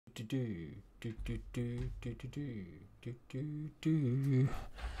Hello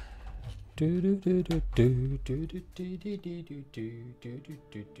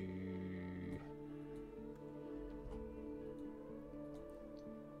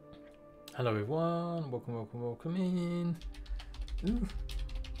everyone, welcome in. Ooh.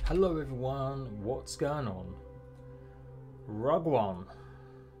 Hello everyone, what's going on? Rugwan.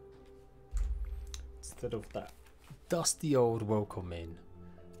 Instead of that dusty old welcome in.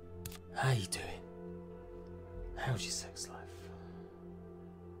 How you doing? How's your sex life?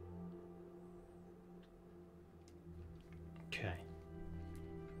 Okay.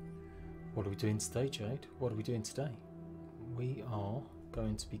 What are we doing today, Jade? What are we doing today? We are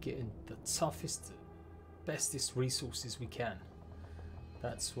going to be getting the toughest, bestest resources we can.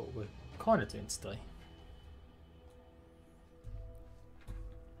 That's what we're kind of doing today.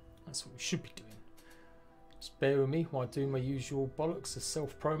 That's what we should be doing. Just bear with me while I do my usual bollocks of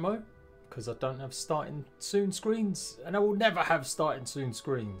self-promo, because I don't have starting soon screens, and I will never have starting soon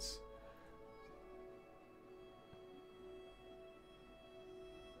screens.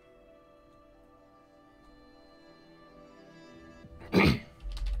 I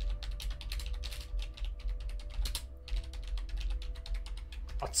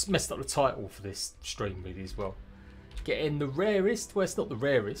just messed up the title for this stream really as well. Getting the rarest, well it's not the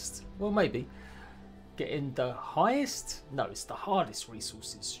rarest, well maybe. Getting the highest, no it's the hardest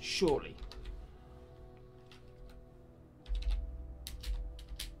resources, surely.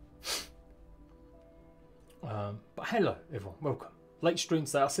 But hello everyone, welcome. Late stream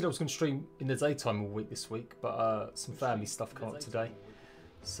today. I said I was going to stream in the daytime all week this week, but some family stuff come up today.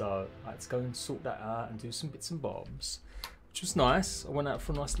 So I had to go and sort that out and do some bits and bobs. Which was nice. I went out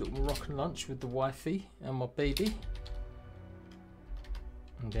for a nice little Moroccan lunch with the wifey and my baby.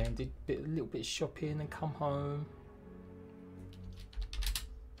 And then did a little bit of shopping and come home.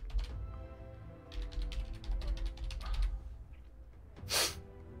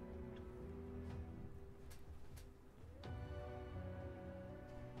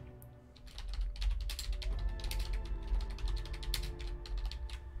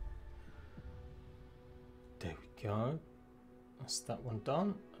 There we go. That's that one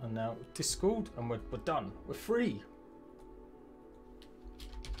done, and now Discord, and we're done. We're free.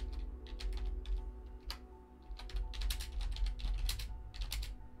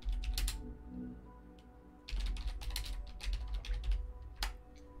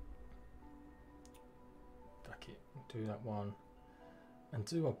 Duck it. Do that one. And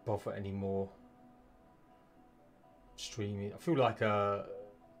do I bother anymore streaming? I feel like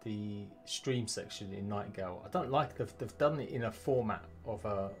the stream section in Nightingale, I don't like they've done it in a format of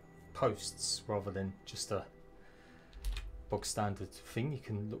posts rather than just a bog standard thing you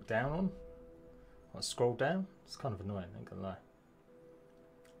can look down on, like scroll down. It's kind of annoying, ain't gonna lie.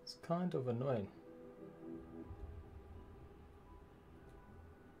 It's kind of annoying.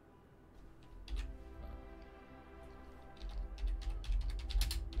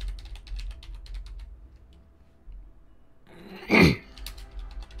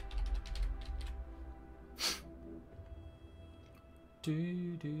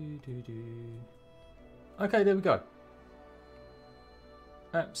 Okay, there we go.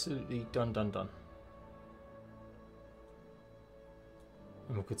 Absolutely done. And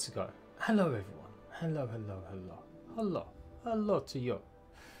we're good to go. Hello everyone. Hello to you.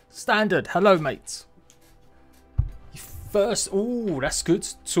 Standard. Hello mates. You first. Oh, that's good.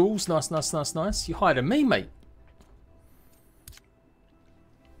 Tools. Nice. You hired me, mate.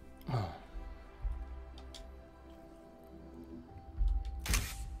 Oh.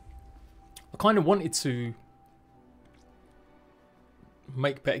 I kind of wanted to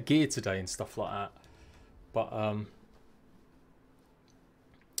make better gear today and stuff like that, but I'm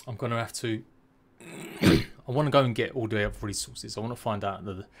gonna have to I want to go and get all the other resources. I want to find out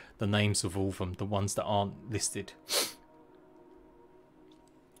the names of all of them, the ones that aren't listed.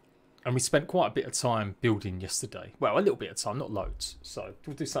 And we spent quite a bit of time building yesterday. Well, a little bit of time, not loads, so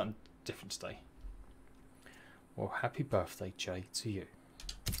we'll do something different today. Well, happy birthday, Jay, to you.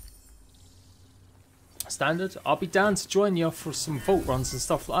 Standard. I'll be down to join you for some vault runs and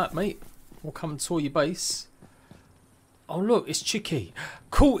stuff like that, mate. We'll come and tour your base. Oh look, it's Chicky.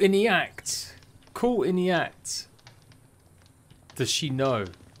 Caught in the act. Caught in the act. Does she know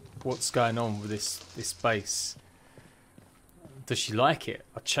what's going on with this base? Does she like it?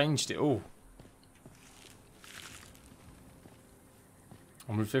 I changed it all.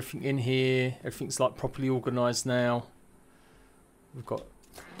 And with everything in here, everything's like properly organised now. We've got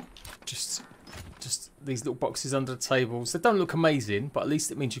just these little boxes under the tables. They don't look amazing, but at least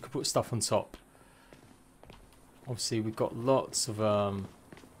it means you can put stuff on top. Obviously, we've got lots of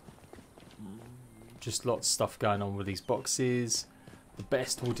Just lots of stuff going on with these boxes. The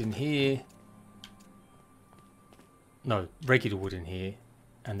best wood in here. No, regular wood in here.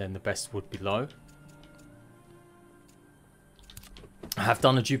 And then the best wood below. I have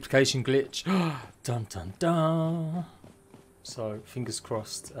done a duplication glitch. Dun dun dun. So, fingers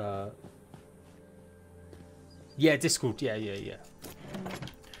crossed. Yeah, Discord. Yeah.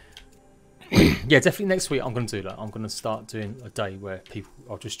 Yeah, definitely next week I'm going to do that. I'm going to start doing a day where people,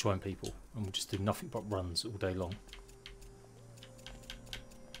 I'll just join people and we'll just do nothing but runs all day long.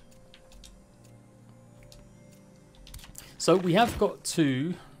 So we've got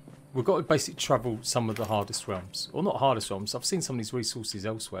to basically travel some of the hardest realms. Or not hardest realms. I've seen some of these resources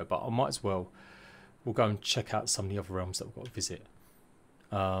elsewhere, but I might as well. We'll go and check out some of the other realms that we've got to visit.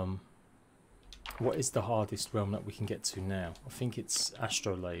 What is the hardest realm that we can get to now? I think it's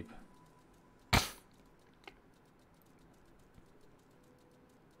Astrolabe.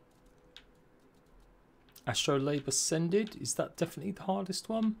 Astrolabe Ascended, is that definitely the hardest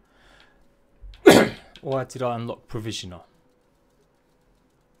one? Or did I unlock Provisioner?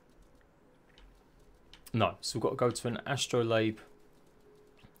 No, so we've got to go to an Astrolabe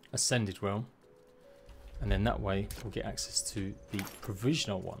Ascended realm. And then that way we'll get access to the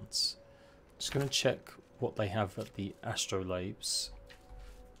Provisional ones. Just going to check what they have at the Astrolabes.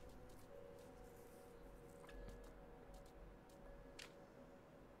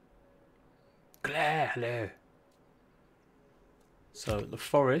 Claire, hello. So the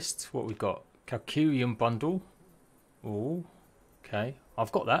forest, what we got? Calcurium bundle. Oh, okay.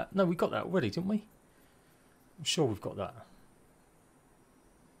 I've got that. No, we got that already, didn't we? I'm sure we've got that.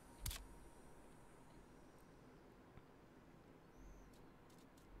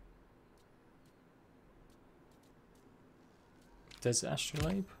 Desert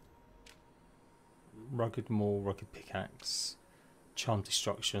Astrolabe. Rugged Maul, Rugged Pickaxe. Charm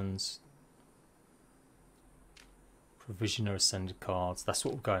Destructions. Provisioner Ascended cards. That's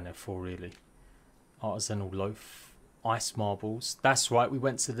what we're going there for, really. Artisanal Loaf. Ice Marbles. That's right, we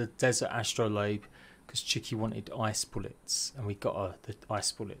went to the Desert Astrolabe because Chicky wanted ice bullets. And we got her the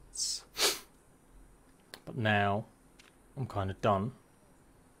ice bullets. But now, I'm kind of done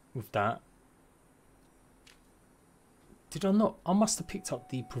with that. Did I not? I must have picked up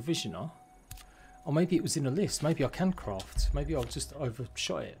the Provisioner. Or maybe it was in a list. Maybe I can craft. Maybe I'll just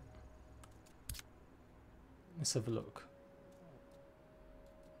overshot it. Let's have a look.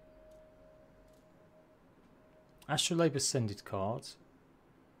 Astrolabe Ascended card.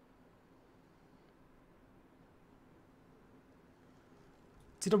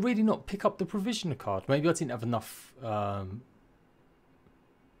 Did I really not pick up the Provisioner card? Maybe I didn't have enough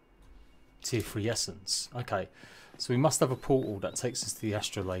tier 3 essence. Okay. So we must have a portal that takes us to the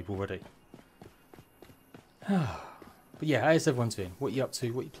Astrolabe already. But yeah, how's everyone doing? What are you up to?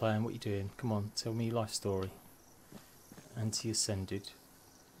 What are you playing? What are you doing? Come on, tell me your life story. Anti-Ascended.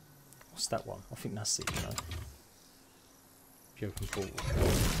 What's that one? I think that's it, you know. The open portal.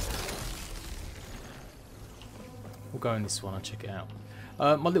 We'll go in this one and check it out.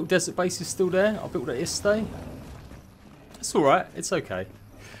 My little desert base is still there. I built that yesterday. It's alright. It's okay.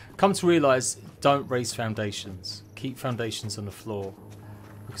 Come to realise, don't raise foundations. Keep foundations on the floor.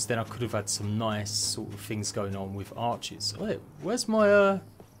 Because then I could have had some nice sort of things going on with arches. Wait, where's my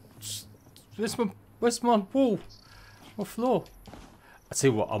wall? My floor? I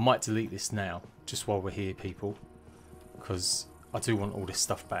tell you what, I might delete this now, just while we're here, people. Because I do want all this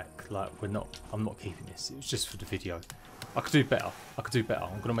stuff back. Like, I'm not keeping this. It was just for the video. I could do better.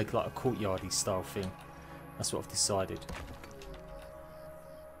 I'm gonna make like a courtyardy style thing. That's what I've decided.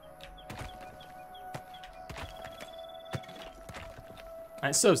 And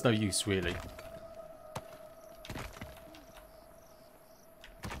it serves no use, really.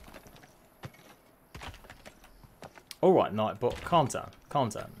 Alright, Nightbot, calm down, calm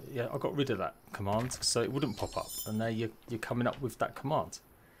down. Yeah, I got rid of that command, so it wouldn't pop up. And now you're coming up with that command.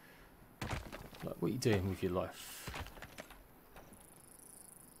 Like, what are you doing with your life?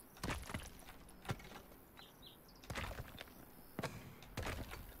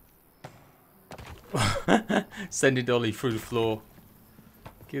 Sending Ollie through the floor.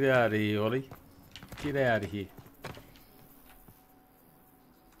 Get out of here, Ollie. Get out of here.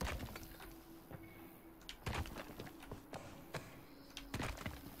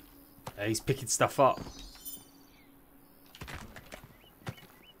 Yeah, he's picking stuff up.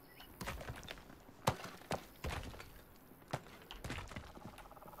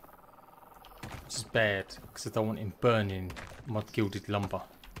 Which is bad, because I don't want him burning my gilded lumber.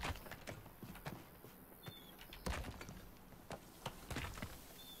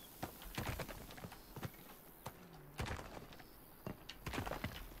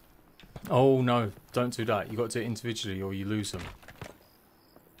 Oh no, don't do that. You got to do it individually or you lose them.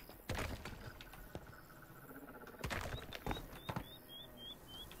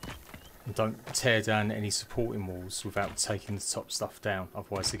 And don't tear down any supporting walls without taking the top stuff down.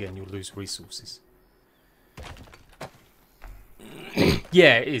 Otherwise, again, you'll lose resources.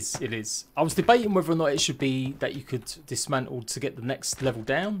 Yeah, it is. It is. I was debating whether or not it should be that you could dismantle to get the next level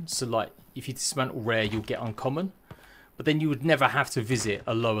down. So, like, if you dismantle rare, you'll get uncommon. But then you would never have to visit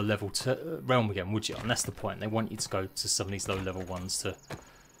a lower level realm again, would you? And that's the point. They want you to go to some of these low level ones to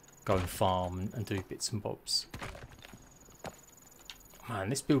go and farm and do bits and bobs. Man,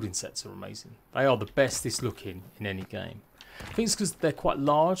 these building sets are amazing. They are the best looking in any game. I think it's because they're quite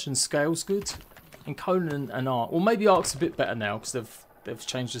large and scale's good. In Conan and Ark, or maybe Ark's a bit better now because they've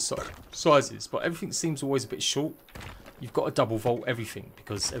changed the sizes, but everything seems always a bit short. You've got to double vault everything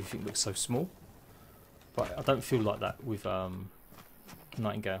because everything looks so small. But I don't feel like that with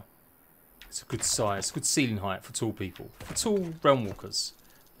Nightingale. It's a good size, good ceiling height for tall people. For tall realm walkers,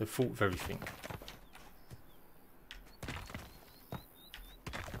 they've thought of everything.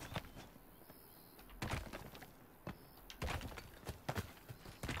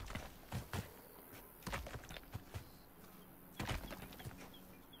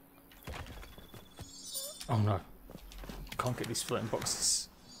 Oh no, can't get these floating boxes.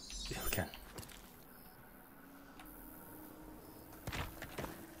 Yeah, we can.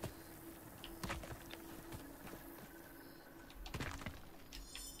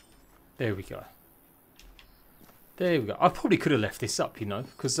 There we go. There we go. I probably could have left this up, you know,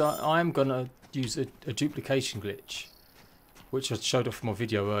 because I am going to use a duplication glitch, which I showed off in my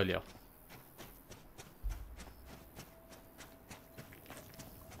video earlier.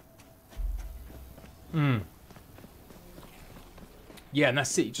 Yeah, and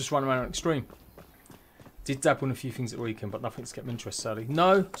that's it. You just run around on extreme. Did dabble in a few things at the weekend, but nothing's kept my interest, sadly.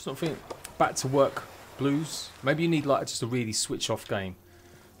 No, it's not think back to work blues. Maybe you need like just a really switch off game.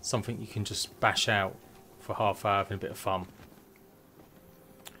 Something you can just bash out for half hour having a bit of fun.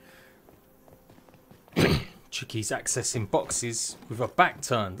 Chicky's accessing boxes with a back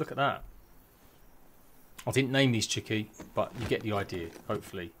turned. Look at that. I didn't name these Chicky, but you get the idea,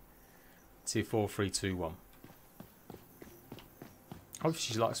 hopefully. Tier 4, 3, 2, 1. Hopefully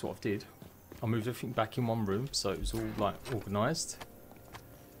she likes what I did. I moved everything back in one room, so it was all like organised.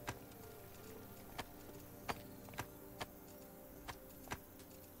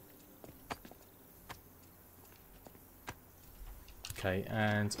 Okay,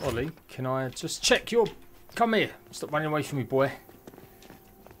 and Ollie, can I just check your... Come here. Stop running away from me, boy.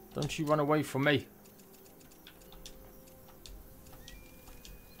 Don't you run away from me.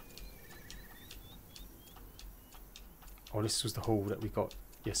 Oh, this was the haul that we got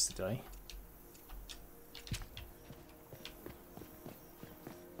yesterday.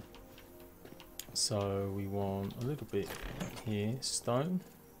 So we want a little bit here, stone.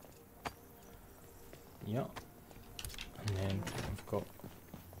 Yep. And then I've got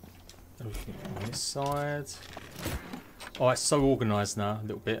everything on this side. Oh, it's so organised now, a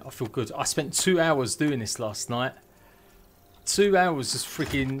little bit. I feel good. I spent 2 hours doing this last night. 2 hours just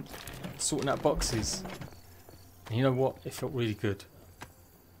freaking sorting out boxes. And you know what? It felt really good.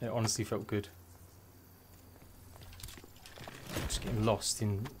 It honestly felt good. Just getting lost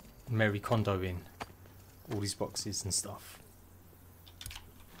in Mary Kondo in all these boxes and stuff.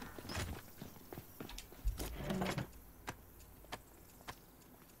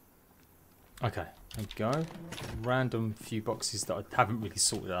 Okay, there we go. Random few boxes that I haven't really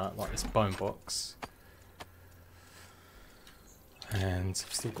sorted out, like this bone box. And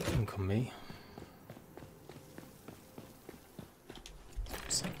I've still got ink on me.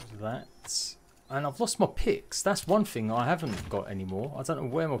 So that. And I've lost my picks. That's one thing I haven't got anymore. I don't know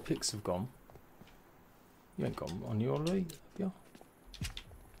where my picks have gone. You ain't got them on you already, have you? You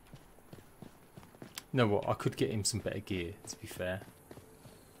know what? I could get him some better gear, to be fair.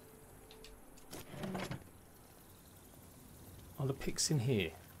 Are the picks in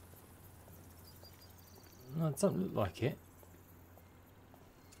here? No, it doesn't look like it.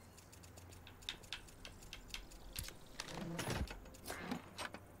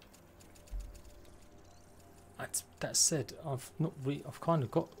 That said, I've kind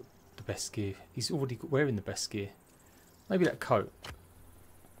of got the best gear. He's already wearing the best gear. Maybe that coat.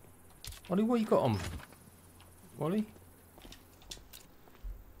 Wally, what you got on? Wally?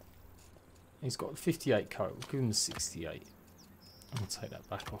 He's got a 58 coat. We'll give him the 68. I'll take that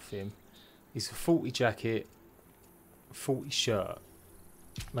back off him. He's a 40 jacket, 40 shirt.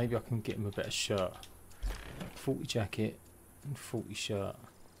 Maybe I can get him a better shirt. 40 jacket and 40 shirt.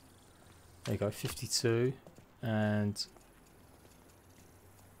 There you go, 52. And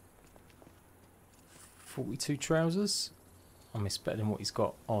 42 trousers. I mean, it's better than what he's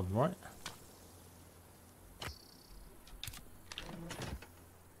got on, right?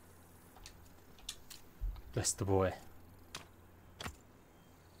 Bless the boy.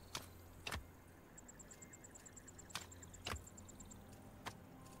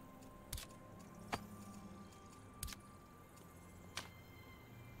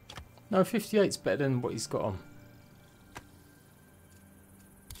 No, 58's better than what he's got on.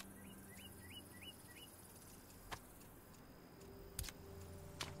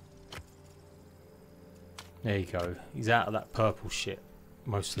 There you go. He's out of that purple shit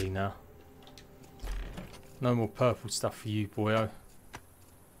mostly now. No more purple stuff for you, boyo.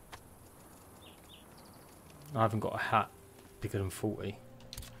 I haven't got a hat bigger than 40.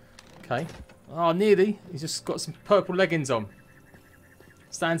 Okay. Oh, nearly. He's just got some purple leggings on.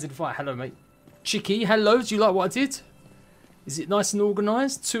 Stands in the fight. Hello, mate. Chicky, hello. Do you like what I did? Is it nice and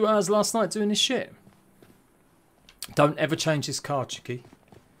organised? 2 hours last night doing this shit. Don't ever change this card, Chicky.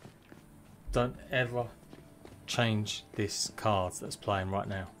 Don't ever change this card that's playing right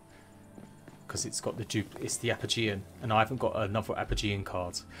now. Because it's got it's the Apogean, and I haven't got another Apogean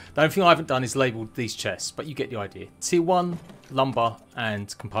card. The only thing I haven't done is labelled these chests, but you get the idea. Tier 1, lumber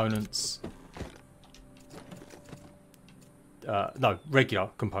and components. No, regular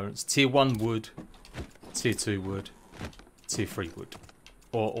components. Tier 1 wood, Tier 2 wood, Tier 3 wood.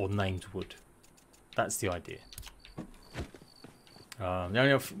 Or named wood. That's the idea.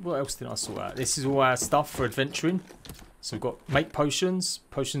 What else did I sort out? This is all our stuff for adventuring. So we've got make potions.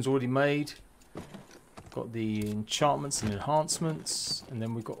 Potions already made. Got the enchantments and enhancements. And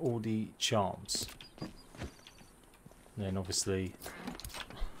then we've got all the charms. And then obviously...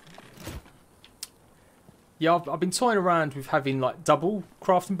 Yeah, I've been toying around with having like double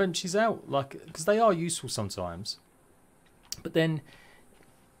crafting benches out. Like, because they are useful sometimes. But then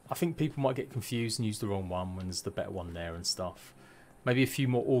I think people might get confused and use the wrong one when there's the better one there and stuff. Maybe a few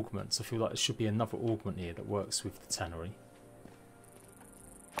more augments. I feel like there should be another augment here that works with the tannery.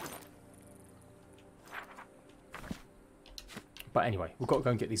 But anyway, we've got to go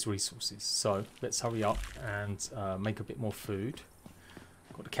and get these resources. So let's hurry up and make a bit more food.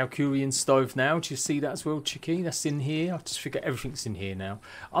 Got the Calcurian stove now. Do you see that as well, Chicky? That's in here. I just figure everything's in here now.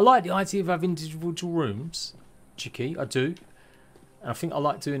 I like the idea of having individual rooms, Chicky. I do. And I think I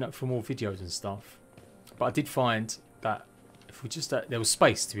like doing that for more videos and stuff. But I did find that if we just... there was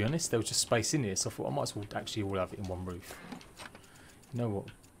space, to be honest. There was just space in here. So I thought I might as well actually all have it in one roof. You know what?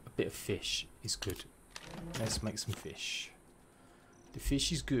 A bit of fish is good. Let's make some fish. The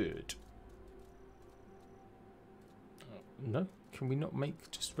fish is good. No? Can we not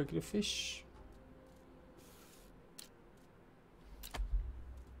make just regular fish?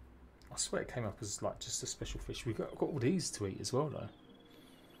 I swear it came up as like just a special fish. We've got all these to eat as well though.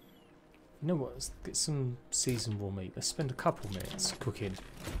 You know what? Let's get some seasoned raw meat. Let's spend a couple minutes cooking.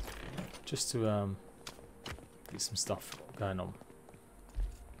 Just to get some stuff going on.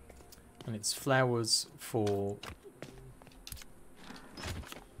 And it's flowers for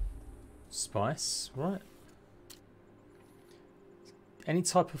spice, right? Any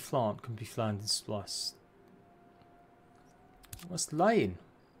type of plant can be found in spice. What's laying?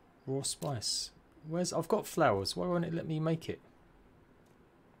 Raw spice. Where's... I've got flowers. Why won't it let me make it?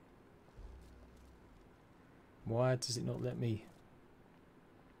 Why does it not let me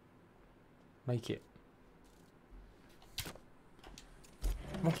make it?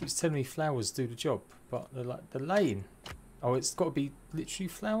 It keeps telling me flowers do the job, but they're laying. Oh, it's got to be literally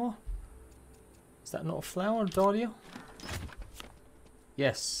flower? Is that not a flower, dahlia?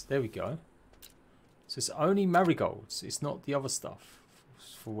 Yes, there we go. So it's only marigolds. It's not the other stuff,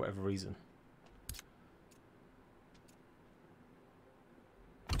 for whatever reason.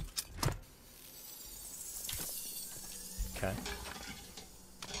 Okay.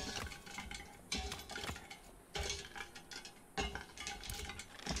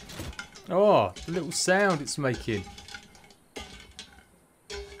 Oh, the little sound it's making.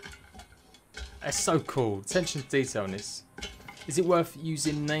 That's so cool. Attention to detail on this. Is it worth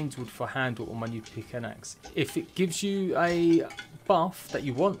using named wood for handle or my new pickaxe? If it gives you a buff that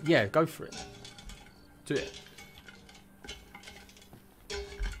you want, yeah, go for it. Do it.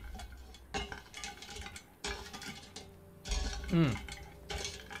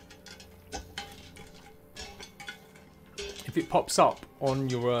 If it pops up on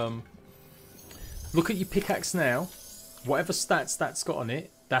your look at your pickaxe now, whatever stats that's got on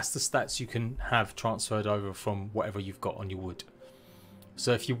it, that's the stats you can have transferred over from whatever you've got on your wood.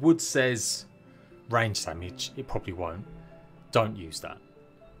 So if your wood says range damage, it probably won't. Don't use that.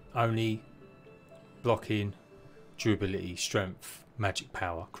 Only blocking, durability, strength, magic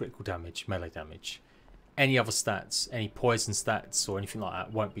power, critical damage, melee damage. any other stats, any poison stats or anything like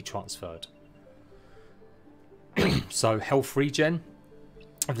that won't be transferred. So health regen,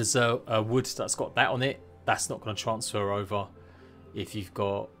 if there's a wood that's got that on it, that's not going to transfer over. If you've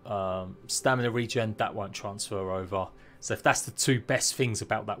got stamina regen, that won't transfer over. So if that's the two best things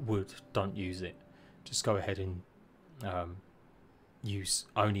about that wood, don't use it. Just go ahead and use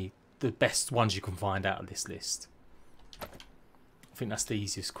only the best ones you can find out of this list. I think that's the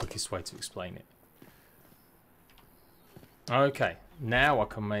easiest, quickest way to explain it. Okay, now I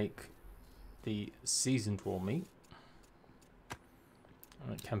can make the seasoned raw meat.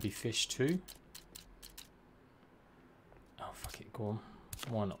 And it can be fish too. Oh, fuck it, go on.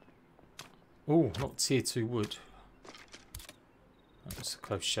 Why not? Oh, not tier 2 wood. That was a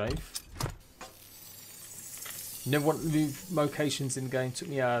close shave. Never want to move locations in the game. Took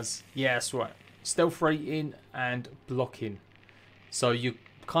me hours. Yeah, that's right. Stealth rating and blocking. So you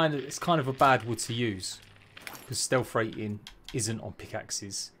it's kind of a bad wood to use because stealth rating isn't on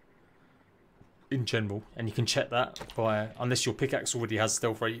pickaxes in general, and you can check that by unless your pickaxe already has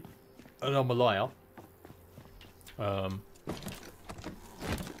stealth rate, and I'm a liar. I'm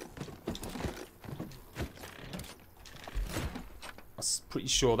pretty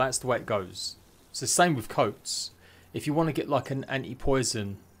sure that's the way it goes. It's the same with coats. If you want to get like an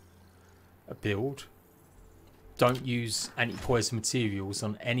anti-poison build, don't use anti-poison materials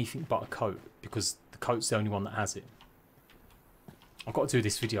on anything but a coat, because the coat's the only one that has it. I've got to do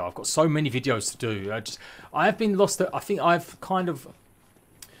this video. I've got so many videos to do. I have been lost. I think I've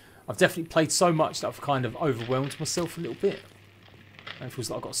definitely played so much that I've kind of overwhelmed myself a little bit. And it feels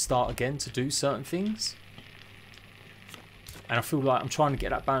like I've got to start again to do certain things. And I feel like I'm trying to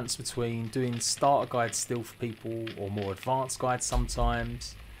get that balance between doing starter guides still for people or more advanced guides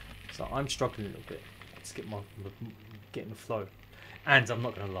sometimes. So I'm struggling a little bit to get in the flow. And I'm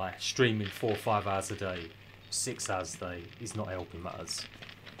not going to lie, streaming 4 or 5 hours a day, 6 hours a day is not helping matters.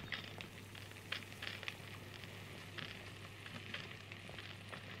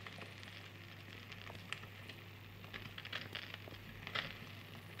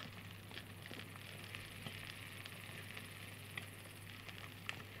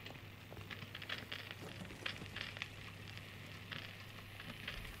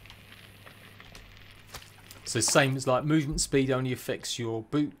 So same as like movement speed only affects your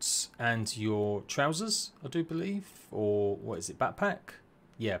boots and your trousers, I do believe. Or what is it, backpack?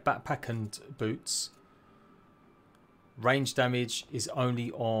 Yeah, backpack and boots. Range damage is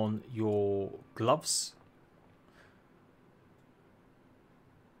only on your gloves.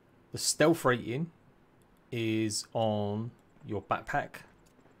 The stealth rating is on your backpack.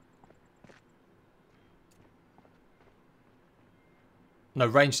 No,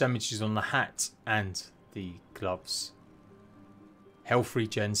 range damage is on the hat and the gloves. Health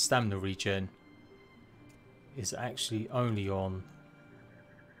regen, stamina regen is actually only on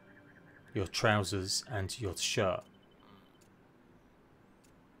your trousers and your shirt.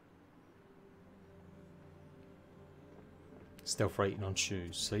 Stealth rating on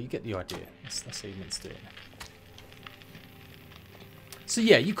shoes. So you get the idea. That's how you meant to do it. So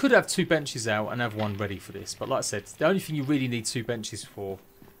yeah, you could have 2 benches out and have one ready for this. But like I said, the only thing you really need 2 benches for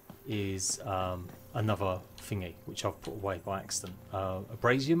is another thingy, which I've put away by accident. A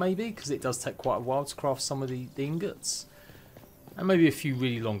brazier maybe, because it does take quite a while to craft some of the ingots. And maybe a few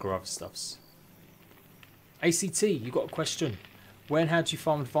really longer other stuffs. ACT, you got a question. When how do you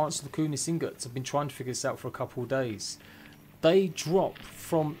farm advanced Lacunis ingots? I've been trying to figure this out for a couple of days. They drop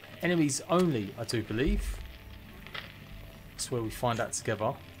from enemies only, I do believe. That's where we find out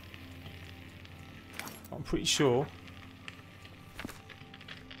together. I'm pretty sure.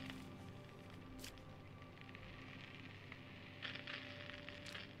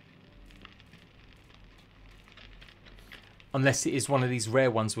 Unless it is one of these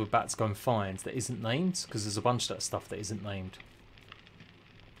rare ones we're about to go and find that isn't named, because there's a bunch of that stuff that isn't named.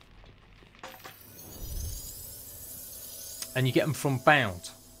 And you get them from Bound,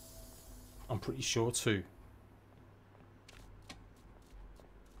 I'm pretty sure too.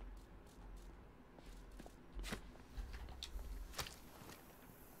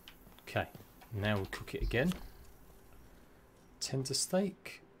 Okay, now we'll cook it again. Tender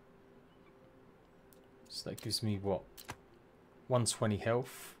steak. So that gives me what? 120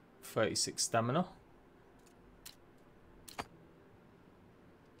 health, 36 stamina.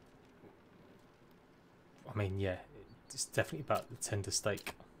 I mean, yeah, it's definitely about the tender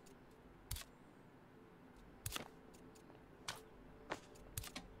steak.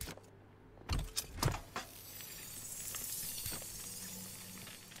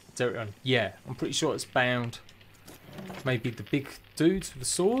 Yeah, I'm pretty sure it's Bound. Maybe the big dudes with the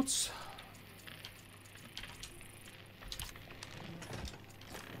swords.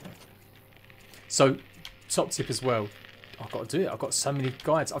 So, top tip as well. I've got to do it. I've got so many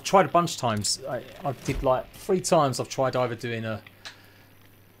guides. I've tried a bunch of times. I did like 3 times. I've tried either doing a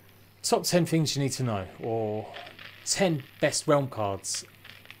top 10 things you need to know or 10 best realm cards,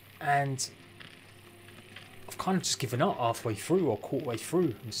 and I've kind of just given up halfway through or quarter way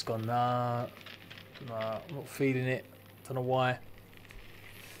through. I'm just gone, nah, I'm not feeling it. Don't know why.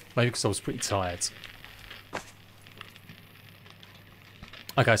 Maybe because I was pretty tired.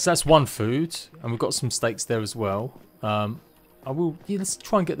 Okay, so that's one food, and we've got some steaks there as well. Let's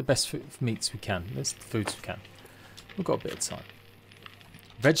try and get the best meats we can. Let's the foods we can. We've got a bit of time.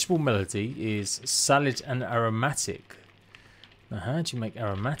 Vegetable melody is salad and aromatic. Now, how do you make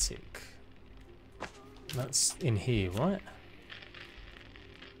aromatic? That's in here, right?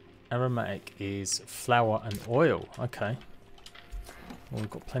 Aromatic is flour and oil. Okay. Well, we've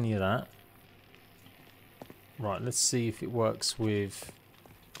got plenty of that. Right, let's see if it works with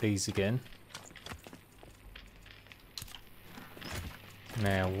these again.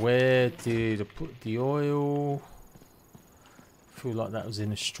 Now, where did I put the oil? I feel like that was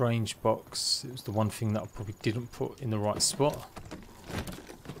in a strange box. It was the one thing that I probably didn't put in the right spot.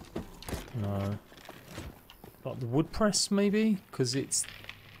 No. Like the wood press, maybe? Because it's...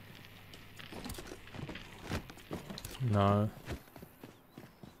 No.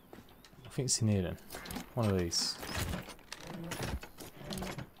 I think it's in here then. One of these.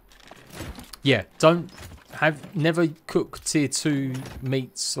 Yeah, never cook tier 2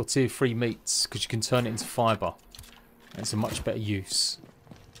 meats or tier 3 meats, because you can turn it into fibre. It's a much better use.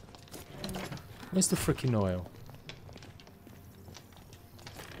 Where's the freaking oil?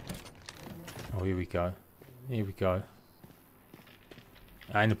 Oh, here we go. Here we go.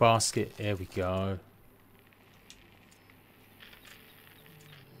 And the basket. There we go.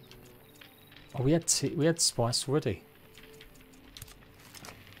 Oh, we had spice already.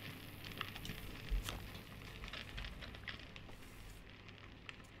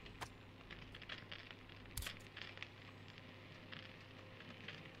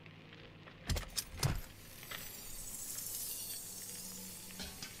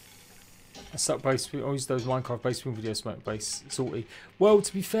 Suck base. I use those Minecraft base build videos, smoke base salty. Well,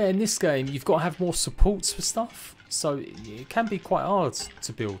 to be fair, in this game, you've got to have more supports for stuff, so it can be quite hard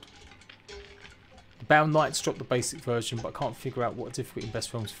to build. The Bound Knights dropped the basic version, but I can't figure out what difficulty and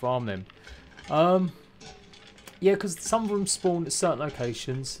best realms farm them. Yeah, because some of them spawn at certain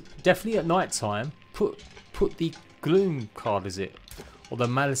locations. Definitely at night time. Put the Gloom card, is it, or the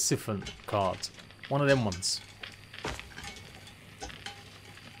Maleficent card? One of them ones.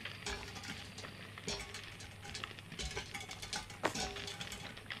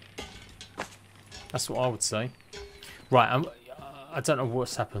 That's what I would say. Right, I don't know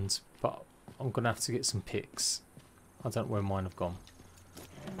what's happened, but I'm going to have to get some picks. I don't know where mine have gone.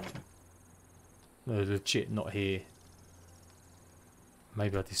 They're legit not here.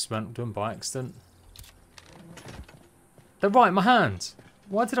 Maybe I dismantled them by accident. They're right in my hand.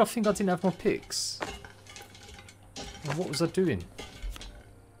 Why did I think I didn't have my picks? Well, what was I doing?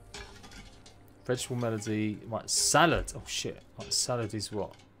 Vegetable melody. Right, salad. Oh shit. Right, salad is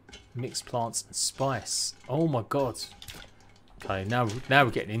what? Mixed plants and spice. Oh my god. Okay, now we're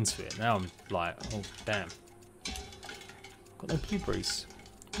getting into it. Now I'm like, oh damn. Got no blueberries.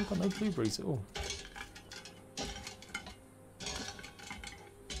 I've got no blueberries at all.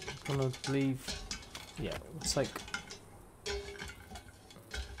 I'm gonna leave. Yeah, let's take.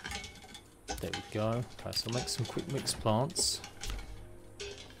 There we go. Okay, so I'll make some quick mixed plants.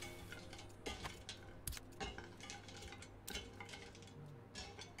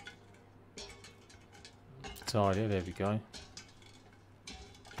 Tidy, there we go.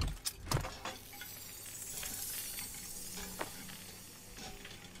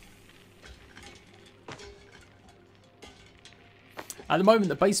 At the moment,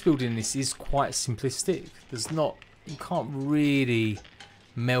 the base building in this is quite simplistic. There's not, you can't really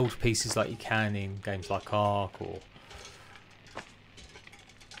meld pieces like you can in games like Ark, or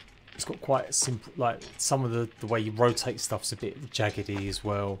it's got quite simple, like some of the way you rotate stuff's a bit jaggedy as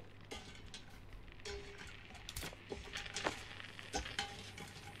well.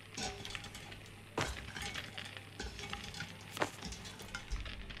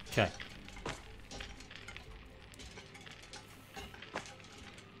 Okay.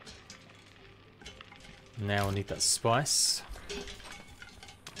 Now I need that spice.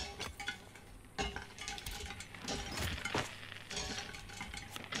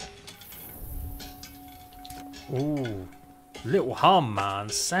 Ooh, little hum, man.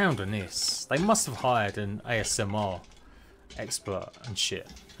 Sound on this. They must have hired an ASMR expert and shit.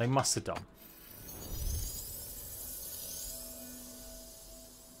 They must have done.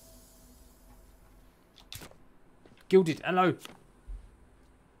 Gilded, hello.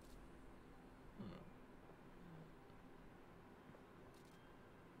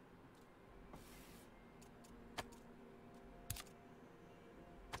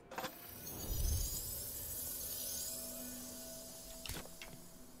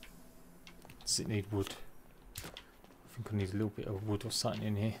 Does it need wood? I think I need a little bit of wood or something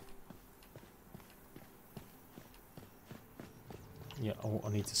in here. Yeah, oh, I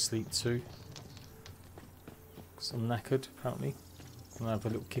need to sleep too. Because I'm knackered, apparently. I'm going to have a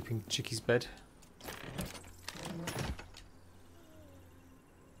little kip in Chicky's bed.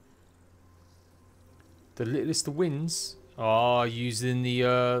 The littlest of wins are using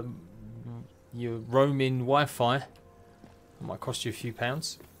the your roaming Wi-Fi. It might cost you a few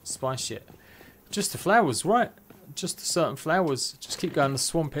pounds. Spice it. Just the flowers, right? Just the certain flowers. Just keep going to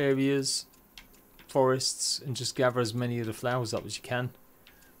swamp areas, forests, and just gather as many of the flowers up as you can.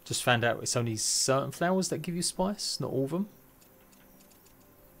 Just found out it's only certain flowers that give you spice, not all of them.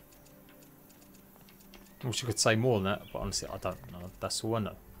 I wish I could say more than that, but honestly I don't know. That's all I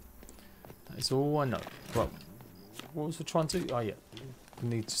know. That is all I know. Right, what was I trying to do? Oh yeah, I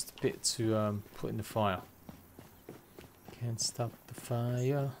need just a bit to put in the fire. Can't stop the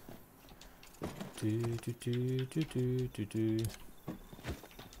fire. Do do do do do do do.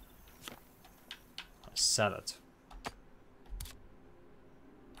 Salad.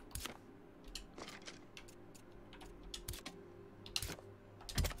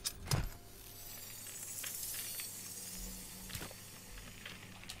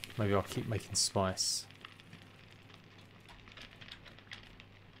 Maybe I'll keep making spice.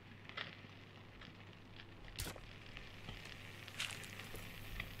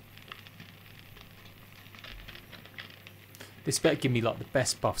 This better give me like the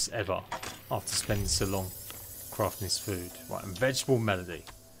best buffs ever after spending so long crafting this food. Right, and vegetable melody.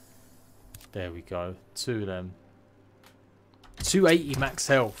 There we go. 2 of them. 280 max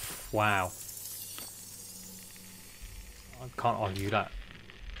health. Wow. I can't argue that.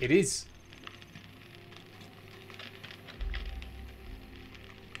 It is.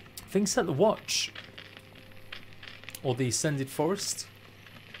 Things like the watch. Or the ascended forest.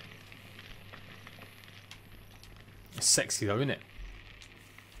 It's sexy though, isn't it?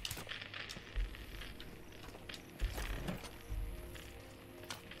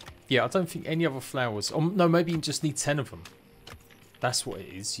 Yeah, I don't think any other flowers... Oh, no, maybe you just need 10 of them. That's what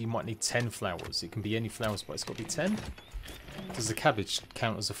it is. You might need 10 flowers. It can be any flowers, but it's got to be 10. Does the cabbage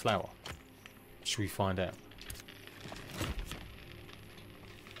count as a flower? Should we find out?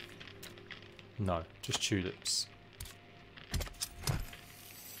 No, just tulips.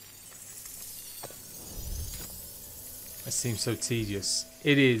 It seems so tedious.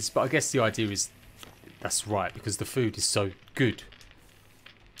 It is, but I guess the idea is that's right, because the food is so good.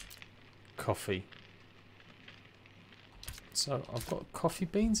 Coffee. So I've got coffee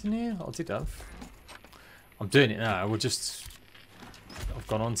beans in here. I did have. I'm doing it now. We'll just... I've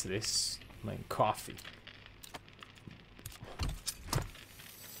gone on to this. Making coffee.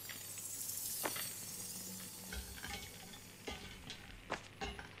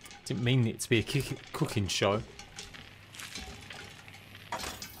 Didn't mean it to be a cooking show.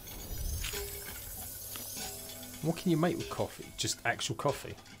 What can you make with coffee? Just actual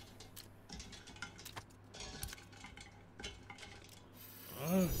coffee.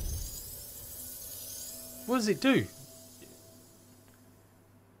 What does it do?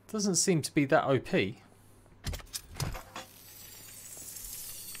 Doesn't seem to be that OP. I'm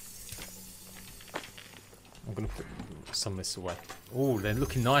going to put some of this away. Oh, they're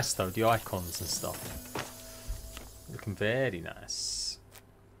looking nice though, the icons and stuff. Looking very nice.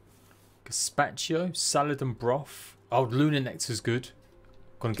 Gazpacho, salad and broth. Oh, Lunar Nectar's good.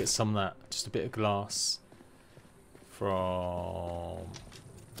 Gonna get some of that. Just a bit of glass. From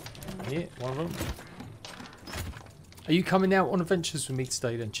here, one of them. Are you coming out on adventures with me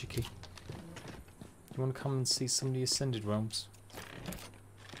today then, Chicky? You want to come and see some of the Ascended Realms?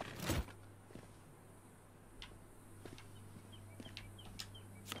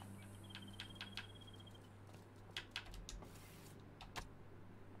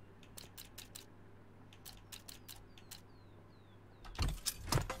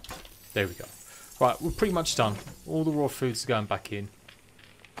 There we go. Right, we're pretty much done. All the raw foods are going back in.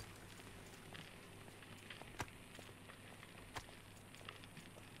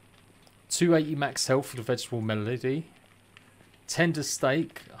 $280 max health for the vegetable melody. Tender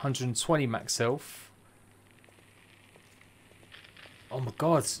steak, 120 max health. Oh my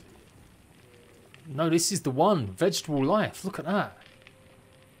god. No, this is the one. Vegetable life. Look at that.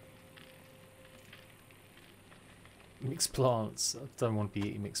 Mixed plants. I don't want to be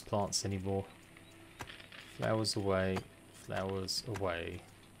eating mixed plants anymore. I Flowers away. Flowers away.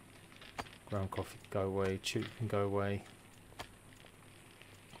 Ground coffee can go away. Tube can go away.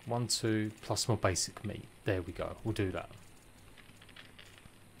 1, 2 plus my basic meat. There we go. We'll do that.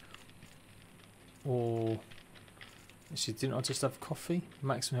 Or actually, didn't I just have coffee?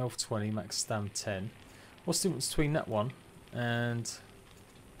 Maximum health 20, max stam 10. What's the difference between that one and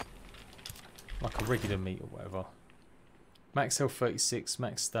like a regular meat or whatever? Max health 36,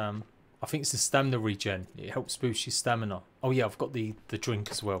 max stam. I think it's the stamina regen. It helps boost your stamina. Oh yeah, I've got the drink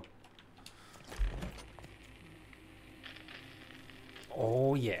as well.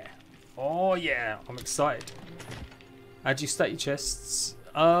 Oh yeah. Oh yeah. I'm excited. How do you state your chests?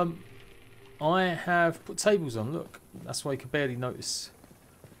 I have put tables on. Look, that's why you can barely notice.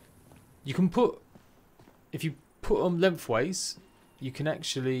 You can put, if you put them lengthways, you can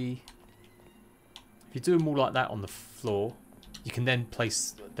actually, if you do them all like that on the floor, you can then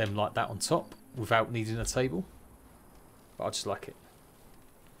place them like that on top without needing a table. But I just like it.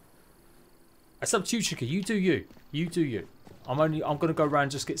 It's up to you, Chica. You do you. You do you. I'm gonna go around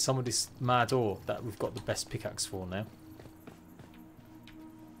and just get some of this mad ore that we've got the best pickaxe for now.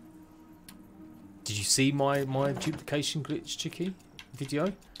 Did you see my duplication glitch, Chicky,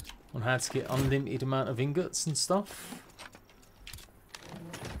 video on how to get unlimited amount of ingots and stuff?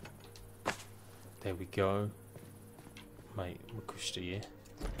 There we go. Mate, we're cushed here.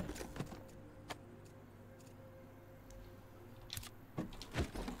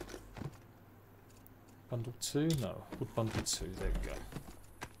 Bundle 2? No. Wood bundle 2. There we go.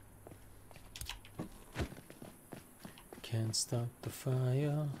 Can't stop the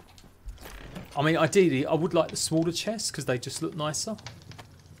fire. I mean, ideally, I would like the smaller chests because they just look nicer.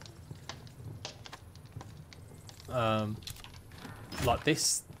 Like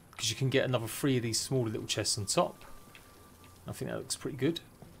this, because you can get another 3 of these smaller little chests on top. I think that looks pretty good.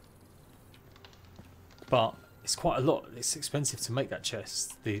 But it's quite a lot. It's expensive to make that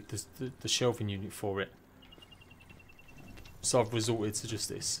chest, the shelving unit for it. So I've resorted to just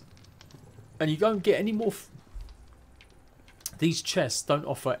this. And you don't get any more. These chests don't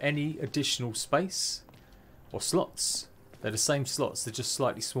offer any additional space or slots. They're the same slots, they're just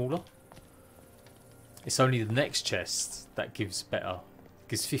slightly smaller. It's only the next chest that gives better.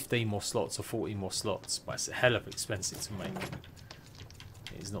 Gives 15 more slots or 14 more slots, but it's a hell of expensive to make.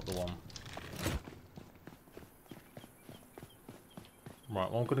 It is not the one.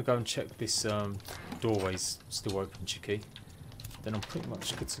 Right, well, I'm going to go and check this doorway's still open, Chicky. Then I'm pretty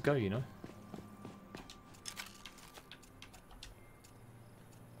much good to go, you know.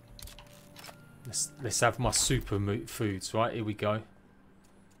 Let's have my super foods, right? Here we go.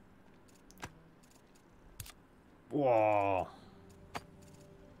 Whoa.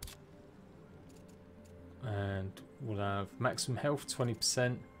 And we'll have maximum health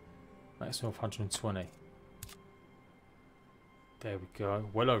 20%, maximum health 120. There we go.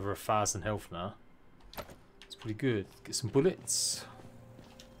 Well over 1,000 health now. It's pretty good. Get some bullets.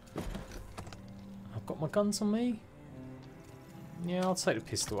 I've got my guns on me. Yeah, I'll take the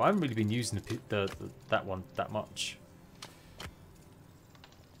pistol. I haven't really been using that one that much.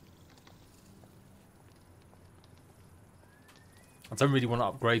 I don't really want to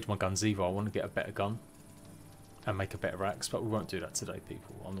upgrade my guns either. I want to get a better gun and make a better axe, but we won't do that today,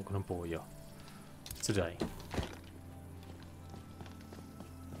 people. I'm not going to bore you today.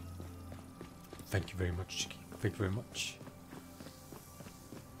 Thank you very much, Chicky. Thank you very much.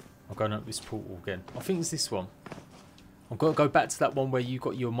 I'll go and open this portal again. I think it's this one. I've got to go back to that one where you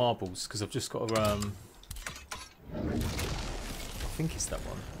got your marbles, because I've just got to, I think it's that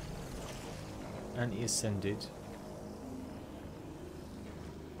one. Anti-ascended.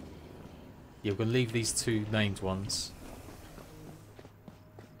 Yeah, we're going to leave these 2 named ones.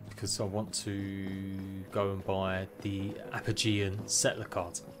 Because I want to go and buy the Apigean settler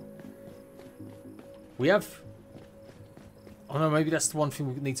card. We have... Oh no, maybe that's the one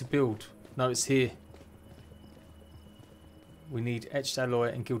thing we need to build. No, it's here. We need etched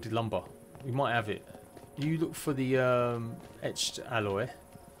alloy and gilded lumber. We might have it. You look for the etched alloy,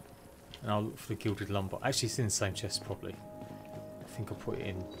 and I'll look for the gilded lumber. Actually, it's in the same chest probably. I think I'll put it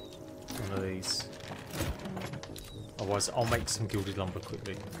in one of these. Otherwise, I'll make some gilded lumber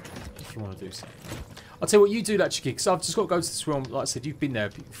quickly if you want to do so. I'll tell you what, you do that, Chicky, because I've just got to go to this realm. Like I said, you've been there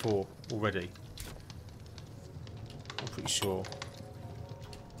before already. I'm pretty sure.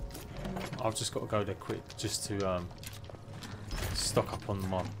 I've just got to go there quick just to stock up on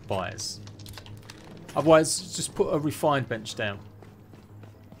my buys. Otherwise, just put a refined bench down.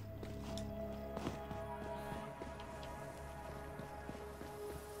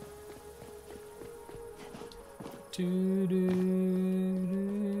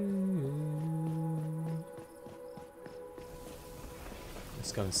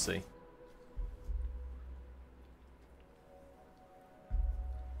 Let's go and see.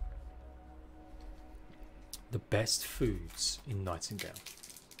 The best foods in Nightingale.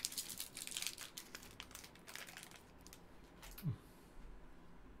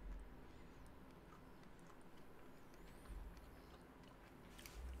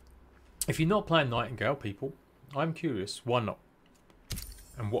 If you're not playing Nightingale, people, I'm curious, why not?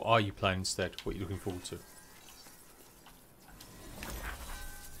 And what are you playing instead? What are you looking forward to?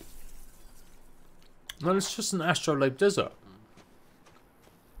 No, it's just an astrolabe desert.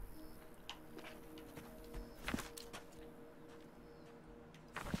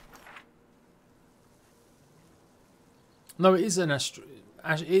 No, it is an it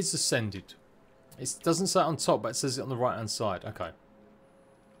is ascended. It doesn't say it on top, but it says it on the right hand side. Okay.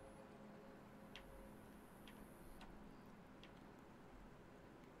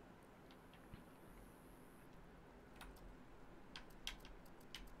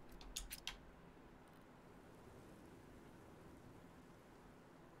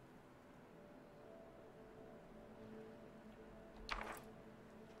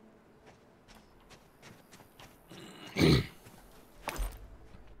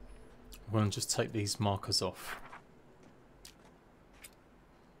 I'm going to just take these markers off.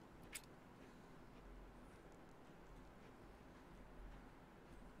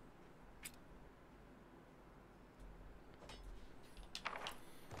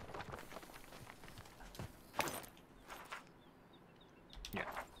 Yeah.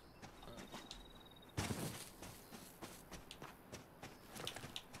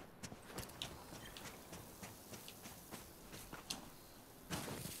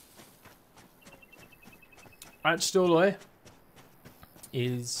 Actual alloy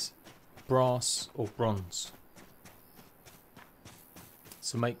is brass or bronze.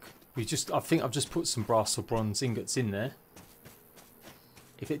 So I think I've just put some brass or bronze ingots in there.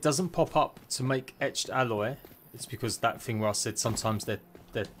 If it doesn't pop up to make etched alloy, it's because that thing where I said sometimes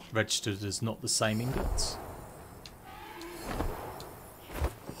they're registered as not the same ingots.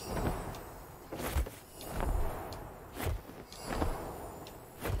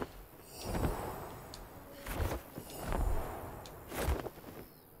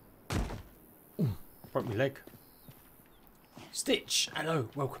 Broke my leg. Stitch, hello,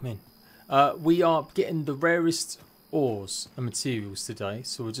 welcome in. We are getting the rarest ores and materials today,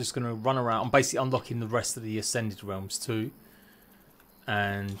 so we're just going to run around. I'm basically unlocking the rest of the Ascended Realms too.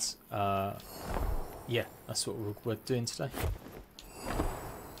 And yeah, that's what we're doing today.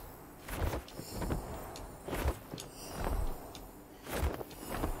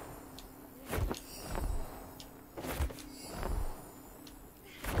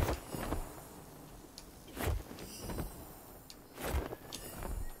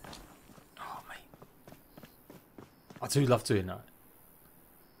 I do love doing that.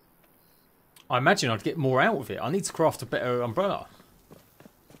 I imagine I'd get more out of it. I need to craft a better umbrella.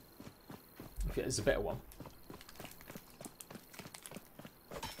 If there's a better one.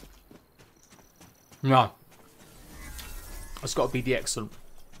 No. It's got to be the excellent.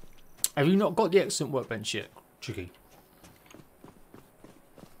 Have you not got the excellent workbench yet, Tricky?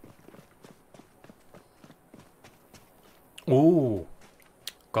 Ooh.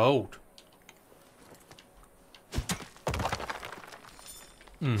 Gold.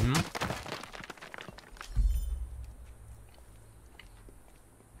 Mm-hmm.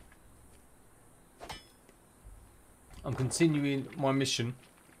 I'm continuing my mission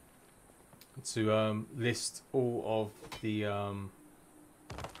to list all of the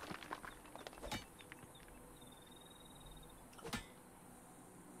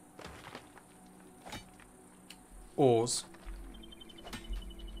ores.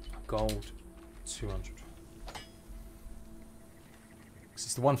 Gold 200.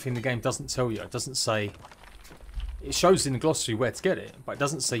 It's the one thing the game doesn't tell you. It doesn't say. It shows in the glossary where to get it, but it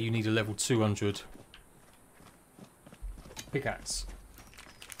doesn't say you need a level 200 pickaxe.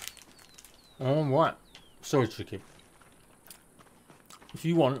 Alright. Sorry, Tricky. If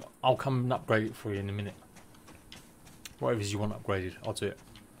you want, I'll come and upgrade it for you in a minute. Whatever you want upgraded, I'll do it.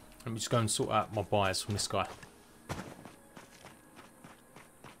 Let me just go and sort out my buyers from this guy.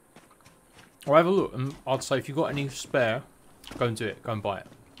 I'll have a look, and I'd say if you've got any spare, go and do it. Go and buy it.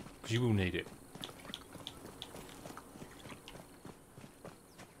 Because you will need it.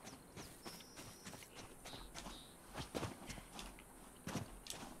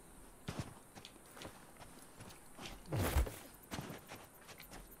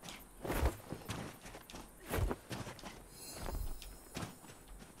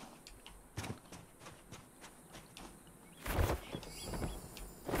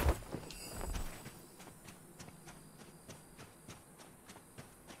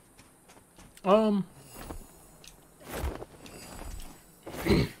 No,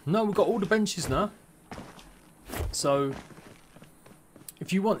 we've got all the benches now. So,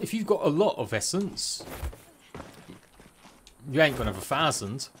 if you've got a lot of essence, you ain't gonna have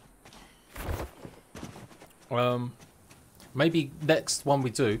 1,000. Maybe next one we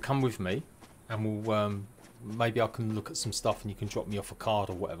do, come with me, and we'll maybe I can look at some stuff, and you can drop me off a card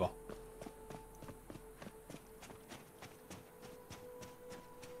or whatever.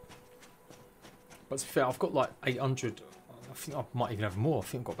 But to be fair, I've got like 800. I think I might even have more. I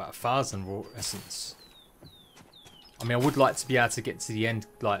think I've got about 1,000 raw essence. I mean, I would like to be able to get to the end,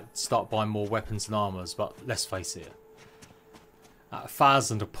 like start buying more weapons and armors, but let's face it, at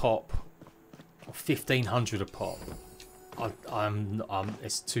 1,000 a pop, or 1,500 a pop,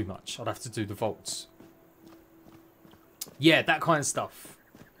 it's too much. I'd have to do the vaults. Yeah, that kind of stuff.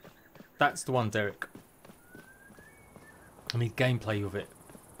 That's the one, Derek. I mean, gameplay of it.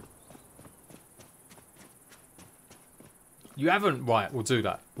 You haven't? Right, we'll do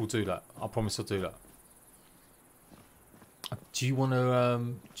that. We'll do that. I promise I'll do that. Do you want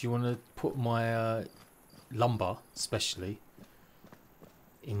to put my lumber, especially,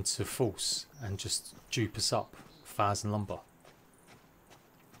 into false and just dupe us up 1,000 lumber?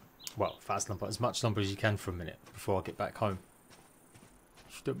 Well, 1,000 lumber, as much lumber as you can for a minute before I get back home.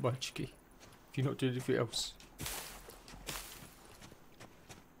 If you don't mind, Chicky. If you're not doing anything else.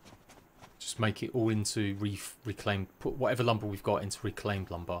 Just make it all into reclaimed. Put whatever lumber we've got into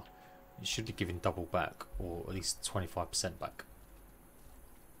reclaimed lumber. It should be giving double back, or at least 25% back.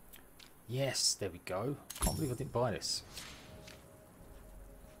 Yes, there we go. Can't believe I didn't buy this.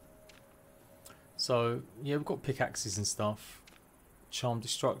 So, yeah, we've got pickaxes and stuff. Charm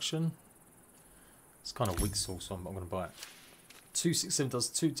Destruction. It's kind of weak sauce, so I'm not going to buy it. 267 does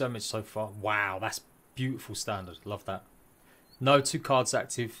 2 damage so far. Wow, that's beautiful standard. Love that. No 2 cards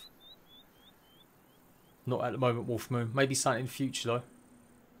active. Not at the moment, Wolf Moon. Maybe something in the future, though.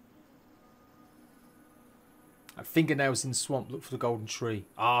 Fingernails in the swamp. Look for the golden tree.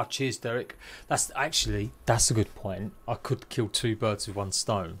 Ah, cheers, Derek. That's a good point. I could kill 2 birds with 1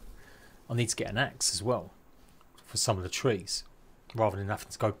 stone. I need to get an axe as well for some of the trees, rather than having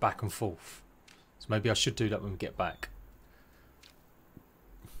to go back and forth. So maybe I should do that when we get back.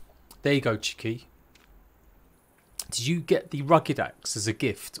 There you go, Chicky. Did you get the rugged axe as a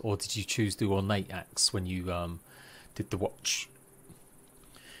gift, or did you choose the ornate axe when you did the watch?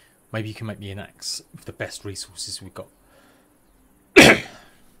 Maybe you can make me an axe with the best resources we've got.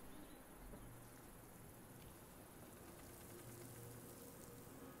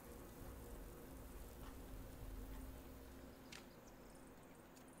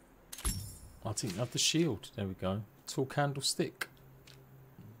 I didn't have the shield. There we go. Tall candlestick.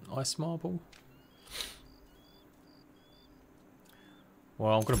 Ice marble.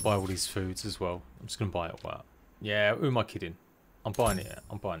 Well, I'm going to buy all these foods as well. I'm just going to buy it all out. Yeah, who am I kidding? I'm buying it out.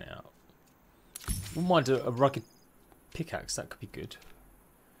 I'm buying it out. Wouldn't mind a rugged pickaxe. That could be good.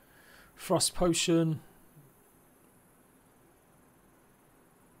 Frost potion.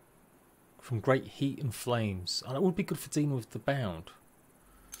 From great heat and flames. And it would be good for dealing with the bound.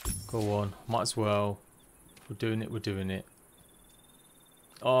 Go on. Might as well. We're doing it. We're doing it.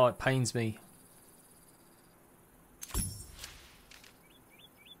 Oh, it pains me.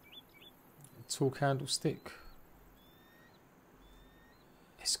 Tall candlestick.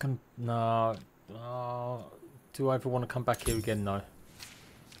 It's gonna... No. Do I ever want to come back here again? No.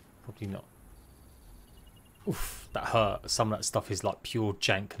 Probably not. Oof, that hurt. Some of that stuff is like pure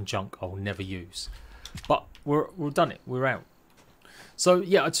jank and junk I'll never use. But we've done it. We're out. So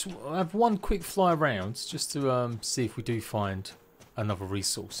yeah, I have one quick fly around just to see if we do find another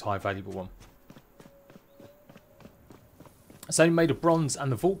resource, high valuable one. It's only made of bronze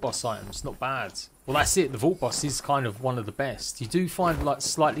and the vault boss items. Not bad. Well, that's it. The vault boss is kind of one of the best. You do find like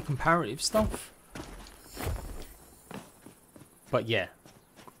slightly comparative stuff. But yeah,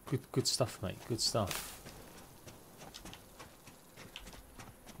 good stuff, mate. Good stuff.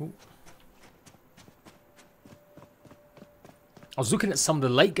 Ooh. I was looking at some of the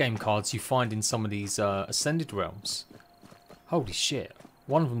late game cards you find in some of these Ascended Realms. Holy shit.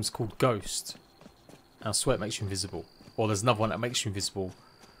 One of them's called Ghost. And I swear it makes you invisible. Or there's another one that makes you invisible.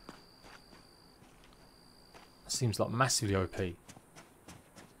 Seems like massively OP.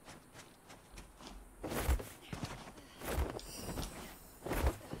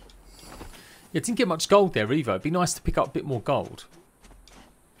 Yeah, didn't get much gold there either. It'd be nice to pick up a bit more gold.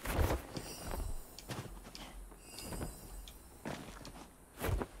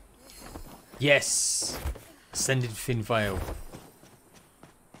 Yes! Ascended Thin Veil.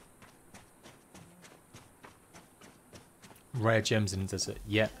 Rare gems in the desert.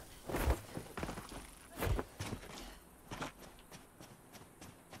 Yeah.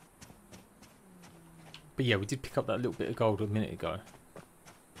 But yeah, we did pick up that little bit of gold a minute ago.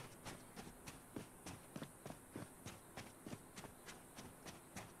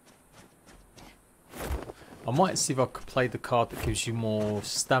 I might see if I could play the card that gives you more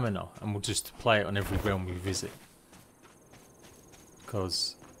stamina, and we'll just play it on every realm we visit.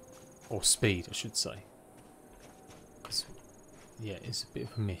 Because, or speed, I should say. Because, yeah, it's a bit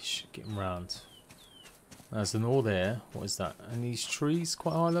of a mish getting round. There's an ore there. What is that? And these trees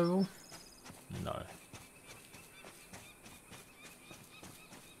quite high level? No.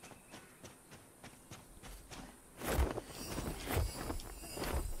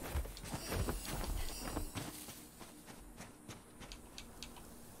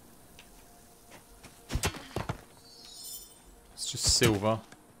 Just silver.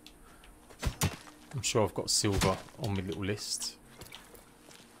 I'm sure I've got silver on my little list.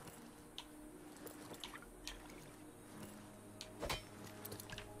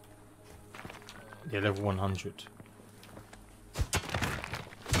 Yeah, level 100.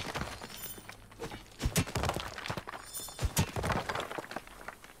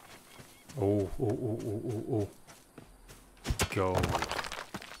 Oh. Gold.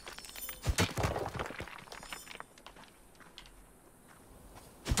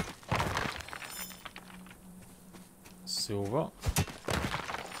 Silver.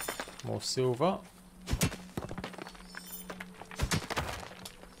 More silver.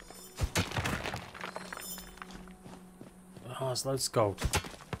 Oh, there's loads of gold.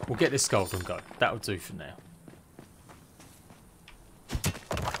 We'll get this gold and go. That'll do for now.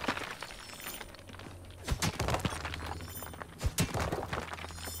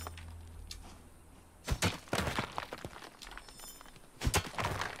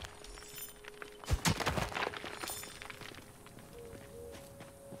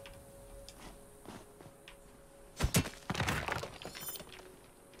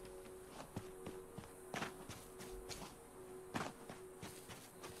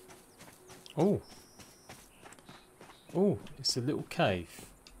 Oh, it's a little cave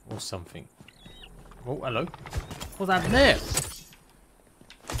or something. Oh, hello. What's happened there?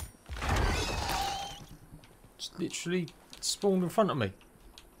 Just literally spawned in front of me.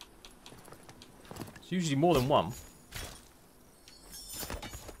 It's usually more than one.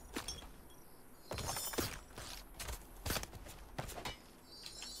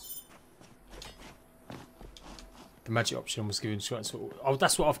 The magic option was given to us. Oh,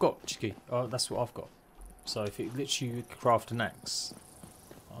 that's what I've got, Chicky. Oh, that's what I've got. So if it literally could craft an axe,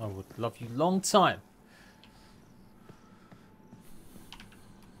 I would love you long time.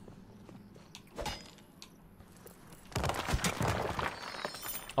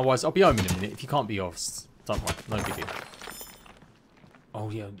 Otherwise, I'll be home in a minute. If you can't be off, don't worry, no biggie. Oh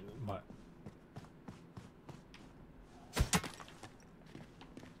yeah, right.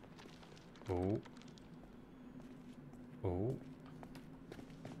 Oh. Oh.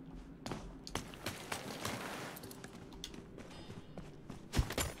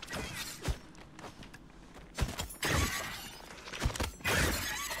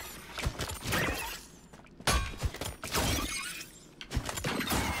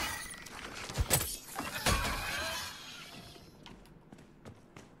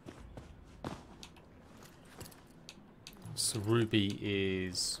 So ruby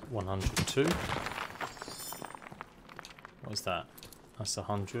is 102. What's that? That's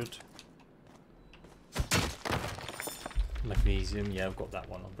 100. Magnesium, yeah, I've got that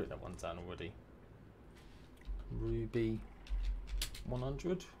one. I'll put that one down already. Ruby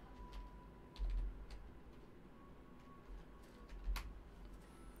 100.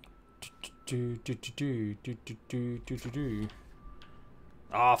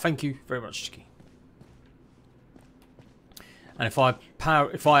 Ah, thank you very much, Chicky. And if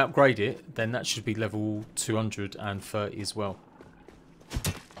I upgrade it, then that should be level 230 as well.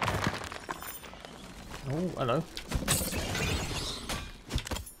 Oh, hello.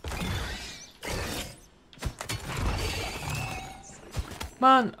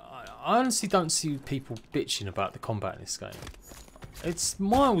 Man, I honestly don't see people bitching about the combat in this game. It's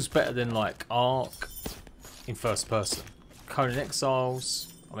miles better than like Ark in first person. Conan Exiles,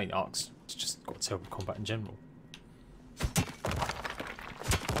 I mean Ark's just got terrible combat in general.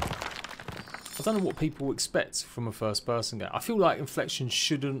 I don't know what people expect from a first person game. I feel like Inflection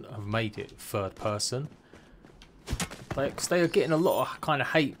shouldn't have made it third person. Because they are getting a lot of kind of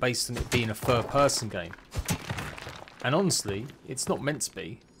hate based on it being a third person game. And honestly, it's not meant to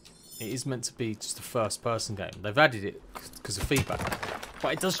be. It is meant to be just a first person game. They've added it because of feedback.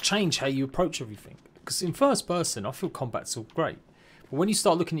 But it does change how you approach everything. Because in first person, I feel combat's all great. But when you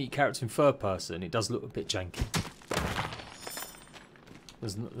start looking at your character in third person, it does look a bit janky.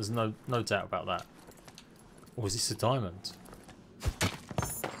 There's no doubt about that. Or is this a diamond?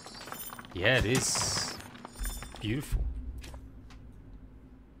 Yeah, it is. Beautiful.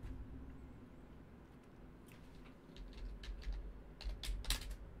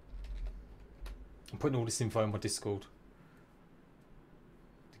 I'm putting all this info on my Discord.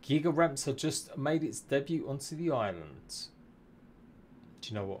 The Giga Ramps have just made its debut onto the island. Do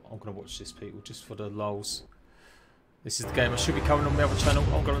you know what? I'm going to watch this, people, just for the lulz. This is the game I should be covering on my other channel.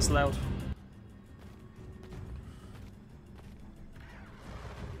 Oh god, it's loud.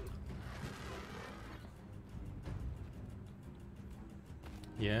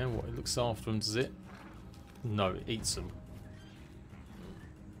 Yeah, what, it looks after them, does it? No, it eats them.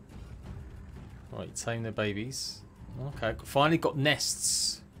 Right, tame their babies. Okay, finally got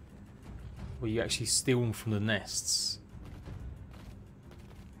nests. Where you actually steal them from the nests.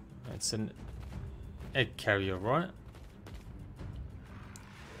 It's an egg carrier, right?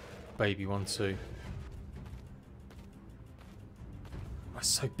 Baby one too. That's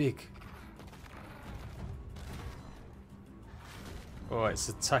so big. Alright, its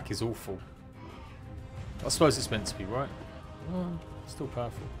attack is awful. I suppose it's meant to be, right? Oh, still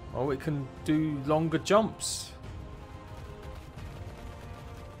powerful. Oh, it can do longer jumps.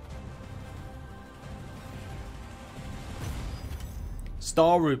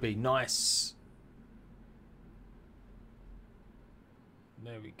 Star Ruby, nice.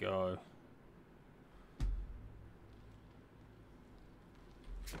 There we go.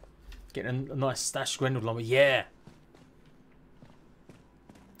 Getting a nice stash Grendel lumber, yeah.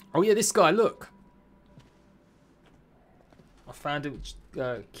 Oh yeah, this guy, look. I found him,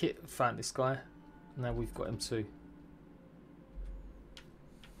 Kit found this guy. Now we've got him too.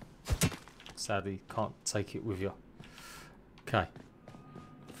 Sadly, can't take it with you. Okay.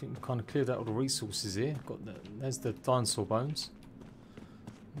 I think we've kind of cleared out all the resources here. There's the dinosaur bones.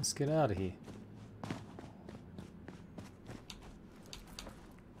 Let's get out of here.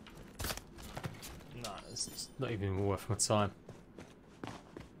 No, it's not even worth my time.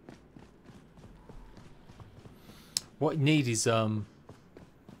 What you need is a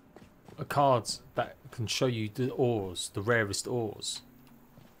card that can show you the ores, the rarest ores.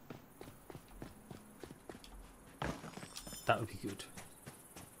 That would be good.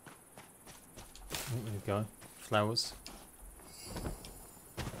 Oh, there we go. Flowers.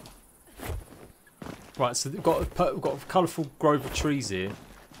 Right, so we've got a colourful grove of trees here.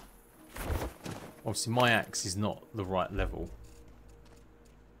 Obviously, my axe is not the right level.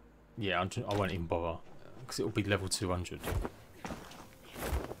 Yeah, I won't even bother because it'll be level 200.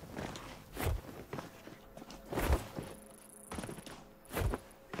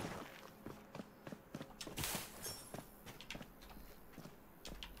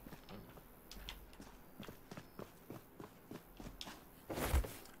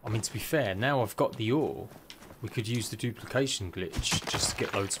 I mean, to be fair, now I've got the ore, we could use the duplication glitch just to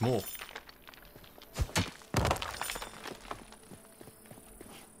get loads more.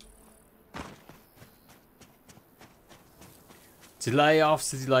 Delay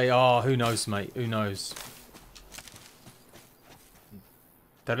after delay. Oh, who knows, mate? Who knows?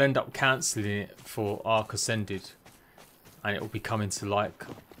 They'll end up cancelling it for Ark Ascended, and it will be coming to like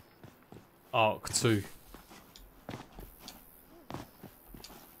Ark 2.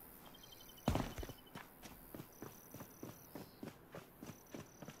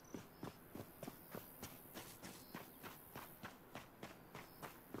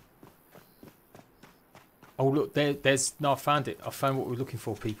 Oh look, there's no, I found it. I found what we're looking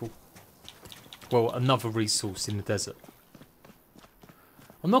for, people. Well, another resource in the desert.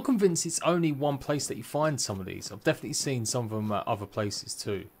 I'm not convinced it's only one place that you find some of these. I've definitely seen some of them at other places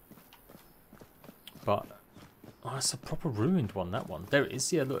too. But oh, it's a proper ruined one, that one. There it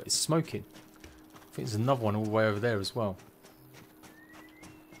is. Yeah, look, it's smoking. I think there's another one all the way over there as well.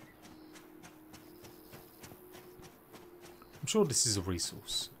 I'm sure this is a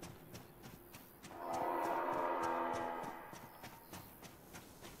resource.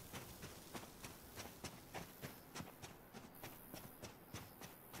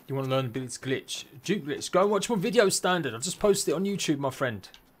 You want to learn a bit of glitch? Duke glitch. Go and watch my video standard. I've just posted it on YouTube, my friend.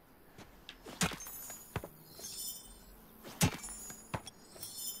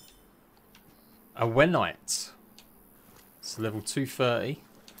 A Ornate. It's level 230.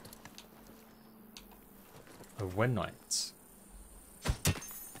 A Ornate.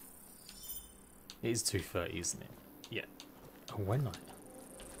 It is 230, isn't it? Yeah. A Ornate.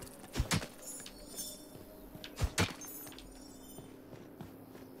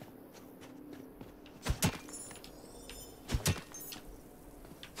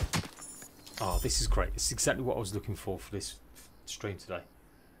 Oh, this is great. It's exactly what I was looking for this stream today.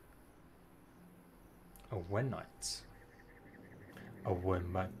 A Ornate. A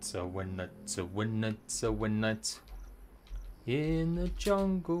Ornate, a Ornate, a Ornate, a Ornate. In the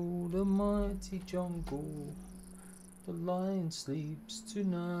jungle, the mighty jungle, the lion sleeps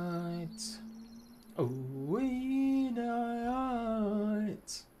tonight. Oh,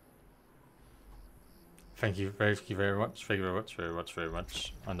 night. Thank you very much. Thank you very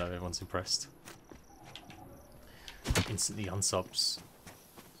much. I know everyone's impressed. Instantly unsubs.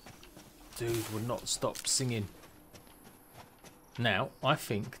 Dude would not stop singing. Now, I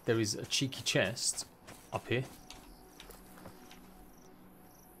think there is a cheeky chest up here.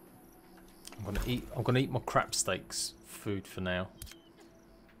 I'm gonna eat my crap steaks food for now.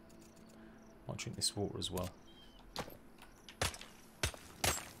 I'll drink this water as well.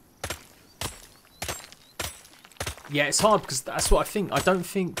 Yeah, it's hard because that's what I think.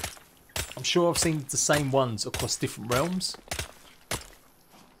 I'm sure I've seen the same ones across different realms.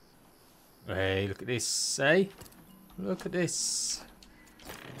 Hey, look at this, eh? Look at this.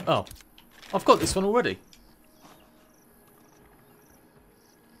 Oh, I've got this one already.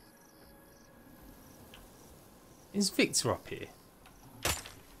 Is Victor up here?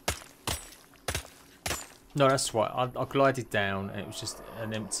 No, that's right. I glided down and it was just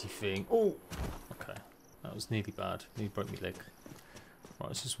an empty thing. Oh, okay. That was nearly bad. Nearly broke my leg.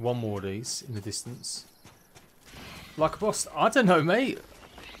 Right, it's just one more of these in the distance. Like a boss? I don't know, mate.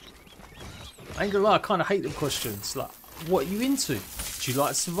 I ain't gonna lie, I kind of hate them questions. Like, what are you into? Do you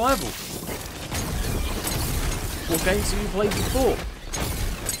like survival? What games have you played before?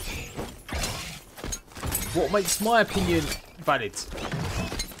 What makes my opinion valid?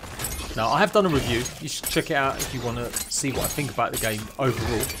 Now, I have done a review. You should check it out if you want to see what I think about the game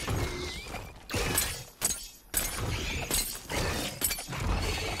overall.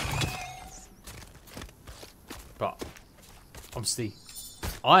 But, obviously,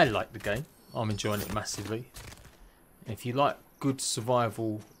 I like the game. I'm enjoying it massively. And if you like good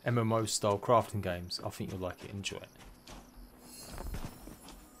survival MMO style crafting games, I think you'll like it. Enjoy it.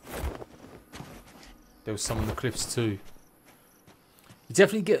 There was some on the cliffs too. You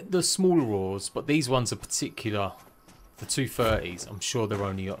definitely get the smaller ores, but these ones are particular. The 230s, I'm sure they're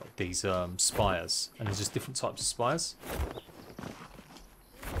only these spires, and there's just different types of spires.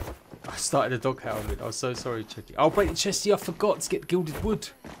 I started a dog howling. I was so sorry, Chicky. I'll break the chesty. I forgot to get gilded wood.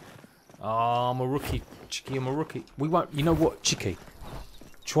 Ah, I'm a rookie, Chicky. I'm a rookie. We won't. You know what, Chicky?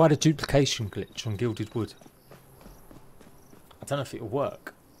 Try the duplication glitch on gilded wood. I don't know if it'll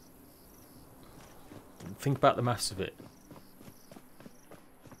work. Think about the maths of it.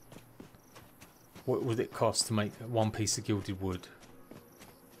 What would it cost to make one piece of gilded wood?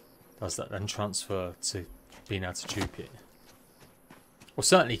 Does that then transfer to being able to dupe it? Well,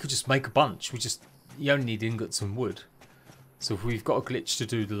 certainly you could just make a bunch. You only need ingots and wood. So if we've got a glitch to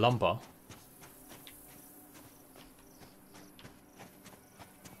do the lumber,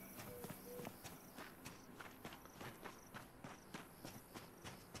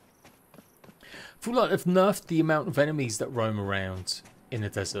 I feel like they've nerfed the amount of enemies that roam around in the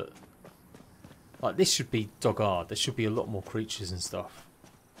desert. Like, this should be dog hard. There should be a lot more creatures and stuff.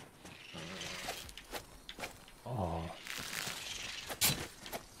 Oh.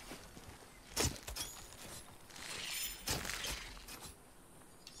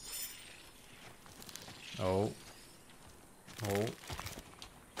 Oh. Oh.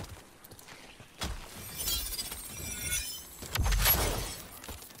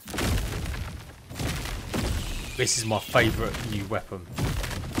 This is my favourite new weapon.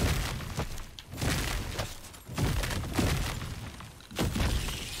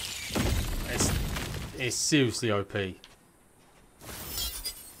 It's seriously OP. Yeah,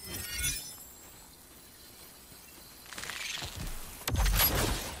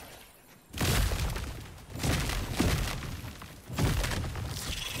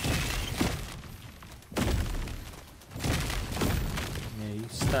 you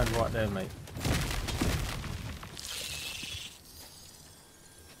stand right there, mate.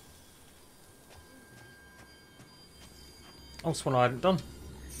 Oh, it's one I hadn't done.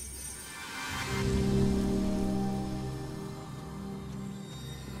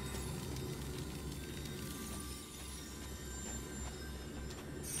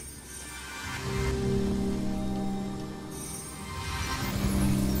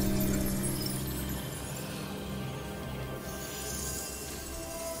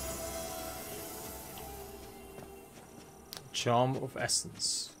 Charm of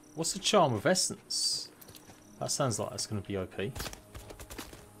Essence. What's the Charm of Essence? That sounds like that's going to be OP.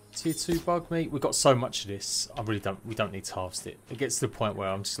 Tier 2 bug meat. We've got so much of this. We don't need to harvest it. It gets to the point where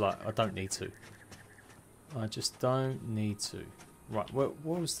I'm just like, I don't need to. I just don't need to. Right, where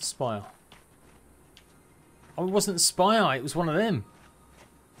was the spire? Oh, it wasn't Spy Eye, it was one of them.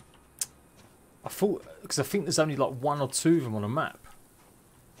 I thought, because I think there's only like 1 or 2 of them on a map.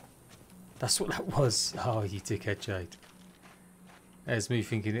 That's what that was. Oh, you dickhead, Jade. There's me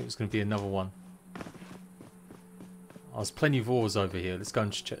thinking it was going to be another one. Oh, there's plenty of ores over here. Let's go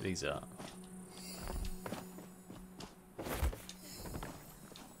and check these out.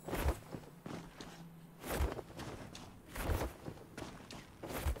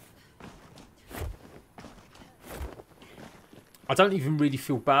 I don't even really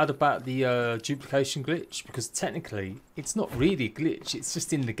feel bad about the duplication glitch, because technically it's not really a glitch, it's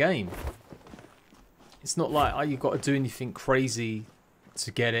just in the game. It's not like, oh, you've got to do anything crazy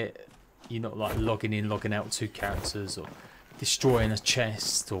to get it. You're not like logging in, logging out 2 characters, or destroying a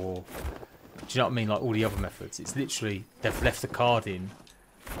chest, or do you know what I mean, like all the other methods. It's literally, they've left the card in,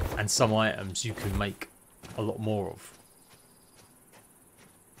 and some items you can make a lot more of.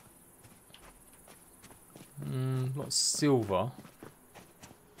 Lot of silver.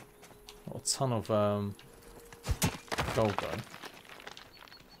 Not a ton of gold though.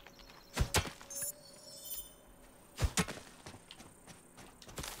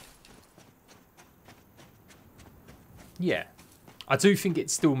 Yeah, I do think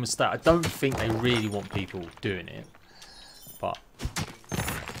it's still a mistake. I don't think they really want people doing it, but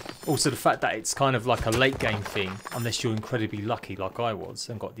also the fact that it's kind of like a late game thing, unless you're incredibly lucky like I was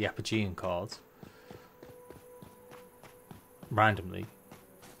and got the Apogean card randomly.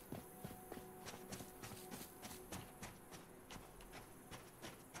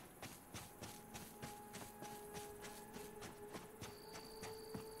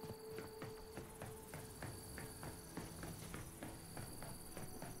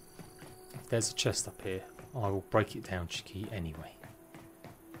 If there's a chest up here, I will break it down, Chicky, anyway.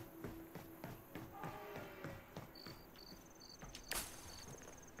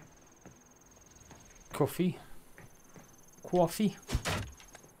 Coffee? Coffee?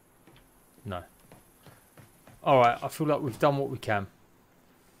 No. Alright, I feel like we've done what we can.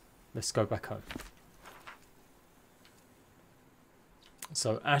 Let's go back home.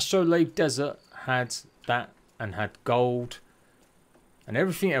 So Astrolabe Desert had that and had gold and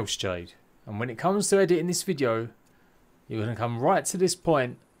everything else, Jade. And when it comes to editing this video, you're going to come right to this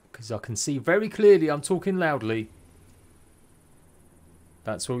point, because I can see very clearly I'm talking loudly.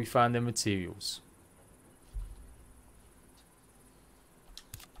 That's where we found their materials.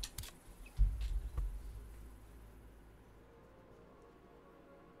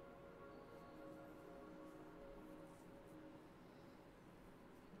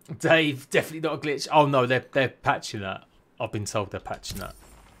 Dave, definitely not a glitch. Oh no, they're patching that. I've been told they're patching that.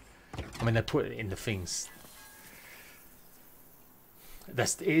 I mean, they put it in the things.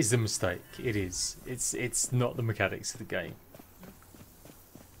 It is a mistake. It is. It's not the mechanics of the game.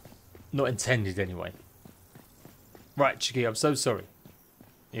 Not intended anyway. Right, Chicky, I'm so sorry.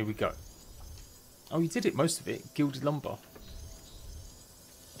 Here we go. Oh, you did it, most of it. Gilded lumber.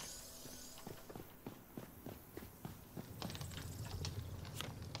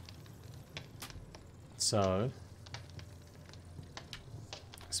 So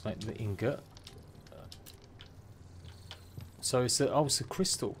let's make the ingot. So it's a, oh, it's a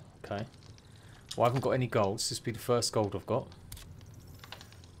crystal. Okay. Well, I haven't got any gold. This will be the first gold I've got.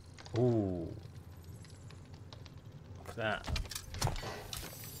 Ooh. Look at that.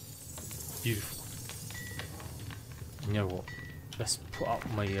 Beautiful. You know what? Let's put up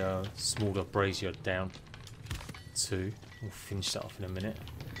my smaller brazier down too. We'll finish that off in a minute.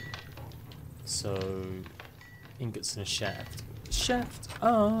 So, ingots and a shaft. Shaft!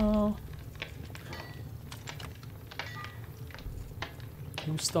 Ah!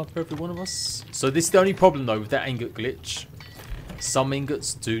 Can you stop every one of us? So this is the only problem though with that ingot glitch. Some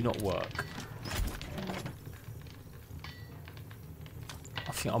ingots do not work.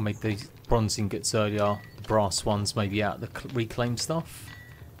 I think I'll make these bronze ingots earlier. The brass ones maybe out of the reclaim stuff.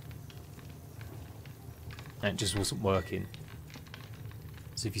 And it just wasn't working.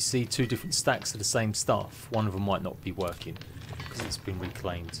 So if you see 2 different stacks of the same stuff, one of them might not be working because it's been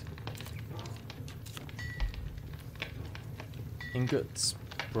reclaimed. Ingots,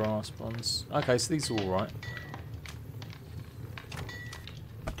 brass, bronze. Okay, so these are all right.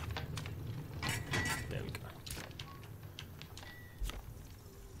 There we go.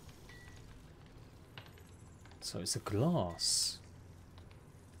 So it's a glass.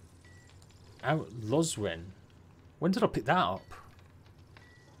 Losren. When did I pick that up?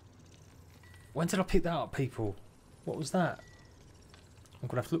 When did I pick that up, people? What was that? I'm going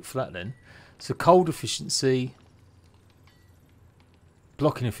to have to look for that then. So cold efficiency.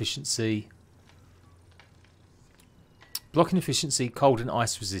 Blocking efficiency. Blocking efficiency, cold and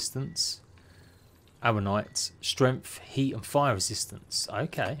ice resistance. Ornate, strength, heat and fire resistance.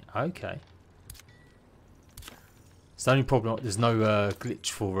 Okay, okay. It's the only problem, there's no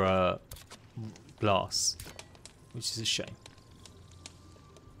glitch for glass, which is a shame.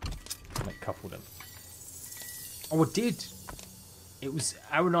 Make a couple of them. Oh, I did. It was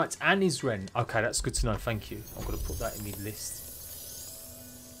Ornate and Isren. Okay, that's good to know. Thank you. I'm going to put that in my list.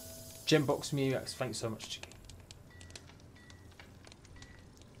 Gembox Murax. Thanks so much, Chicky.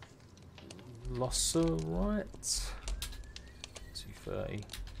 Losserite. 230.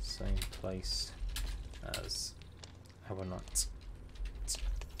 Same place as Ornate.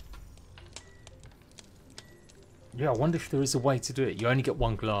 Yeah, I wonder if there is a way to do it. You only get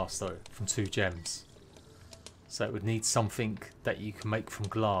one glass though from 2 gems. So it would need something that you can make from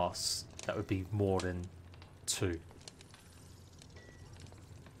glass that would be more than 2.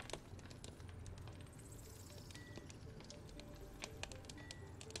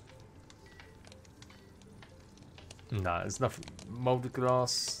 No, there's nothing. Molded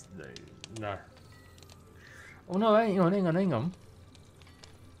glass. No. Oh no, hang on.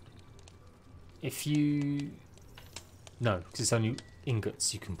 If you... No, because it's only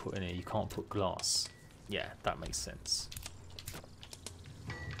ingots you can put in here. You can't put glass. Yeah, that makes sense.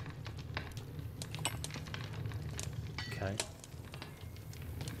 Okay.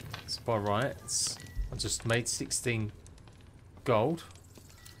 So by rights, I just made 16 gold.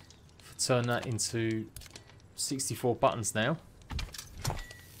 If I turn that into 64 buttons now, I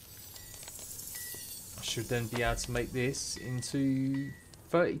should then be able to make this into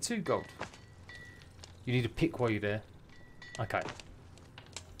 32 gold. You need a pick while you're there. Okay.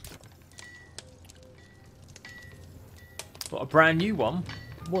 Got a brand new one.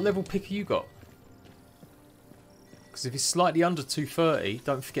 What level pick have you got? Because if it's slightly under 230,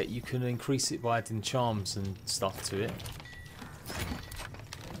 don't forget you can increase it by adding charms and stuff to it.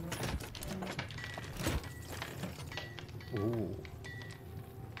 Ooh.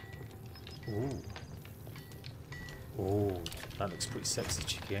 Ooh. Ooh. That looks pretty sexy,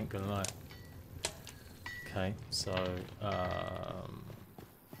 Chicky, ain't gonna lie. Okay, so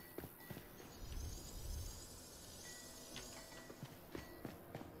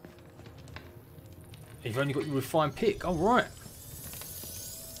you've only got your refined pick. Oh, right.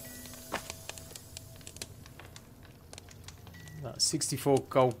 That's 64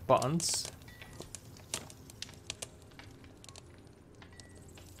 gold buttons.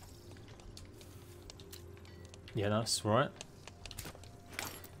 Yeah, that's right.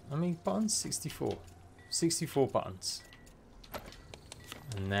 How many buttons? 64. 64 buttons.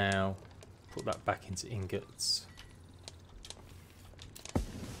 And now put that back into ingots.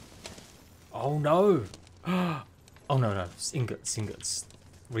 Oh no! Oh no, it's ingots.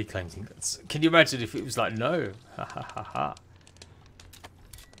 Reclaimed ingots. Can you imagine if it was like no? Ha ha ha ha.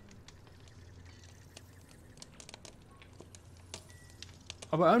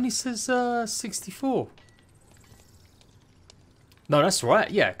 Oh, but it only says 64. No, that's right,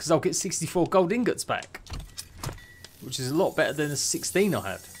 yeah, because I'll get 64 gold ingots back. Which is a lot better than the 16 I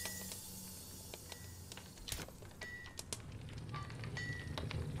had.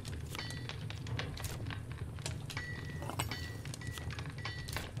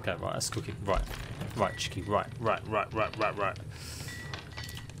 Okay, right, let's cook it. Right, Chicky, right.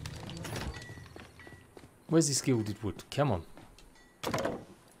 Where's this gilded wood? Come on.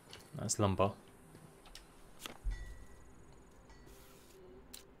 That's lumber.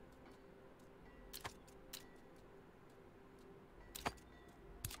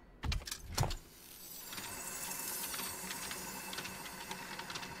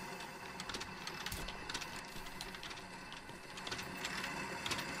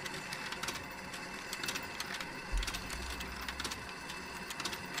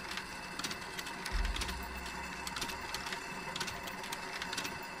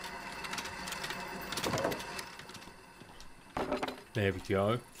 There we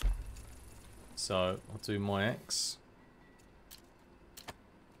go. So I'll do my axe.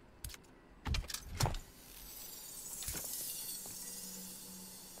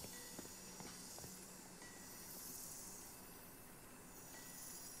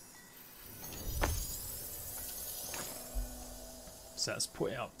 So that's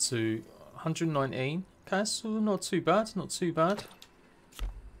put it up to 119. Okay, so not too bad, not too bad.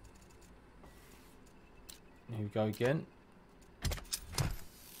 Here we go again.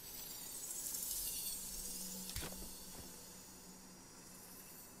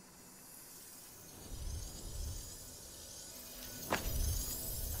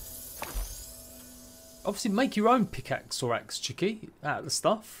 Obviously, make your own pickaxe or axe, Chicky, out of the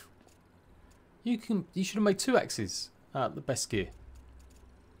stuff. You should have made 2 axes out of the best gear.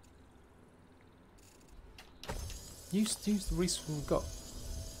 Use the resource we've got.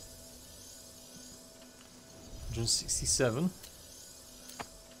 167.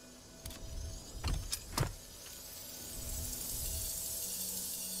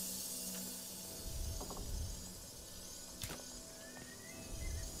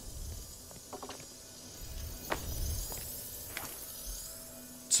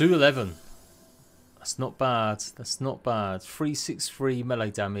 $211. That's not bad. That's not bad. 363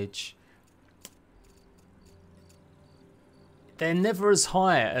 melee damage. They're never as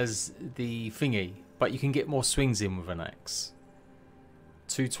high as the thingy, but you can get more swings in with an axe.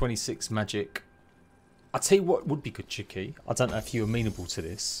 226 magic. I'll tell you what would be good, Chicky. I don't know if you're amenable to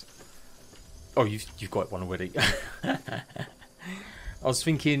this. Oh, you've got one already. I was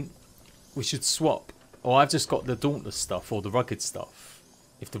thinking we should swap. Oh, I've just got the Dauntless stuff or the rugged stuff.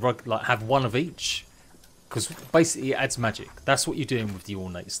 If the rugged, like, have one of each, because basically it adds magic. That's what you're doing with the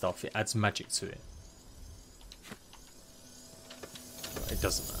Ornate stuff. It adds magic to it. It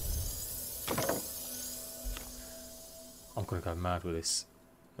doesn't matter. I'm gonna go mad with this.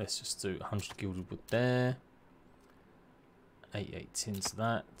 Let's just do 100 gilded wood there. 88 tins of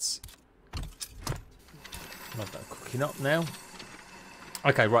that. Love that cooking up now.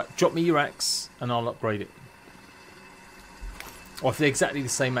 Okay, right. Drop me your axe and I'll upgrade it. Or if they're exactly the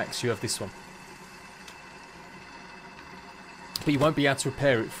same axe, you have this one. But you won't be able to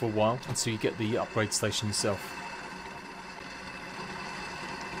repair it for a while until you get the upgrade station yourself.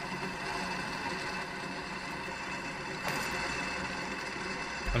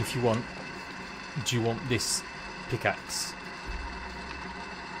 And if you want, do you want this pickaxe?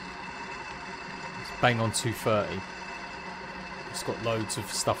 It's bang on 230. It's got loads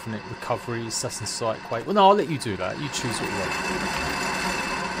of stuff in it. Recovery, assassin's sight, quake. Well, no, I'll let you do that. You choose what you want.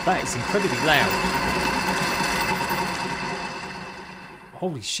 That is incredibly loud.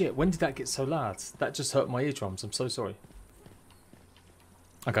 Holy shit, when did that get so loud? That just hurt my eardrums. I'm so sorry.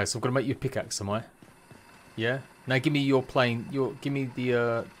 Okay, so I'm going to make you a pickaxe, am I? Yeah? Now give me your plane. Give me the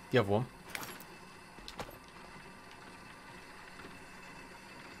other one.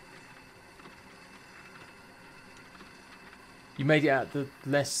 You made it out the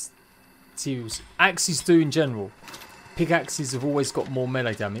less materials. Axes do in general. Pickaxes have always got more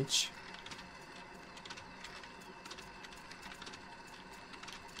melee damage.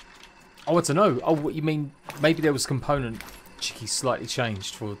 I want to know. Oh, what you mean? Maybe there was a component Chicky slightly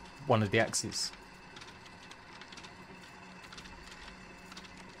changed for one of the axes.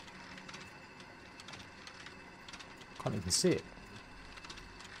 Can't even see it.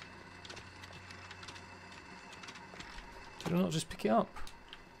 Did I not just pick it up?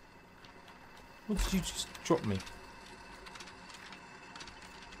 What did you just drop me?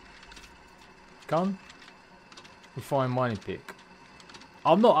 Gun? Refined mining pick.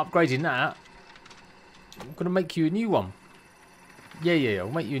 I'm not upgrading that. I'm going to make you a new one. Yeah, I'll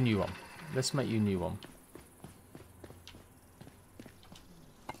make you a new one. Let's make you a new one.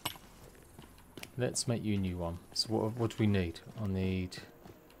 Let's make you a new one. So what do we need? I need...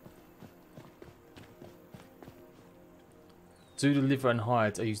 Do the liver and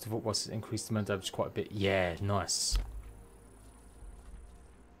hide. I used the vault bosses, increase the man damage quite a bit. Yeah, nice.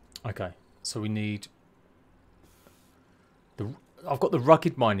 Okay, so we need... I've got the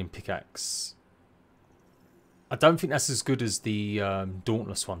rugged mining pickaxe. I don't think that's as good as the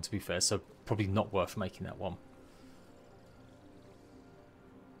Dauntless one, to be fair, so probably not worth making that one.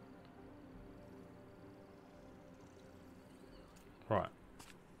 Right,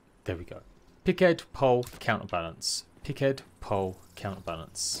 there we go. Pickhead, pole, counterbalance. Pickhead, pole,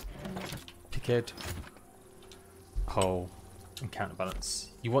 counterbalance. Pickhead, pole, and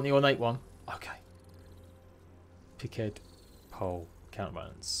counterbalance. You want the ornate one? Okay. Pickhead, pole,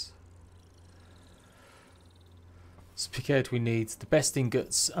 counterbalance. So pickhead, we need the best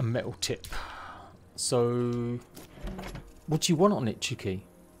ingots and metal tip. So, what do you want on it, Chicky?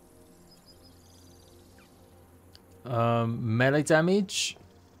 Melee damage,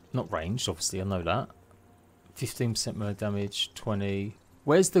 not ranged, obviously. I know that. 15% melee damage, 20.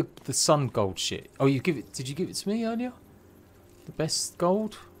 Where's the sun gold shit? Oh, you give it? Did you give it to me earlier? The best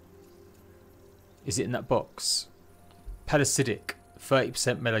gold? Is it in that box? Parasitic,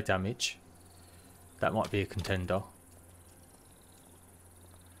 30% melee damage. That might be a contender.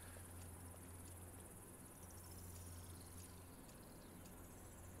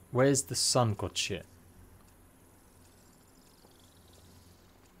 Where's the sun god shit?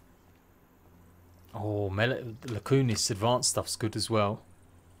 Oh, Lacunis advanced stuff's good as well.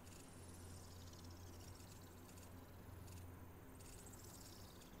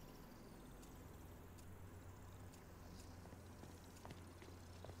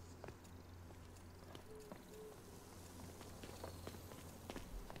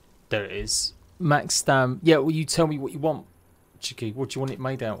 There it is. Max stam. Yeah, well, you tell me what you want, Chicky. What do you want it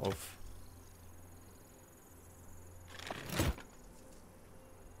made out of?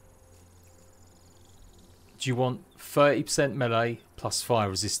 Do you want 30% melee plus fire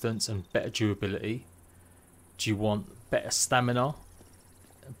resistance and better durability? Do you want better stamina,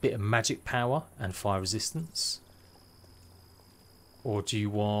 a bit of magic power and fire resistance? Or do you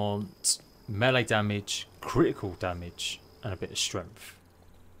want melee damage, critical damage and a bit of strength?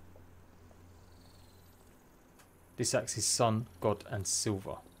 This axe is Sun, God and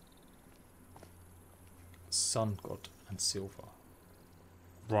Silver. Sun, God and Silver.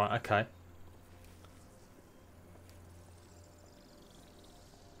 Right, okay.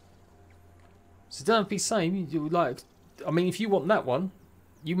 So don't be saying you like. I mean, if you want that one,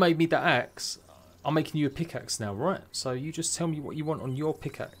 you made me that axe. I'm making you a pickaxe now, right? So you just tell me what you want on your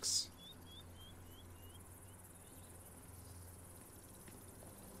pickaxe.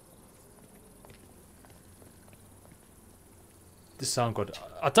 The Sun God.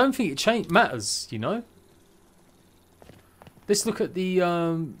 I don't think it matters, you know. Let's look at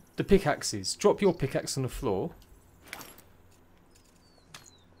the pickaxes. Drop your pickaxe on the floor.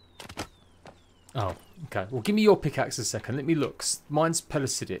 Oh, okay. Well, give me your pickaxe a second. Let me look. Mine's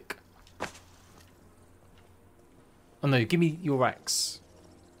pellucidic. Oh no, give me your axe.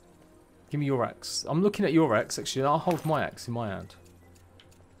 Give me your axe. I'm looking at your axe, actually. I'll hold my axe in my hand.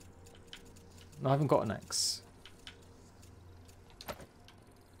 No, I haven't got an axe.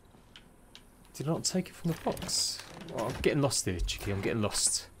 Did I not take it from the box? Oh, I'm getting lost here, Chicky. I'm getting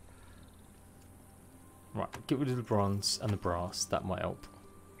lost. Right, get rid of the bronze and the brass. That might help.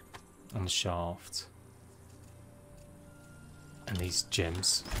 And the shaft. And these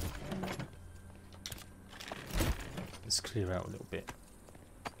gems. Let's clear out a little bit.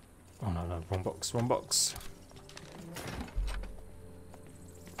 Oh no, no, wrong box, wrong box.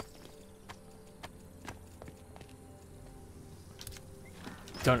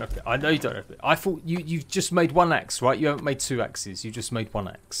 Don't have it. I know you don't have it. I thought you've just made one axe, right? You haven't made two axes. You just made one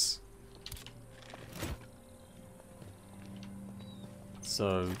axe.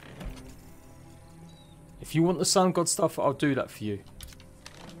 So if you want the Sun God stuff, I'll do that for you.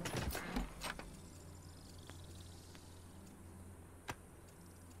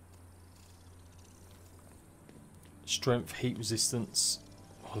 Strength, heat resistance.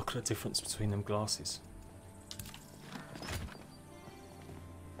 Oh, look at the difference between them glasses.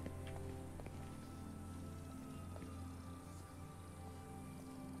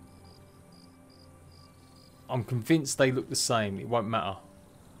 I'm convinced they look the same. It won't matter.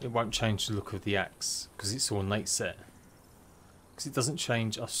 It won't change the look of the axe because it's ornate set. Because it doesn't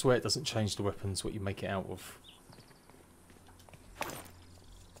change. I swear it doesn't change the weapons what you make it out of.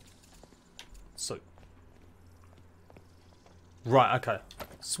 So, right, okay.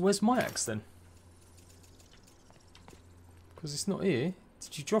 So where's my axe then? Because it's not here.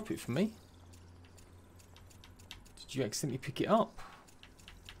 Did you drop it for me? Did you accidentally pick it up?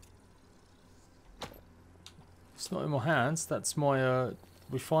 It's not in my hands. That's my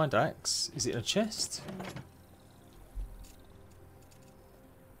refined axe. Is it in a chest?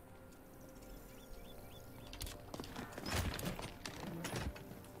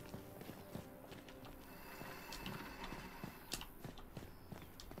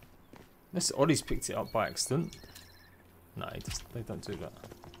 Unless Ollie's picked it up by accident. No, they don't do that.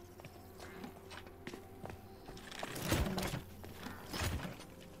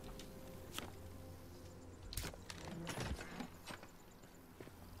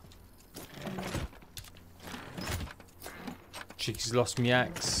 Chicky's lost me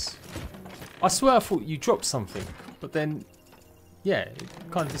axe. I swear I thought you dropped something, but then, yeah, it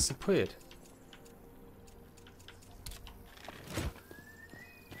kind of disappeared.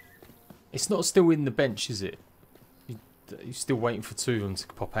 It's not still in the bench, is it? You're still waiting for two of them to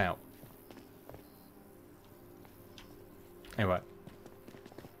pop out. Anyway.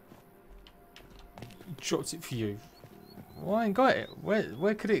 Dropped it for you. Well, I ain't got it.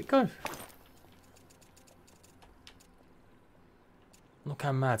 Where could it go? Look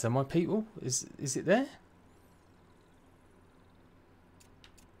how mad am I, people? Is it there?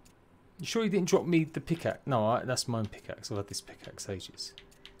 You sure you didn't drop me the pickaxe? No, that's my own pickaxe. I've had this pickaxe ages.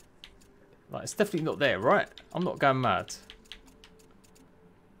 Like, it's definitely not there, right? I'm not going mad.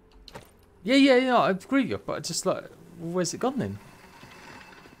 Yeah, I agree with you, but just like, where's it gone then?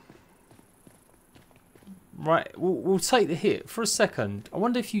 Right, we'll take the hit. For a second, I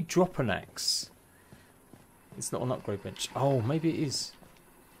wonder if you drop an axe. It's not an upgrade bench. Oh, maybe it is.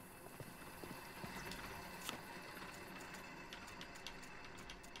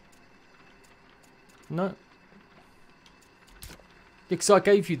 No. because I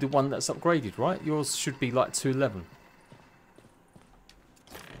gave you the one that's upgraded, right? Yours should be like 211.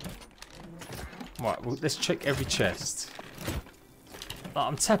 Right, well, let's check every chest. Oh,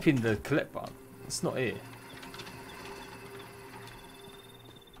 I'm tapping the collect button. It's not here.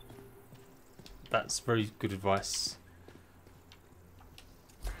 That's very good advice.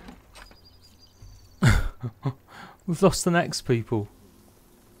 We've lost an axe, people.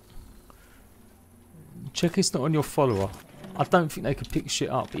 Check it's not on your follower. I don't think they could pick shit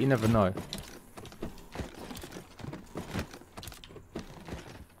up, but you never know.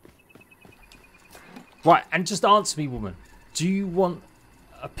 Right, and just answer me, woman. Do you want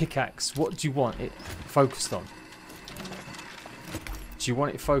a pickaxe? What do you want it focused on? Do you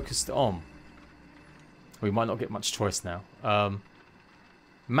want it focused on? We might not get much choice now.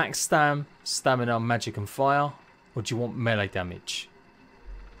 Max stamina, magic and fire. Or do you want melee damage?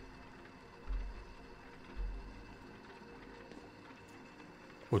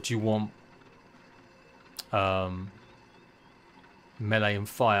 Or do you want melee and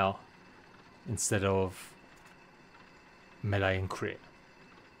fire instead of melee and crit?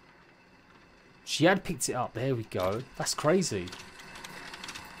 She had picked it up. There we go. That's crazy.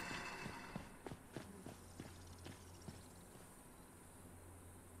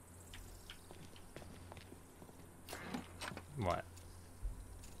 Right.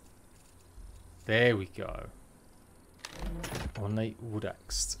 There we go. Ornate wood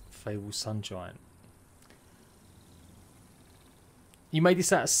axe. Fable sun giant. You made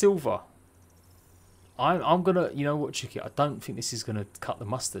this out of silver. I'm gonna, you know what, Chicky? I don't think this is gonna cut the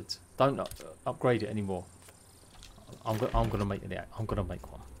mustard. Don't upgrade it anymore. I'm gonna make it. I'm gonna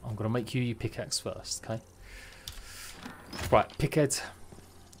make one. I'm gonna make you your pickaxe first, okay? Right, pickhead.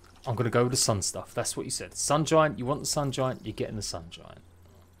 I'm gonna go with the sun stuff. That's what you said. Sun giant. You want the sun giant? You're getting the sun giant.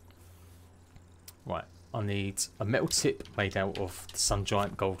 Right. I need a metal tip made out of the sun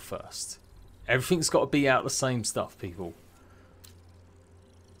giant gold first. Everything's got to be out of the same stuff, people.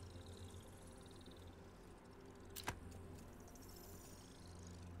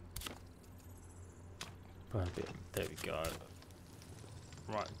 Burn a bit. There we go.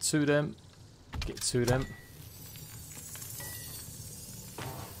 Right, 2 of them. Get 2 of them.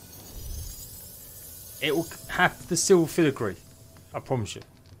 It will have the silver filigree. I promise you.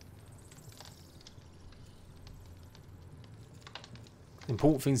 The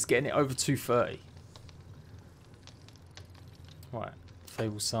important thing is getting it over 230. Right.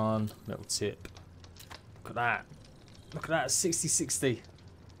 Fable Sun, metal tip. Look at that. Look at that. 60-60.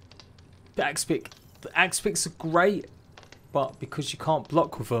 The axe pick. The axe picks are great, but because you can't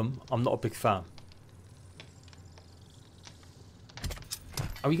block with them, I'm not a big fan.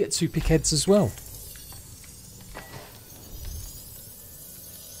 Oh, you get 2 pickheads as well.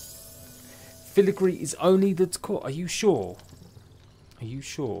 Filigree is only the core. Are you sure? Are you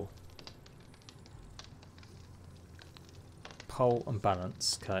sure? Pole and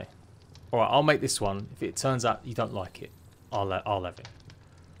balance. Okay. Alright, I'll make this one. If it turns out you don't like it, I'll have it.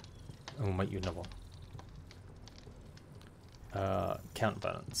 And we'll make you another one.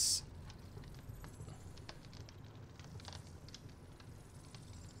 Counterbalance.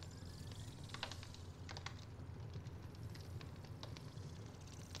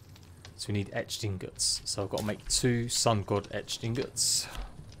 So we need etched ingots. So I've got to make 2 sun god etched ingots.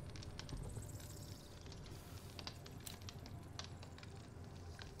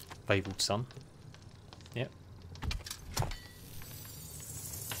 Fabled sun. Yep.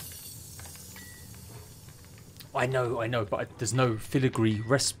 I know, but there's no filigree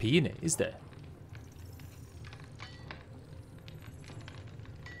recipe in it, is there?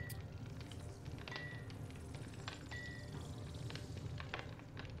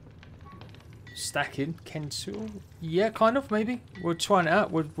 Stacking, Kensul. Yeah, kind of, maybe. We're trying it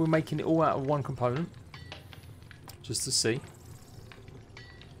out. We're making it all out of one component. Just to see.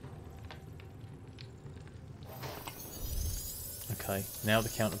 Okay, now the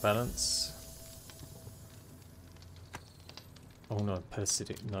counterbalance. Oh no,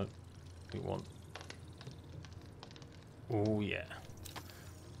 parasitic. No, we want. Oh yeah.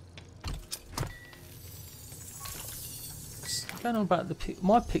 What's going on about the pick?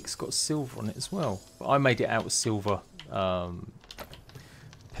 My pick's got silver on it as well, but I made it out with silver.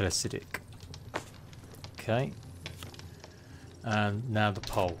 Parasitic. Okay. And now the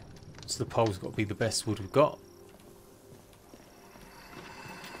pole. So the pole's got to be the best wood we've got.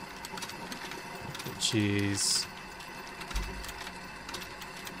 Which is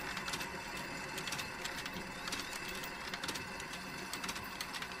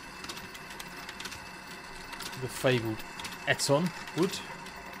the fabled Eton wood.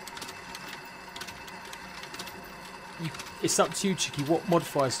 It's up to you, Chicky. What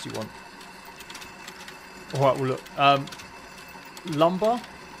modifiers do you want? Alright, well look. Lumber,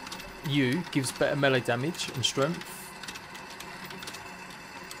 you, gives better melee damage and strength.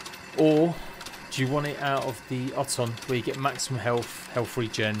 Or do you want it out of the Oton, where you get maximum health, health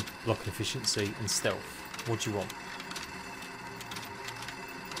regen, block efficiency, and stealth? What do you want?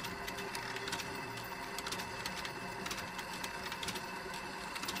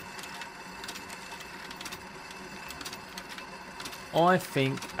 I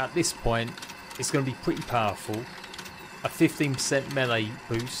think at this point it's going to be pretty powerful. A 15% melee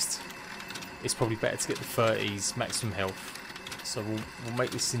boost. It's probably better to get the 30s maximum health. So we'll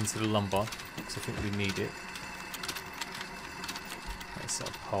make this into the lumber because I think we need it. Let's set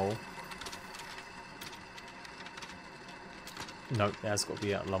a pole. Nope, it has got to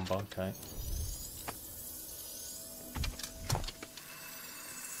be out of lumber. Okay.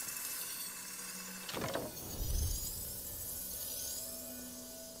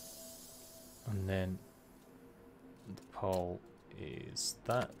 And then the pole is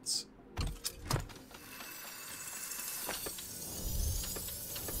that.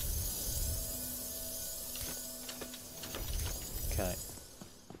 Okay.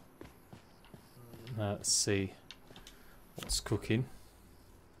 Now let's see what's cooking.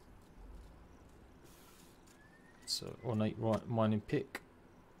 So ornate mining pick.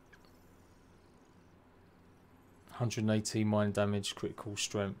 118 mining damage, critical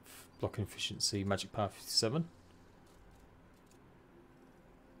strength, blocking efficiency, magic power 57.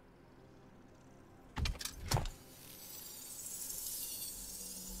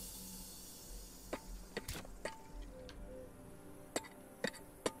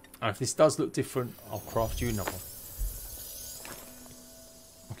 If this does look different, I'll craft you another one.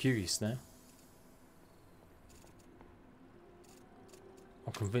 I'm curious now.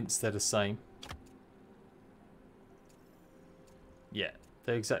 I'm convinced they're the same. Yeah,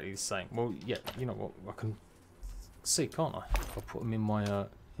 they're exactly the same. Well, yeah, you know what? I can see, can't I? If I put them in my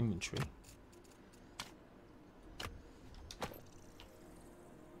inventory.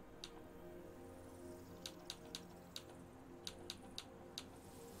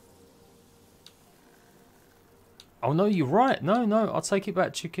 Oh no, you're right. No, I'll take it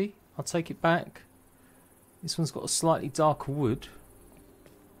back, Chicky. I'll take it back. This one's got a slightly darker wood.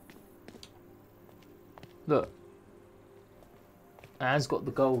 Look. It has got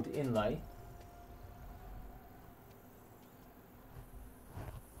the gold inlay.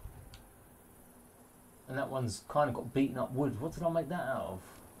 And that one's kind of got beaten up wood. What did I make that out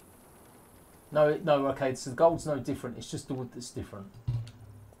of? No, okay, so the gold's no different. It's just the wood that's different.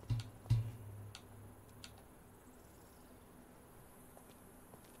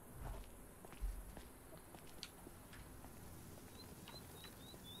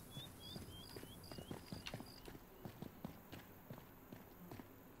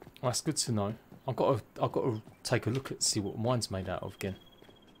 Well, that's good to know. I've got to take a look at see what mine's made out of again.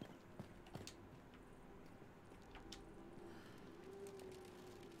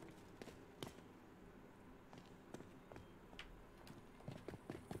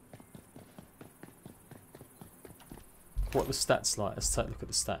 What are the stats like? Let's take a look at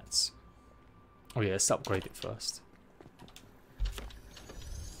the stats. Oh yeah, let's upgrade it first.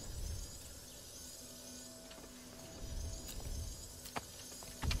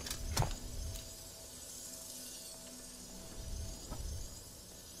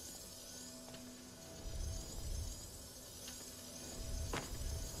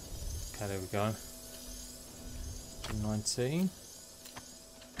 Okay, there we go. 19.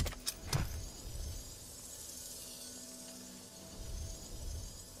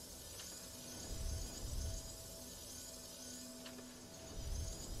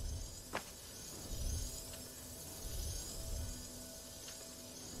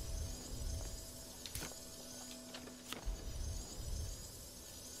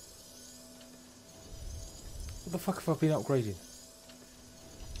 What the fuck have I been upgrading?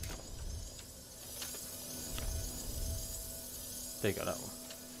 There you go, that one.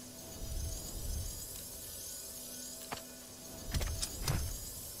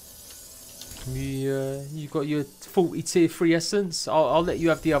 You got your 40 tier 3 essence. I'll let you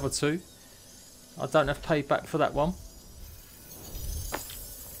have the other two. I don't have to pay back for that one.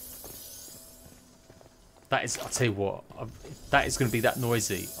 That is, I'll tell you what, that is going to be that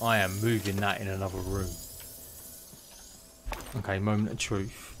noisy. I am moving that in another room. Okay, moment of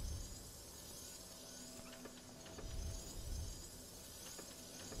truth.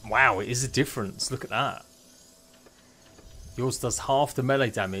 Wow, it is a difference. Look at that. Yours does half the melee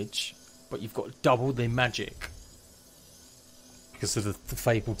damage, but you've got double the magic because of the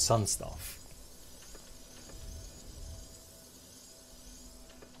Fabled Sun stuff.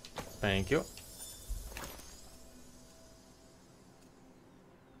 Thank you.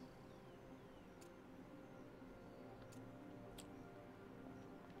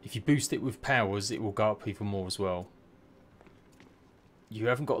 If you boost it with powers, it will go up even more as well. You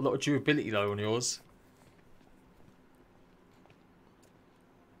haven't got a lot of durability though on yours.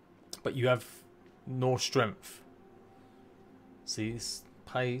 But you have more strength. See, this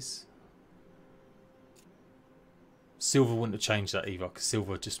pays. Silver wouldn't have changed that either, because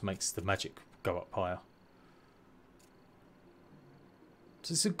silver just makes the magic go up higher.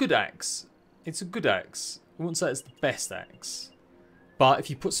 So it's a good axe. It's a good axe. I wouldn't say it's the best axe. But if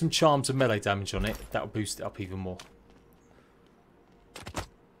you put some charms and melee damage on it, that'll boost it up even more.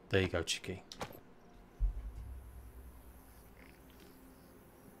 There you go, Chicky.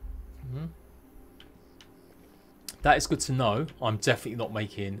 That is good to know. I'm definitely not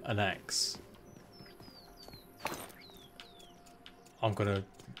making an axe. I'm gonna...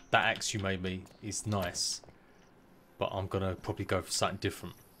 That axe you made me is nice. But I'm gonna probably go for something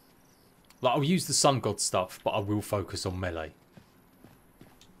different. Like, I'll use the Sun God stuff, but I will focus on melee.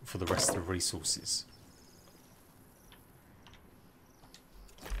 For the rest of the resources.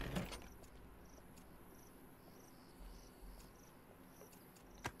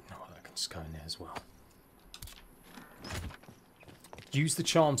 Oh, that can just go in there as well. Use the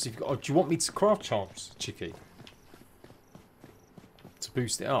charms if you've got... Oh, do you want me to craft charms, Chicky? To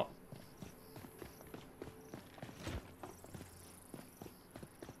boost it up?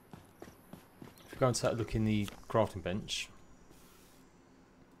 If you go and take a look in the crafting bench.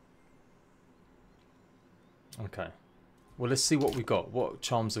 Okay. Well, let's see what we got. What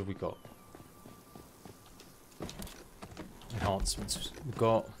charms have we got? Enhancements. We've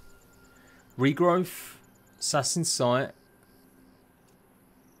got regrowth, assassin sight.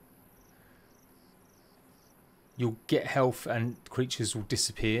 You'll get health and creatures will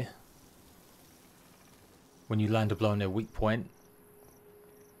disappear when you land a blow on their weak point.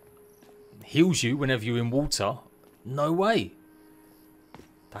 Heals you whenever you're in water. No way.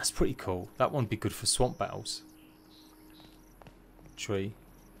 That's pretty cool. That one would be good for swamp battles. Tree.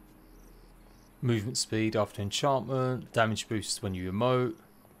 Movement speed after enchantment. Damage boosts when you emote.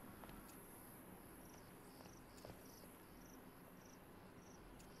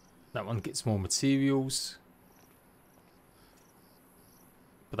 That one gets more materials.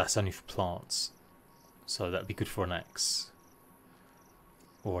 But that's only for plants. So that'd be good for an axe.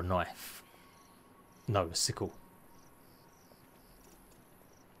 Or a knife. No, a sickle.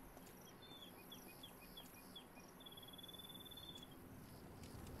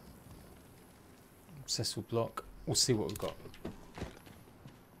 Successful block. We'll see what we've got.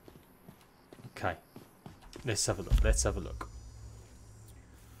 Okay. Let's have a look. Let's have a look.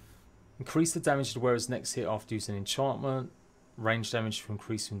 Increase the damage to the wearer's next hit after using enchantment. Range damage for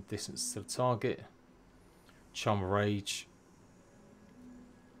increasing distance to the target. Charm of Rage.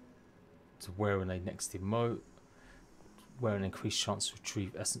 To wear when they next emote. Wear an increased chance to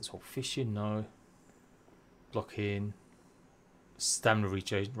retrieve essence or fishing. No. Block in. Stamina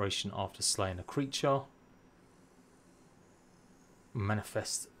regeneration after slaying a creature.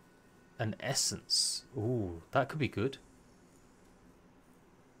 Manifest an essence. Ooh, that could be good.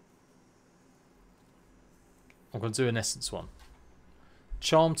 I'm going to do an essence one.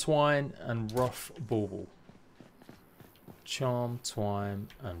 Charm Twine and Rough Bauble. Charm Twine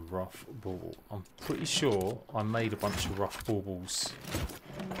and Rough Bauble. I'm pretty sure I made a bunch of Rough Baubles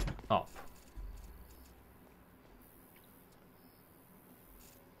up.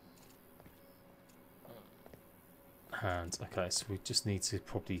 And okay, so we just need to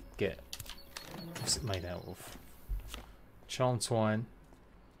probably get... What's it made out of? Charm Twine.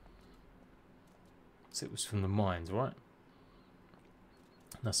 So it was from the mines, right?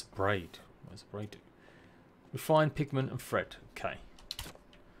 And that's a braid. What does a braid do? Refined pigment and thread. Okay.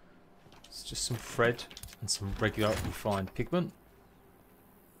 It's just some thread and some regular refined pigment.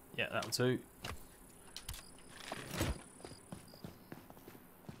 Yeah, that'll do.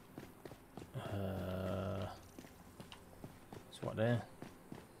 It's right there.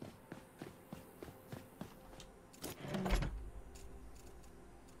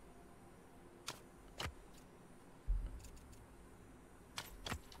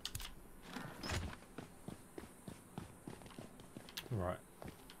 Right.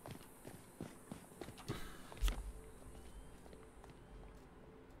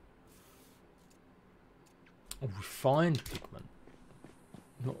 Oh, refined pigment.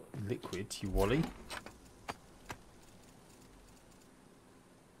 Not liquid, you wally.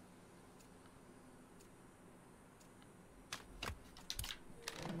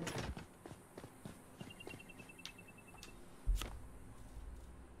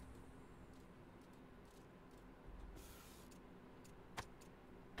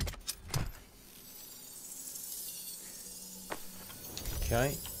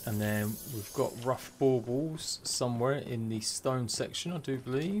 Okay, and then we've got rough baubles somewhere in the stone section, I do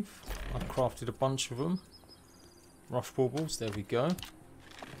believe. I crafted a bunch of them. Rough baubles, there we go.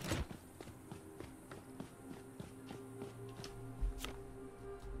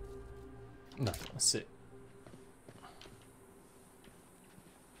 No, that's it.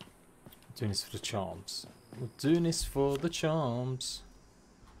 We're doing this for the charms. We're doing this for the charms.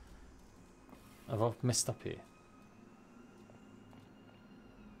 Have I messed up here?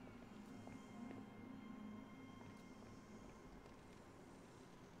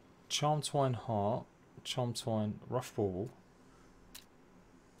 Charm twine heart, charm twine rough bauble,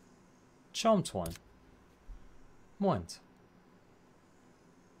 charm twine, mind.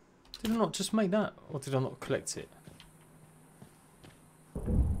 Did I not just make that, or did I not collect it?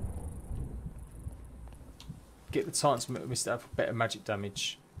 Get the Titans missed out for better magic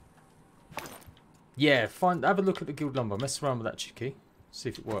damage. Yeah, have a look at the guild number, mess around with that Chicky, see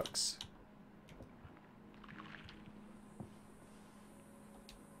if it works.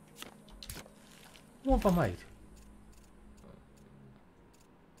 What have I made?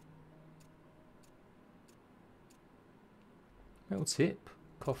 Metal tip,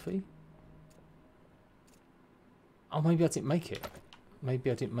 coffee. Oh, maybe I didn't make it.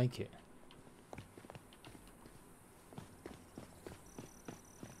 Maybe I didn't make it.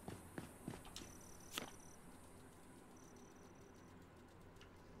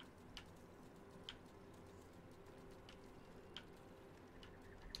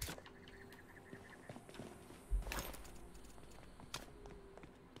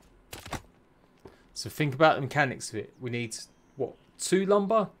 So think about the mechanics of it. We need, what, 2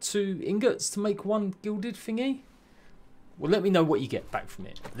 lumber, 2 ingots to make 1 gilded thingy? Well, let me know what you get back from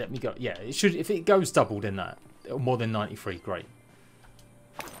it. Let me go. Yeah, it should. If it goes double, then that. Or more than 93, great.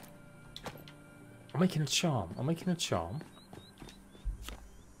 I'm making a charm. I'm making a charm.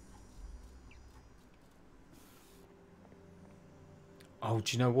 Oh,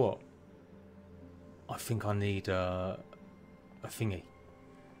 do you know what? I think I need a thingy.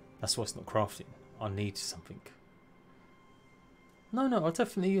 That's why it's not crafting. I need something. No, I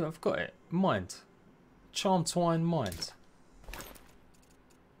definitely, I've got it. Mind. Charm twine mind.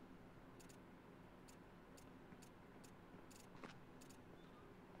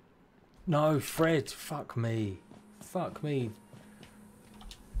 No, Fred. Fuck me. Fuck me.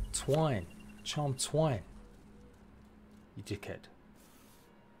 Twine. Charm twine. You dickhead.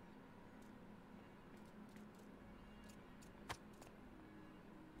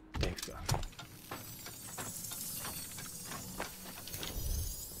 There we go.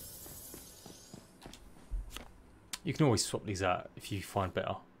 You can always swap these out if you find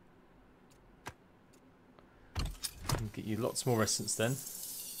better. And get you lots more essence then.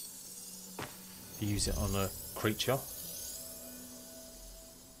 If you use it on a creature.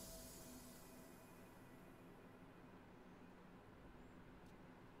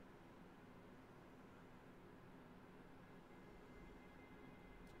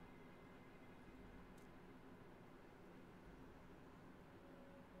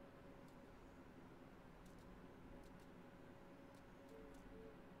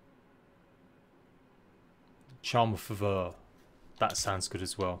 Charm of Favor. That sounds good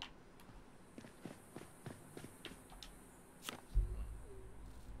as well.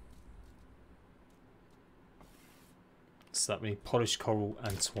 So that means polished coral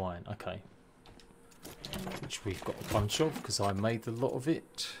and twine. Okay. Which we've got a bunch of because I made a lot of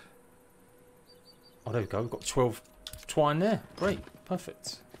it. Oh, there we go. We've got 12 twine there. Great.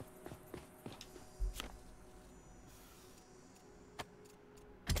 Perfect.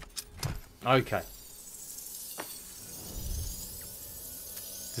 Okay.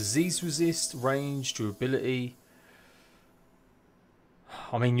 Disease resist, range, durability.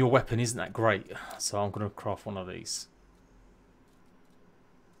 I mean, your weapon isn't that great, so I'm going to craft one of these.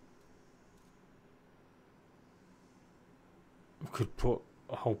 I could put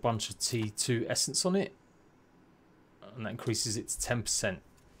a whole bunch of T2 essence on it, and that increases it to 10%.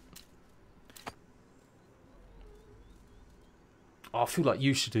 I feel like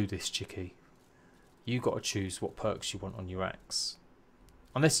you should do this, Chicky. You got to choose what perks you want on your axe.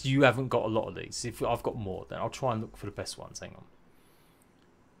 Unless you haven't got a lot of these. If I've got more, then I'll try and look for the best ones. Hang on.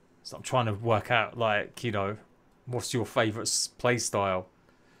 So I'm trying to work out, like, you know, what's your favourite play style?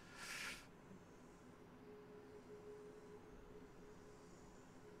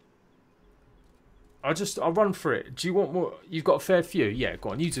 I'll run through it. Do you want more? You've got a fair few. Yeah, go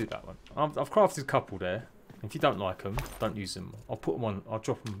on. You do that one. I've crafted a couple there. If you don't like them, don't use them. I'll put them on. I'll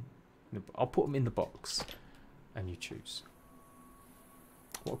drop them. I'll put them in the box, and you choose.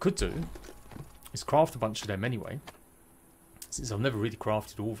 What I could do is craft a bunch of them anyway. since I've never really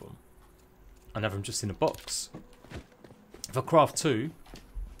crafted all of them. I have them just in a box. If I craft 2,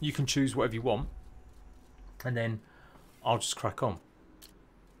 you can choose whatever you want, and then I'll just crack on.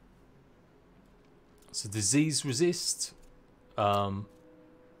 So disease resist.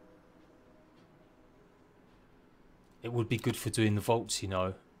 It would be good for doing the vaults, you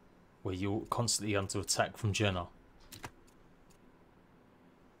know, where you're constantly under attack from Jenna.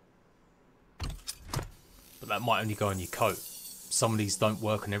 But that might only go on your coat. Some of these don't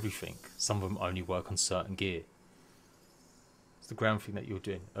work on everything. Some of them only work on certain gear. It's the ground thing that you were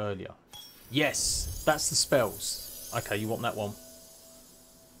doing earlier. Yes, that's the spells. Okay, you want that one.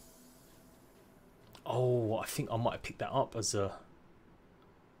 Oh, I think I might have picked that up as a...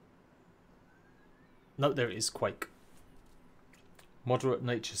 No, there it is, Quake. Moderate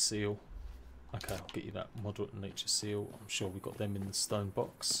nature seal. Okay, I'll get you that moderate nature seal. I'm sure we got them in the stone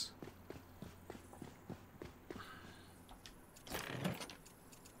box.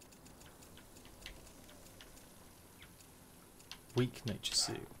 Weak nature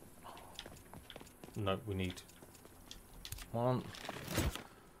seal. No, we need one.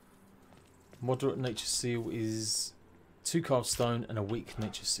 Moderate nature seal is 2 carved stone and a weak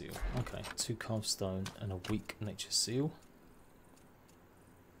nature seal. Okay, 2 carved stone and a weak nature seal.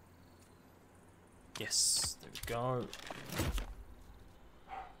 Yes, there we go.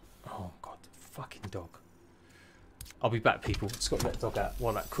 Oh god, fucking dog. I'll be back, people. Just got to let the dog out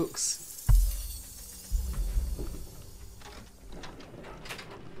while that cooks.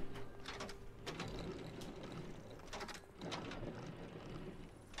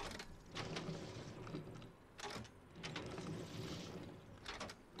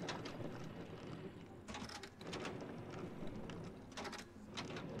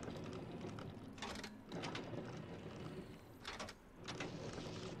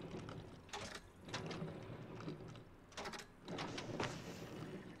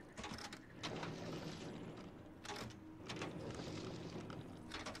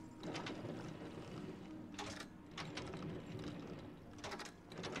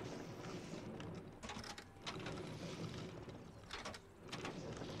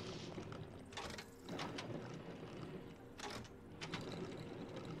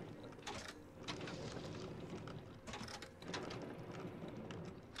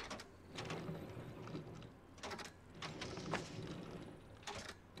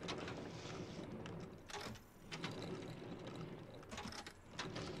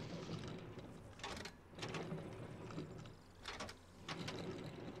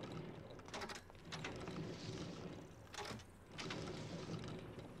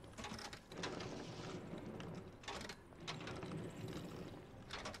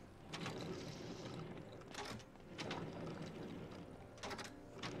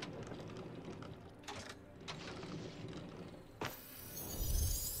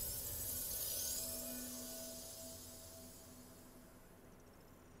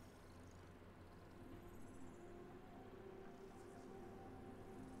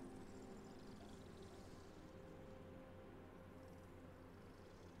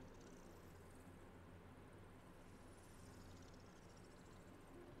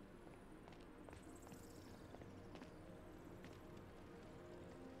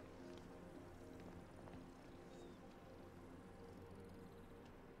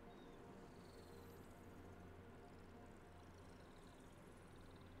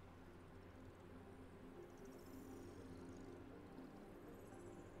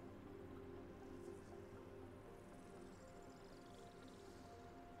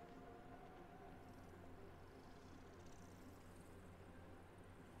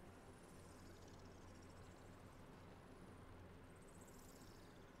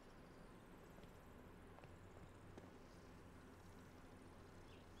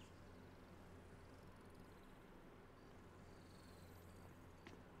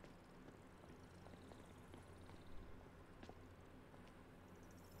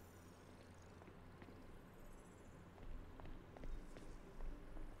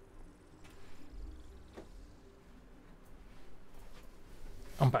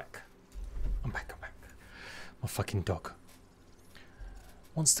 I'm back. I'm back. My fucking dog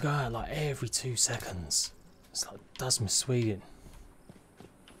wants to go out like every 2 seconds. It's like, does me Sweden.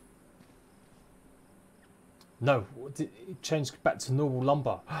 No, it changed back to normal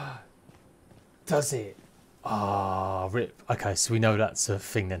lumber. Does it? Ah, rip. Okay, so we know that's a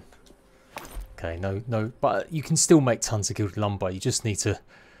thing then. Okay, no, but you can still make tons of gilded lumber. You just need to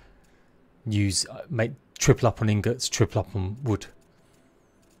use, make triple up on ingots, triple up on wood.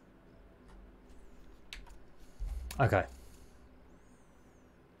 Okay.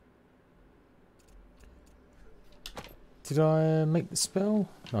 Did I make the spell?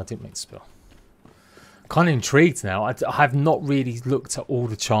 No, I didn't make the spell. Kind of intrigued now. I have not really looked at all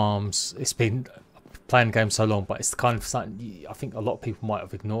the charms. It's been playing the game so long, but it's the kind of something I think a lot of people might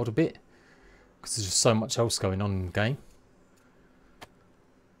have ignored a bit because there's just so much else going on in the game.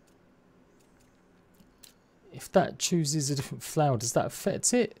 If that chooses a different flower, does that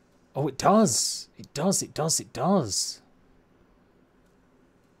affect it? Oh, it does. It does, it does, it does.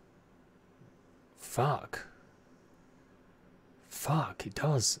 Fuck. Fuck, it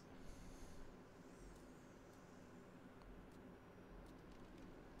does.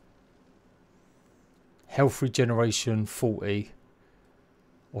 Health regeneration 40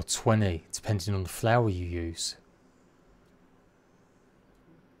 or 20, depending on the flower you use.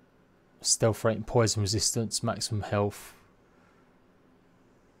 Stealth rate and poison resistance, maximum health.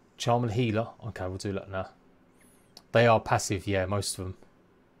 Charm and healer. Okay, we'll do that now. They are passive, yeah, most of them.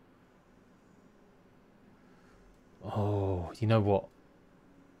 Oh, you know what?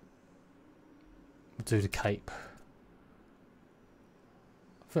 We'll do the cape. I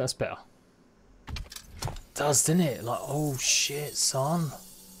think that's better. It does, doesn't it? Like, oh shit, son.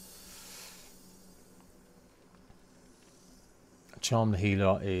 Charm the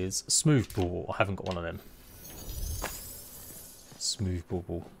healer is smooth bauble. I haven't got one of them. Smooth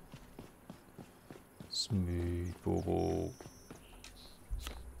bauble. Smooth bauble.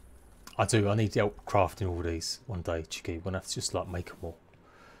 I do. I need help crafting all these one day, Chicky. We're gonna have to just like make them all.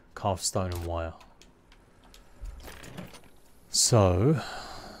 Carve stone and wire. So,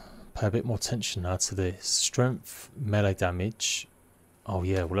 pay a bit more attention now to this. Strength, melee damage. Oh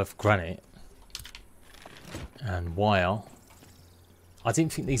yeah, we'll have granite. And wire. I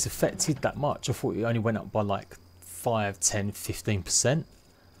didn't think these affected that much. I thought it only went up by like 5, 10, 15%.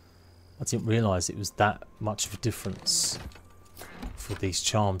 I didn't realise it was that much of a difference for these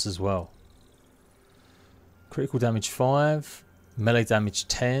charms as well. Critical damage 5, melee damage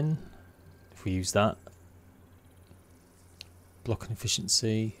 10, if we use that. Blocking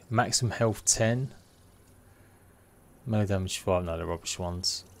efficiency, maximum health 10. Melee damage 5, no, they're rubbish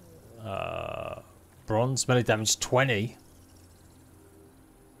ones. Bronze, melee damage 20.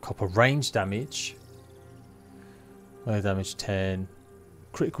 Copper range damage. Melee damage 10.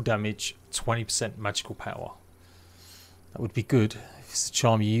 Critical damage 20% magical power. That would be good if it's the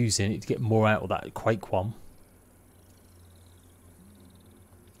charm you're using to get more out of that Quake one.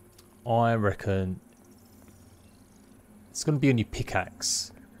 I reckon it's going to be on your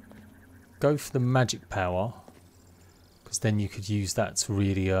pickaxe. Go for the magic power, because then you could use that to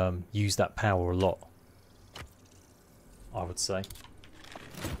really use that power a lot, I would say.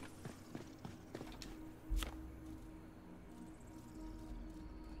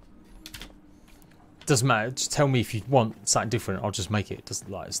 Doesn't matter, just tell me if you want something different, I'll just make it. Doesn't,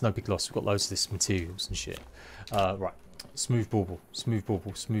 like, it's no big loss. We've got loads of this materials and shit. Right, smooth bauble, smooth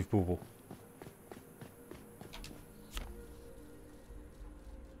bauble, smooth bauble.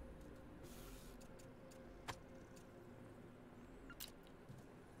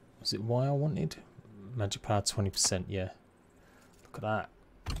 Was it why I wanted? Magic power 20%, yeah. Look at that.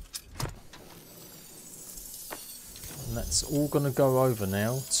 And that's all going to go over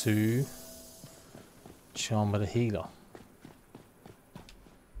now to Charm of the Healer.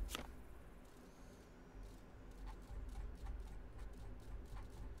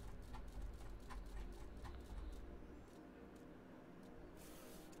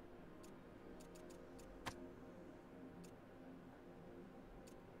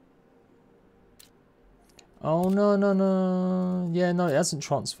 Oh, no, no, no. Yeah, no, it hasn't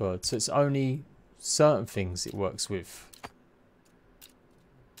transferred. So it's only certain things it works with.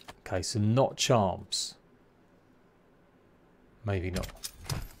 Okay, so not charms. Maybe not.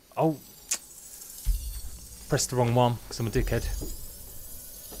 Oh. Pressed the wrong one because I'm a dickhead.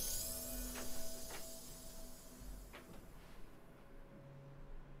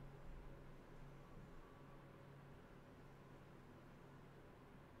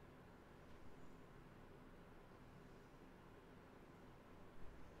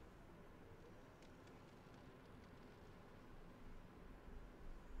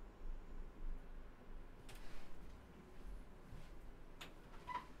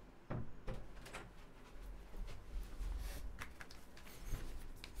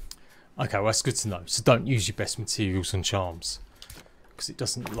 Okay, well that's good to know. So don't use your best materials on charms, because it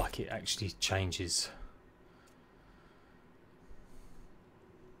doesn't look like it actually changes.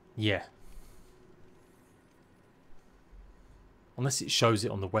 Yeah. Unless it shows it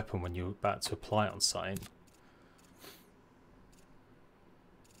on the weapon when you're about to apply it on something.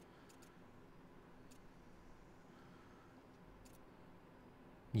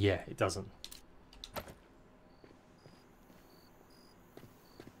 Yeah, it doesn't.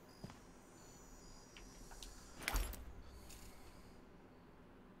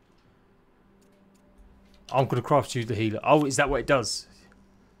 I'm going to craft you the healer. Oh, is that what it does?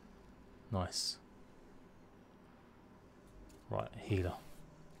 Nice. Right, healer.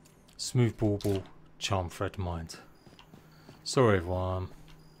 Smooth bauble, charm thread mind. Sorry everyone.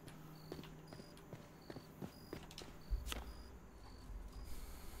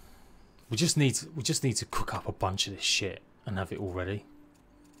 We just need to cook up a bunch of this shit and have it all ready.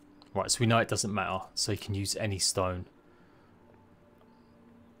 Right, so we know it doesn't matter, so you can use any stone.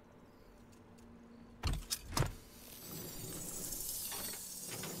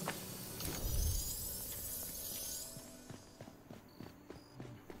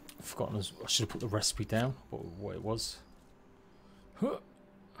 Forgotten, I should have put the recipe down, what it was.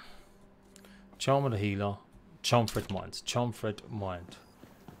 Charm of the healer, charm thread mind, charm thread mind,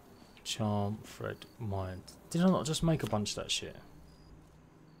 charm thread mind. Did I not just make a bunch of that shit?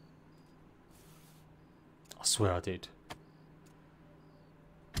 I swear I did.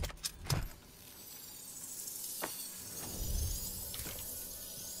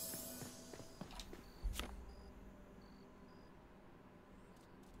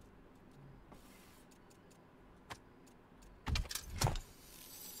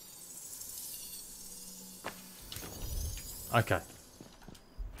 Okay.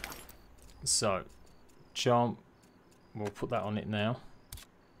 So, charm, we'll put that on it now.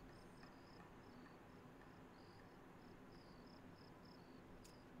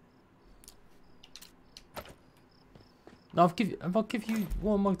 No, have I give you,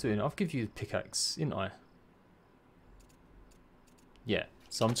 what am I doing? I've give you the pickaxe, didn't I? Yeah,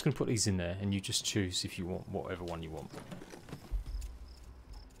 so I'm just going to put these in there and you just choose if you want whatever one you want.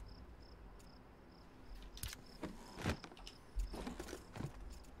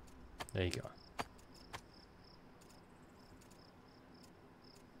 There you go.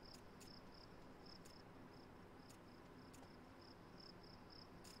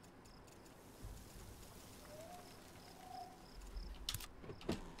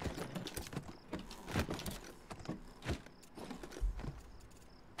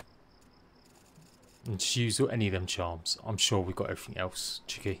 And just use any of them charms. I'm sure we've got everything else,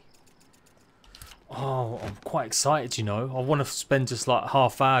 Chicky. Oh, I'm quite excited, you know. I want to spend just like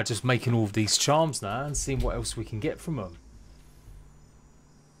half hour just making all of these charms now and seeing what else we can get from them.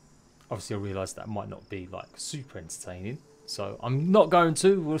 Obviously, I realise that might not be like super entertaining, so I'm not going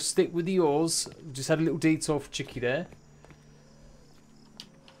to. We'll stick with yours. Just had a little detour for Chicky there.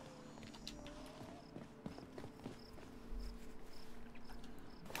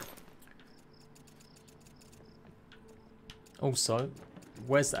 Also,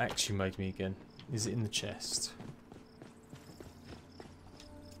 where's the axe you made me again? Is it in the chest?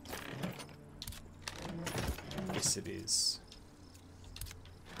 Yes, it is.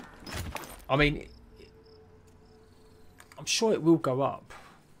 I mean, I'm sure it will go up.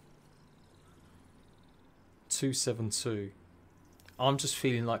 272. I'm just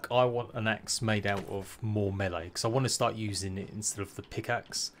feeling like I want an axe made out of more melee because I want to start using it instead of the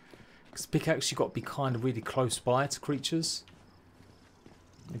pickaxe. Because pickaxe, you've got to be kind of really close by to creatures.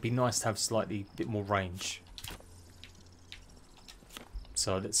 It'd be nice to have slightly bit more range.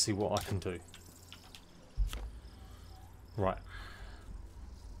 So let's see what I can do. Right.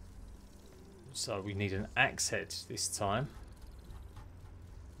 So we need an axe head this time.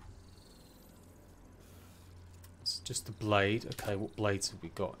 It's just a blade. Okay, what blades have we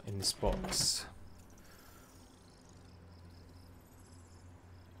got in this box?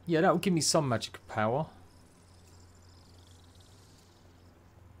 Yeah, that will give me some magic power.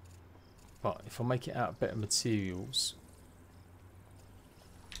 But if I make it out of better materials,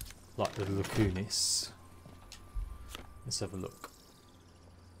 like the Lacunis, let's have a look.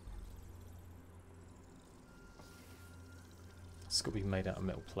 It's got to be made out of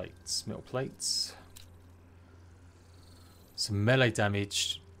metal plates. Metal plates. Some melee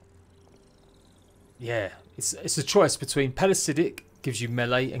damage. Yeah, it's a choice between Pellucidic, gives you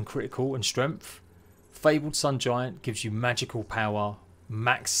melee and critical and strength. Fabled Sun Giant gives you magical power.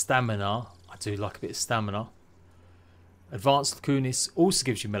 Max stamina. I do like a bit of stamina. Advanced Lacunis also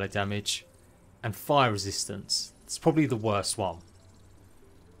gives you melee damage. And fire resistance. It's probably the worst one.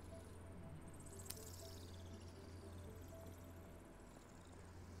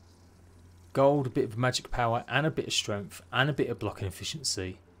 Gold, a bit of magic power and a bit of strength and a bit of blocking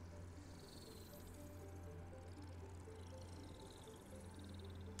efficiency.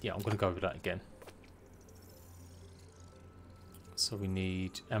 Yeah, I'm going to go with that again. So we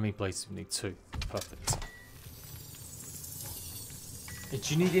need, how many blades do we need? 2. Perfect.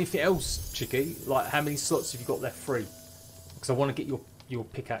 Do you need anything else, Chicky? Like, how many slots have you got left free? Because I want to get your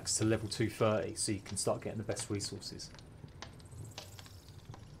pickaxe to level 230 so you can start getting the best resources.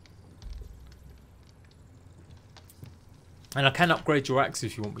 And I can upgrade your axe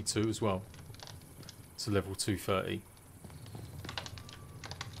if you want me to as well. To level 230.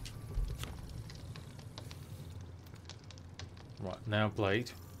 Right, now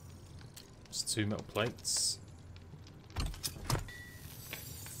blade. It's 2 metal plates.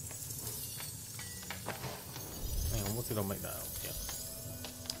 Hang on, what did I make that out? Yeah.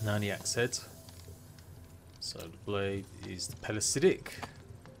 Now the axe head. So the blade is the pellucidic.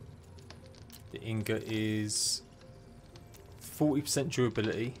 The ingot is 40%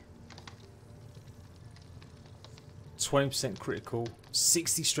 durability, 20% critical,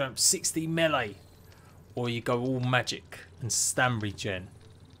 60 strength, 60 melee, or you go all magic and stam regen.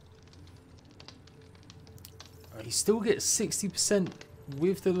 You still get 60%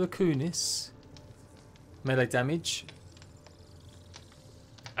 with the Lacunis, melee damage,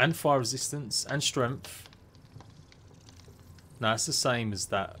 and fire resistance, and strength. Now it's the same as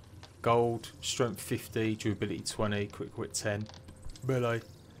that. Gold, strength 50, durability 20, critical hit 10, melee.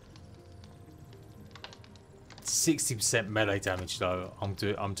 60% melee damage though.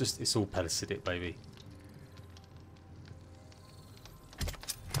 It's all pellucidic, baby.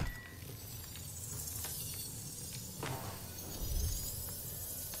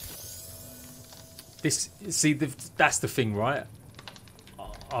 That's the thing, right?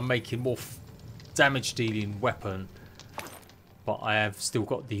 I'm making more damage dealing weapon. But I have still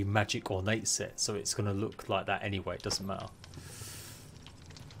got the magic ornate set, so it's going to look like that anyway. It doesn't matter.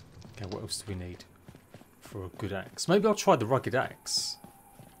 Okay, what else do we need for a good axe? Maybe I'll try the rugged axe.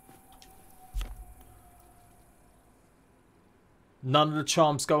 None of the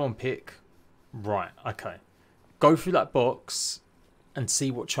charms go on pick. Right, okay. Go through that box and see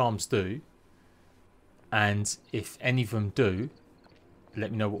what charms do. And if any of them do,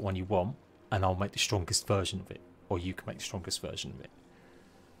 let me know what one you want, and I'll make the strongest version of it. Or you can make the strongest version of it.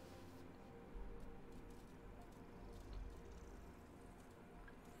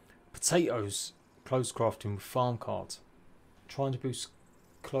 Potatoes. Clothes crafting with farm card. Trying to boost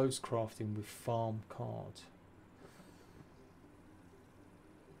clothes crafting with farm card.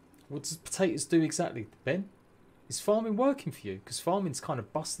 What does potatoes do exactly, Ben? Is farming working for you? Because farming's kind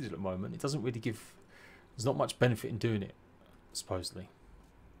of busted at the moment. It doesn't really give... There's not much benefit in doing it, supposedly.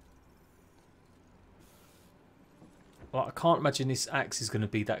 Well, I can't imagine this axe is going to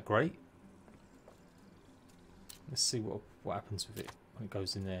be that great. Let's see what happens with it when it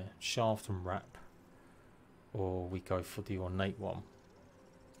goes in there. Shaft and wrap. Or we go for the ornate one.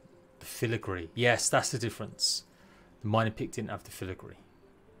 The filigree. Yes, that's the difference. The mining pick didn't have the filigree.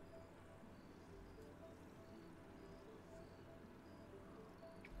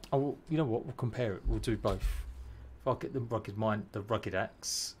 Oh, well, you know what? We'll compare it. We'll do both. If I get the rugged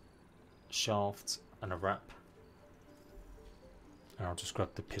axe, shaft, and a wrap. And I'll just grab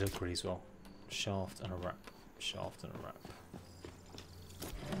the filigree as well. Shaft and a wrap. Shaft and a wrap.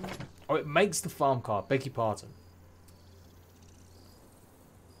 Oh, it makes the farm card. Beg your pardon.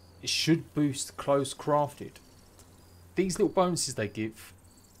 It should boost clothes crafted. These little bonuses they give,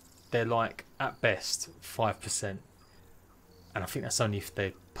 they're like, at best, 5%. And I think that's only if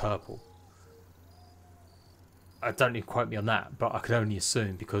they're purple. I don't need to quote me on that, but I could only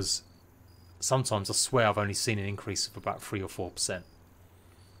assume because sometimes I swear I've only seen an increase of about 3 or 4%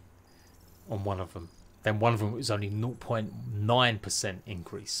 on one of them. Then one of them was only 0.9%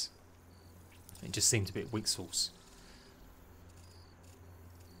 increase. It just seemed a bit weak sauce.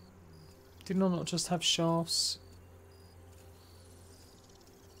 Didn't I not just have shafts?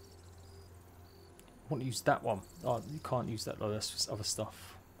 I want to use that one. Oh, you can't use that though, that's other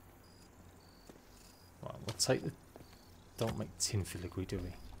stuff. Right, we'll take the... Don't make tin filigree, do we?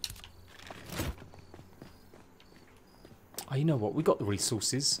 Oh, you know what? We got the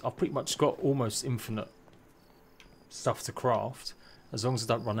resources. I've pretty much got almost infinite stuff to craft. As long as I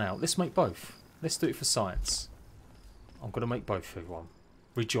don't run out. Let's make both. Let's do it for science. I'm going to make both, everyone.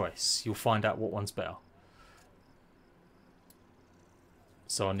 Rejoice. You'll find out what one's better.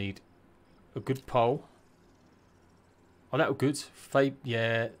 So I need a good pole. Oh, that'll good.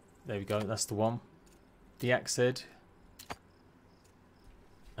 Yeah, there we go. That's the one. The axe head.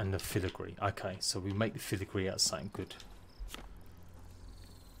 And the filigree. Okay, so we make the filigree out of something good.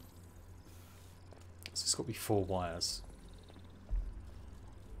 So it's got to be 4 wires.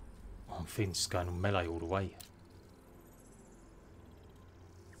 Oh, I'm feeling just going on melee all the way.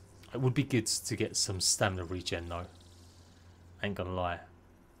 It would be good to get some stamina regen though. Ain't gonna lie.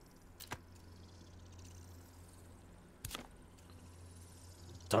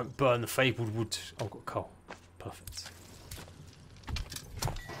 Don't burn the fabled wood. Oh, I've got coal. Perfect.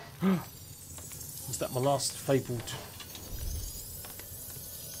 Was that my last fabled?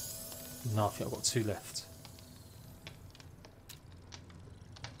 No, I think I've got 2 left.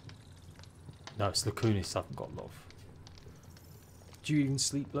 No, it's Lacunis I haven't got love. Do you even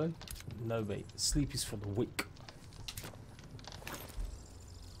sleep, though? No, mate. Sleep is for the weak.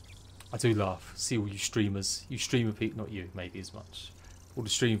 I do laugh. See all you streamers. You streamer people, not you, maybe as much. All the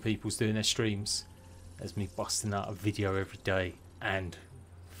streaming people's doing their streams. There's me busting out a video every day and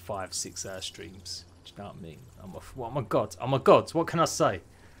 5-6 hour streams. Do you know what I mean? I'm a god. I'm a god. What can I say?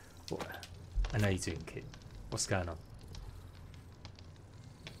 What? I know you're doing, kid. What's going on?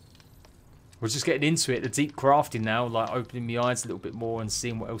 We're just getting into it, the deep crafting now, like opening my eyes a little bit more and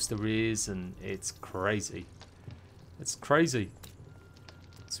seeing what else there is, and it's crazy. It's crazy.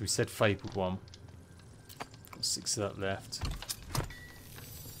 So we said Fabled one. Got 6 of that left.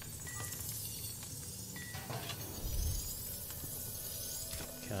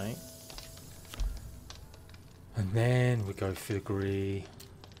 Okay. And then we go filigree.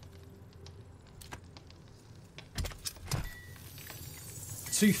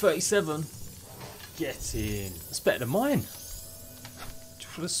 $237. Get in. That's better than mine. Do you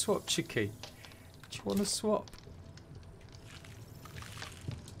want to swap, Chicky? Do you want to swap?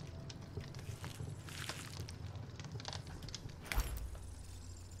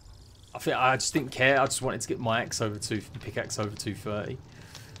 I just didn't care. I just wanted to get my axe over pickaxe over 230.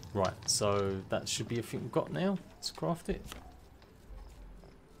 Right, so that should be everything we've got now. Let's craft it.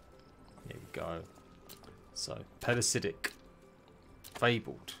 There we go. So, Pellucidic.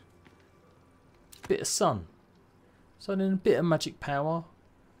 Fabled. Bit of sun. So then a bit of magic power.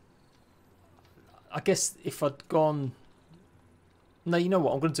 I guess if I'd gone... No, you know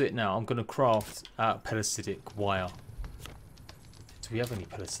what? I'm going to do it now. I'm going to craft Pellucidic wire. Do we have any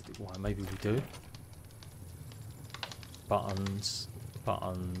Pellucidic wire? Maybe we do. Buttons.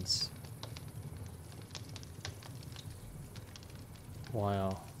 Buttons.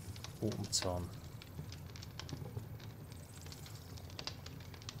 Wire. Automaton.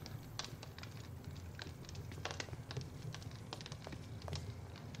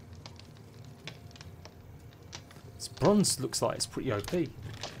 Bronze looks like it's pretty OP.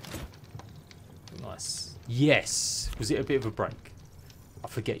 Nice. Yes. Was it a bit of a break? I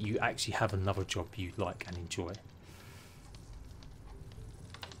forget you actually have another job you like and enjoy.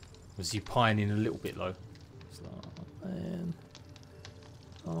 Was you pining a little bit low? Oh man.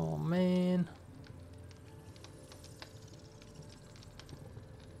 Oh man.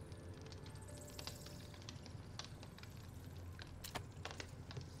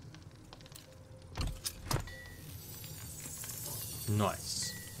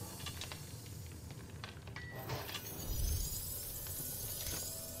 Nice.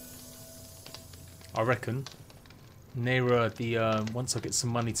 I reckon nearer the once I get some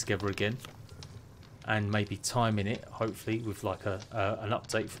money together again and maybe time in it, hopefully with like an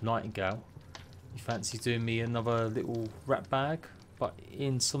update for Nightingale, you fancy doing me another little wrap bag, but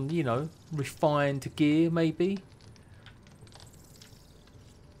in some, you know, refined gear maybe.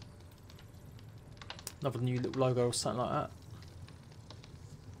 Another new little logo or something like that.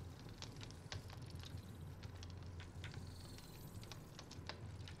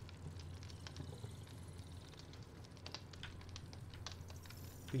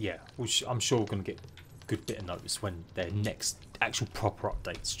 But yeah, I'm sure we're going to get a good bit of notice when their next actual proper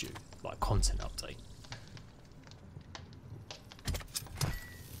update's due, like content update.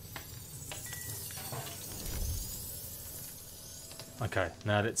 Okay,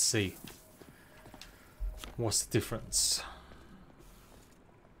 now let's see. What's the difference?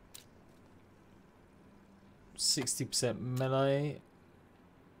 60% melee.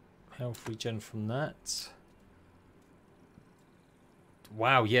 Health regen from that.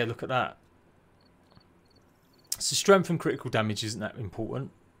 Wow, yeah, look at that. So strength and critical damage isn't that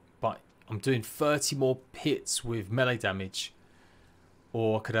important, but I'm doing 30 more hits with melee damage,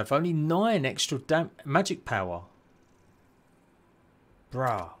 or I could have only 9 extra magic power.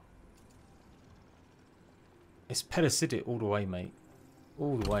 Bruh. It's Pellucidic all the way, mate.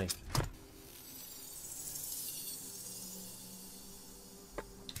 All the way.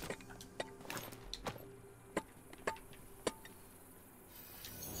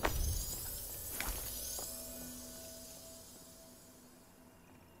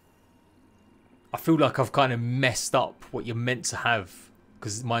 I feel like I've kind of messed up what you're meant to have,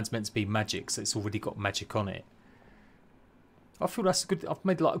 because mine's meant to be magic, so it's already got magic on it. I feel that's a good. I've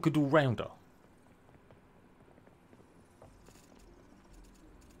made like a good all-rounder.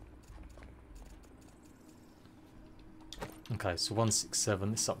 Okay, so 167.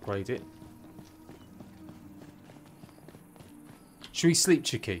 Let's upgrade it. Should we sleep,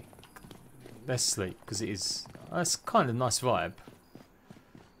 Chicky? Let's sleep, because it is. It's kind of nice vibe,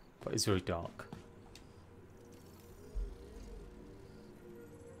 but it's very dark.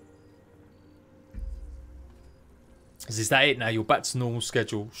 Is that it now? You're back to normal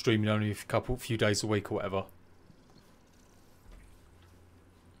schedule, streaming only a few days a week or whatever.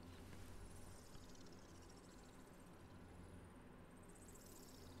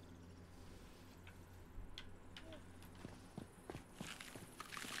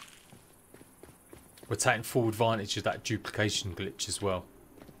 We're taking full advantage of that duplication glitch as well.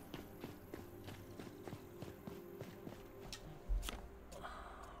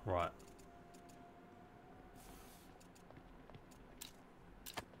 Right.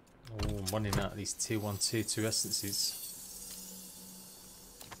 Oh, I'm running out of these tier 1, tier 2 essences.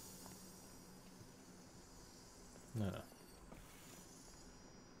 No.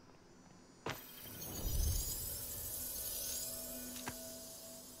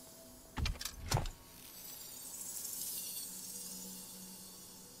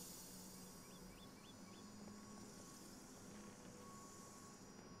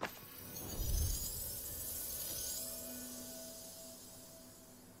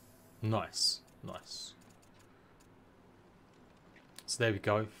 Nice, nice. So there we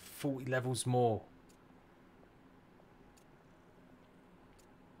go, 40 levels more.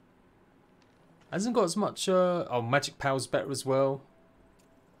 Hasn't got as much, oh, magic power's better as well.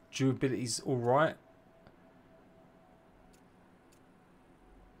 Durability's alright.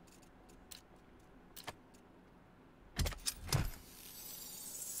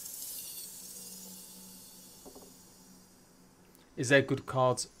 Is there good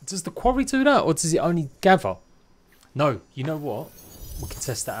cards? Does the quarry do that, or does it only gather? No, you know what? We can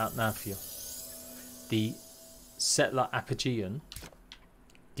test that out now for you. The settler Apogean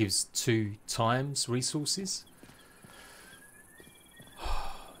gives 2 times resources.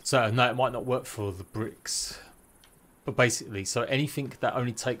 So no, it might not work for the bricks. But basically, so anything that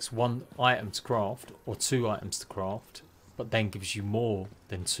only takes 1 item to craft, or 2 items to craft, but then gives you more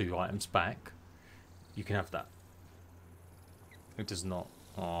than 2 items back, you can have that. It does not.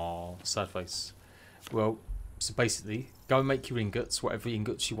 Oh, sad face. Well, so basically, go and make your ingots, whatever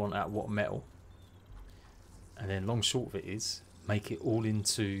ingots you want out of what metal. And then long short of it is, make it all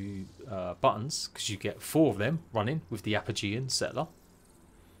into buttons, because you get 4 of them running with the Apogean settler.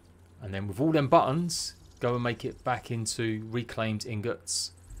 And then with all them buttons, go and make it back into reclaimed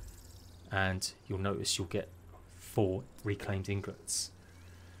ingots. And you'll notice you'll get 4 reclaimed ingots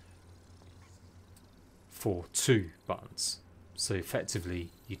for 2 buttons. So effectively,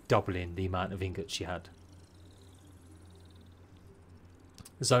 you're doubling the amount of ingots you had.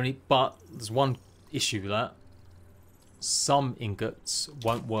 There's one issue with that. Some ingots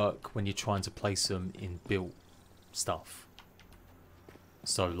won't work when you're trying to place them in built stuff.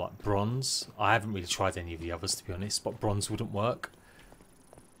 So like bronze, I haven't really tried any of the others to be honest, but bronze wouldn't work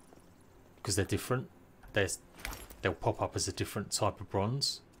because they're different. They'll pop up as a different type of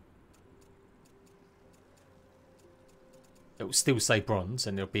bronze. It will still say bronze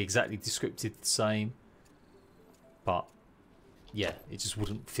and it'll be exactly descripted the same, but yeah, it just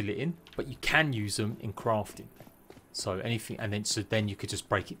wouldn't fill it in. But you can use them in crafting, so anything, and then you could just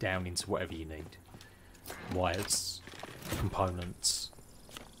break it down into whatever you need, wires, components,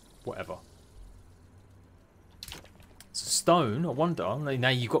 whatever. So stone, I wonder, now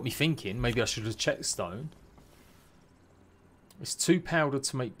you've got me thinking, maybe I should have checked stone. It's 2 powder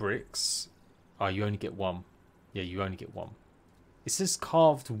to make bricks. Oh, you only get 1. Yeah, you only get 1. It says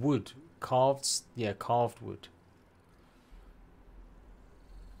carved wood. Carved wood.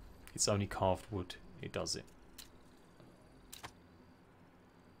 It's only carved wood. It does it.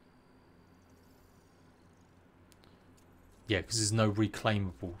 Yeah, because there's no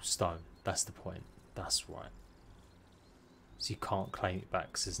reclaimable stone. That's the point. That's right. So you can't claim it back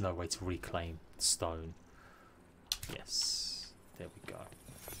because there's no way to reclaim the stone. Yes. There we go.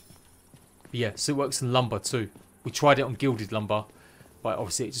 But yeah, so it works in lumber too. We tried it on gilded lumber, but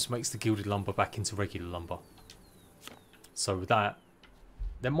obviously it just makes the gilded lumber back into regular lumber. So with that,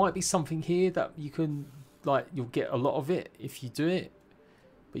 there might be something here that you can, like, you'll get a lot of it if you do it,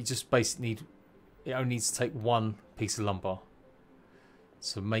 but you just basically need, it only needs to take 1 piece of lumber.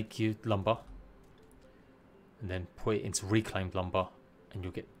 So make your lumber and then put it into reclaimed lumber and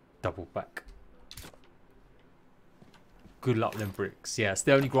you'll get double back. Good luck with them bricks. Yeah, it's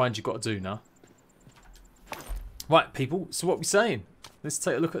the only grind you've got to do now. Right, people, so what are we saying? Let's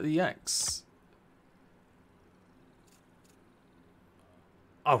take a look at the axe.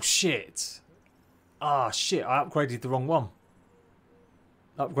 Oh, shit. Ah, shit, I upgraded the wrong one.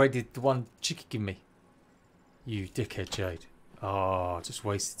 I upgraded the one Chicky gave me. You dickhead, Jade. Oh, I just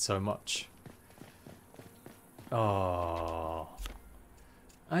wasted so much. Oh.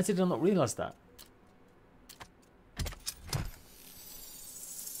 How did I not realise that?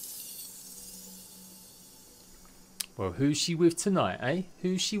 Well, who's she with tonight, eh?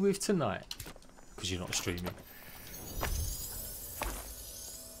 Who's she with tonight? Because you're not streaming.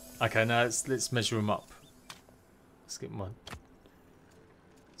 Okay, now let's measure them up. Let's get mine.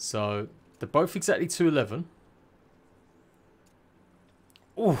 So they're both exactly 211.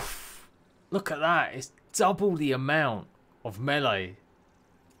 Oof! Look at that. It's double the amount of melee.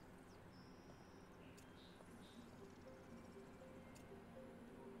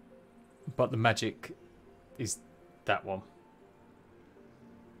 But the magic is that one.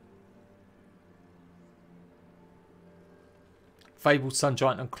 Fabled Sun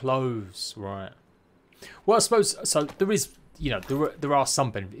Giant and Clothes, right? Well, I suppose so. There is, you know, there are some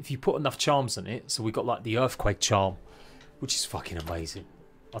benefits if you put enough charms on it. So we got like the Earthquake charm, which is fucking amazing.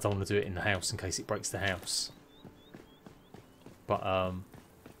 I don't want to do it in the house in case it breaks the house. But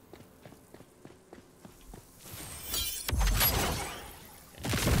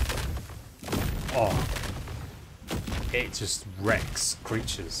oh, it just wrecks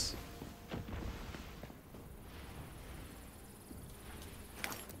creatures.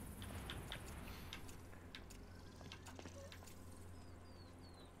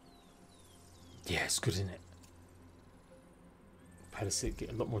 Yeah, it's good, isn't it? Palisade get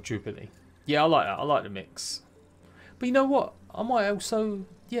a lot more durability. Yeah, I like that. I like the mix. But you know what? I might also,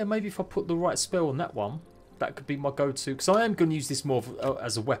 yeah, maybe if I put the right spell on that one, that could be my go-to. Because I am going to use this more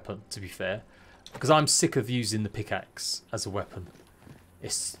as a weapon, to be fair. Because I'm sick of using the pickaxe as a weapon.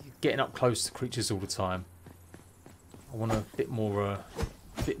 It's getting up close to creatures all the time. I want a bit more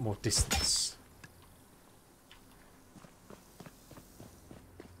distance.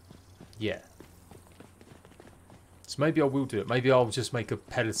 Yeah. So maybe I will do it. Maybe I'll just make a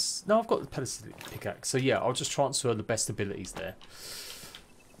palace. No, I've got the palace pickaxe. So yeah, I'll just transfer the best abilities there.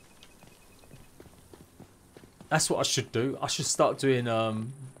 That's what I should do. I should start doing I'll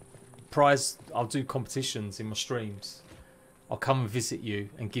do competitions in my streams. I'll come and visit you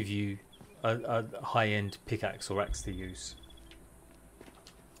and give you a high-end pickaxe or axe to use.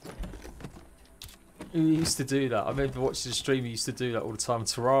 Who used to do that? I remember watching the stream. He used to do that all the time in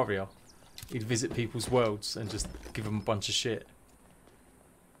Terraria. He'd visit people's worlds and just give them a bunch of shit.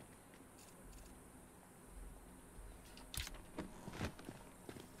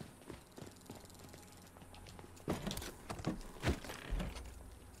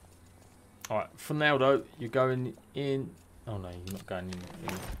 Alright, for now though, you're going in... Oh no, you're not going in.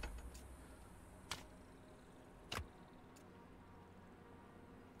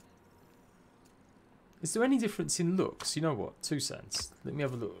 Is there any difference in looks? You know what? 2 cents. Let me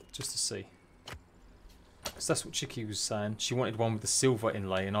have a look just to see. Because that's what Chicky was saying. She wanted one with the silver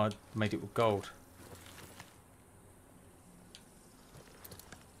inlay and I made it with gold.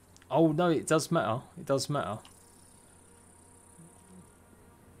 Oh no, it does matter. It does matter.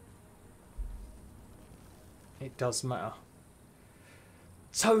 It does matter.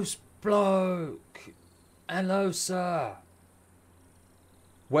 Toast bloke! Hello, sir!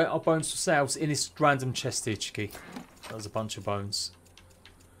 Where are bones for sales? In this random chest here, Chicky. That was a bunch of bones.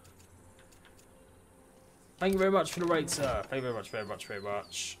 Thank you very much for the raid, sir. Thank you very much, very much, very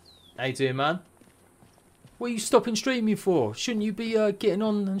much. How you doing, man? What are you stopping streaming for? Shouldn't you be getting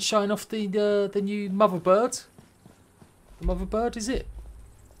on and showing off the new mother bird? The mother bird, is it?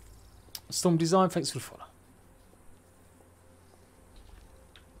 Storm Design, thanks for the follow.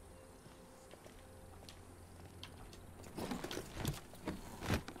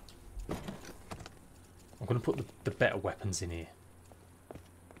 I'm going to put the better weapons in here.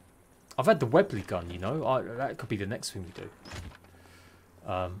 I've had the Webley gun, you know. That could be the next thing we do.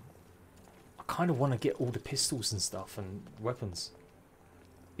 I kind of want to get all the pistols and stuff and weapons.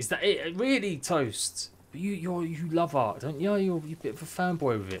 Is that it? Really, Toast? You love art, don't you? You're a bit of a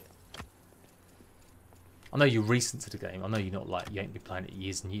fanboy with it. I know you're recent to the game. I know you're not like you ain't been playing it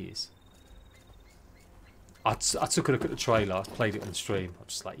years and years. I took a look at the trailer. I played it on the stream. I'm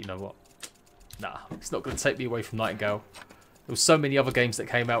just like, you know what? Nah, it's not going to take me away from Nightingale. There were so many other games that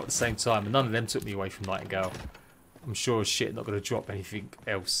came out at the same time, and none of them took me away from Nightingale. I'm sure as shit not going to drop anything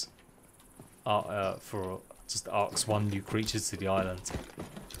else for just Arcs 1 new creatures to the island.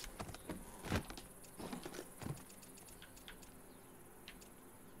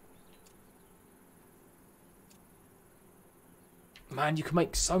 Man, you can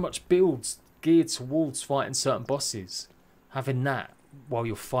make so much builds geared towards fighting certain bosses. Having that while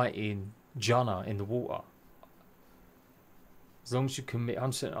you're fighting Janna in the water. As long as you commit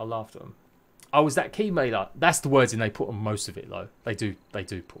 100%, I laughed at them. Oh, is that key mailer? That's the wording they put on most of it, though. They do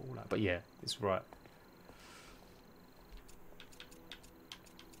put all that. But yeah, it's right.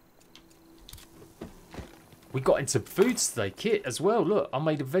 We got into foods today, Kit, as well. Look, I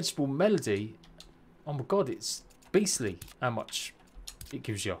made a vegetable melody. Oh my god, it's beastly how much it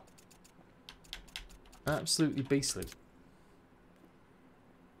gives you. Absolutely beastly.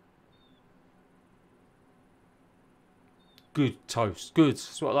 Good toast. Good.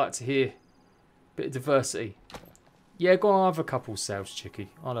 That's what I like to hear. Bit of diversity. Yeah, go on, I'll have a couple sales, Chicky.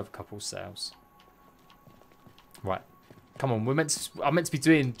 I'll have a couple sales. Right. Come on, I'm meant to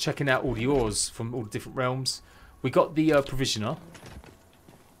be checking out all the ores from all the different realms. We got the provisioner.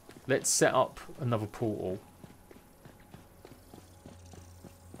 Let's set up another portal.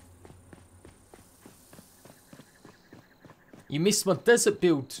 You missed my desert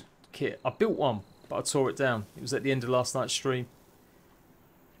build kit. I built one, but I tore it down. It was at the end of last night's stream.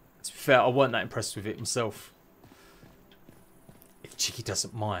 To be fair, I weren't that impressed with it myself. If Chicky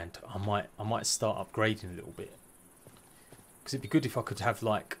doesn't mind, I might start upgrading a little bit. Because it'd be good if I could have,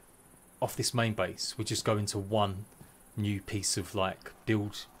 like, off this main base, we just go into one new piece of, like,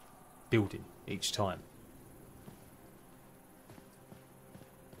 building each time.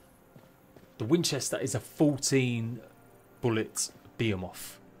 The Winchester is a 14 bullet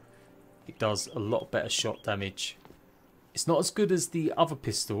behemoth. It does a lot better shot damage. It's not as good as the other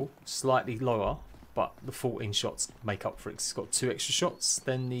pistol, slightly lower, but the 14 shots make up for it. It's got 2 extra shots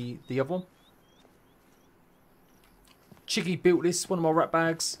than the other one. Chicky built this, one of my rat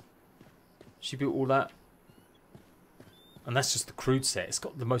bags. She built all that. And that's just the crude set. It's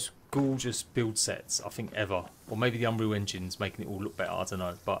got the most gorgeous build sets, I think, ever. Or maybe the Unreal Engine's making it all look better, I don't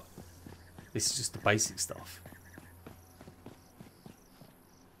know. But this is just the basic stuff.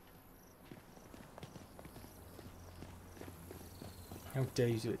 How dare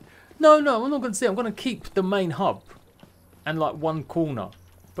you do it? No, I'm not going to say. I'm going to keep the main hub and like one corner,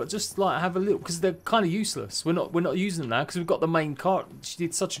 but just like have a little, because they're kind of useless. We're not using them now because we've got the main cart. She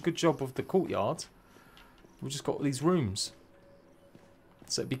did such a good job of the courtyard. We've just got these rooms,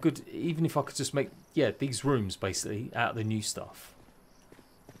 so it'd be good even if I could just make these rooms basically out of the new stuff.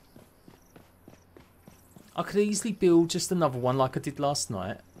 I could easily build just another one like I did last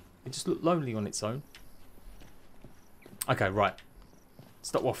night. It just looked lonely on its own. Okay, right.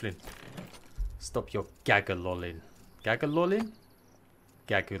 Stop waffling. Stop your gagalolling. Gagalolling?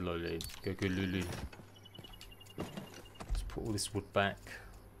 Gagalolling. Gagalolling. Let's put all this wood back.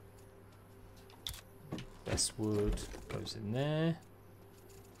 Best wood goes in there.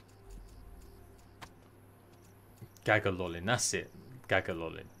 Gagalolling. That's it.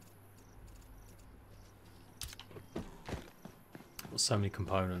 Gagalolling. Got so many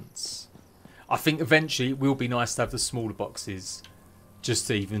components. I think eventually it will be nice to have the smaller boxes, just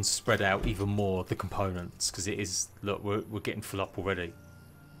to even spread out even more the components, because it is, look, we're getting full up already.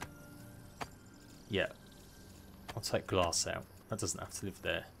 Yeah, I'll take glass out. That doesn't have to live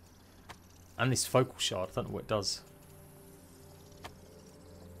there. And this focal shard, I don't know what it does.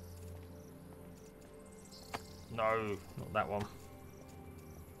 No, not that one.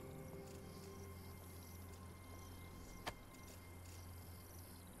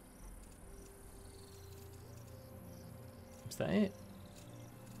 Is that it?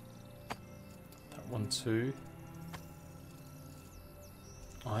 1, 2.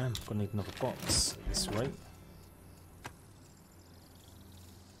 I am gonna need another box at this rate.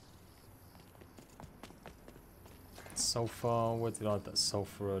 Sulfur, where did I add that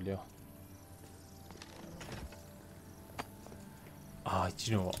sulfur earlier? Ah,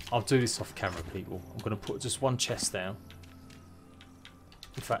 do you know what? I'll do this off camera, people. I'm gonna put just one chest down.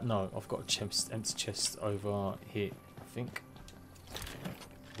 In fact, no, I've got a chest, empty chest over here, I think.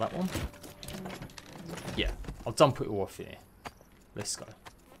 That one? Yeah, I'll dump it all off here. Let's go.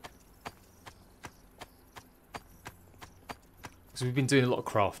 Because we've been doing a lot of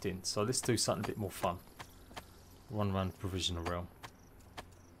crafting, so let's do something a bit more fun. Run around the provisional realm.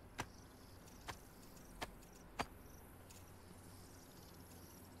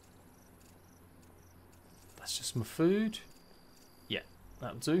 That's just my food. Yeah,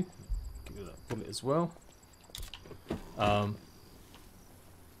 that'll do. Give it that bullet as well.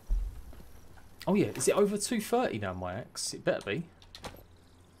 Oh yeah, is it over 230 now, my axe? It better be.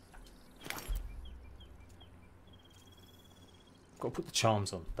 Got to put the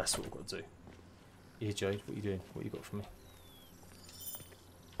charms on. That's what I've got to do. Yeah, Jade, what are you doing? What you got for me?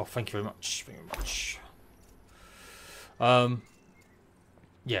 Oh, thank you very much. Thank you very much.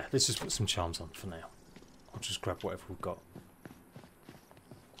 Yeah, let's just put some charms on for now. I'll just grab whatever we've got.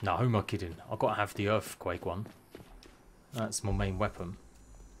 No, who am I kidding? I've got to have the earthquake one. That's my main weapon.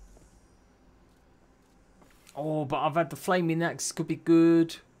 Oh, but I've had the flaming axe. Could be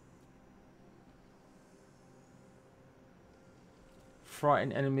good.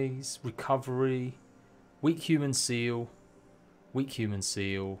 Frighten enemies. Recovery. Weak human seal. Weak human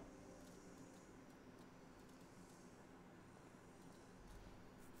seal.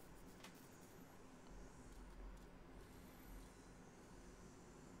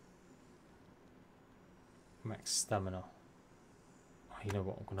 max stamina. Oh, you know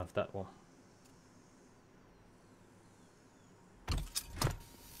what? I'm gonna have that one.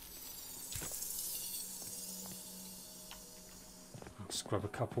 I'll just grab a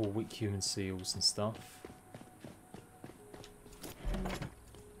couple weak human seals and stuff.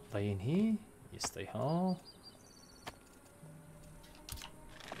 Are they in here? Yes, they are.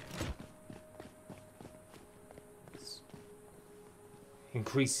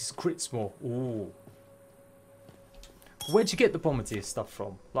 Increases crits more. Ooh. Where'd you get the bombardier stuff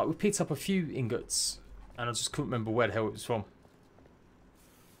from? Like, we picked up a few ingots, and I just couldn't remember where the hell it was from.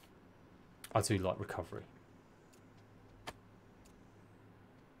 I do like recovery.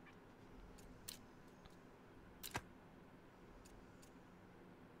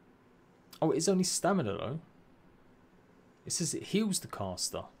 Oh, it is only stamina though. It says it heals the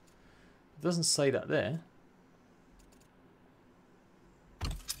caster. It doesn't say that there.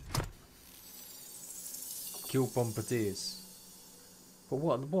 Kill bombardiers. But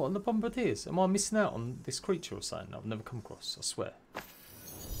what are the bombardiers? Am I missing out on this creature or something I've never come across? I swear.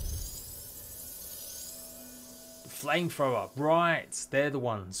 Flamethrower. Right. They're the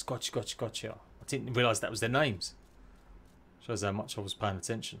ones. Gotcha, gotcha, gotcha. I didn't realise that was their names. Shows how much I was paying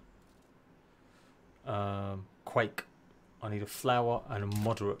attention. Quake. I need a flower and a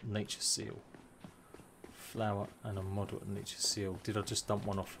moderate nature seal. Flower and a moderate nature seal. Did I just dump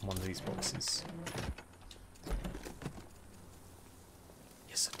one off from one of these boxes?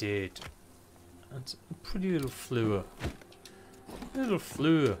 Yes, I did. And a pretty little fleur. Little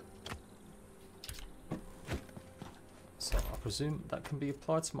fleur. So I presume that can be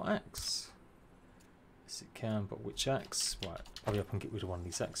applied to my axe. Yes, it can, but which axe? Right, hurry up and get rid of one of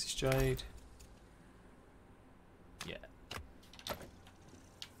these axes, Jade. Yeah.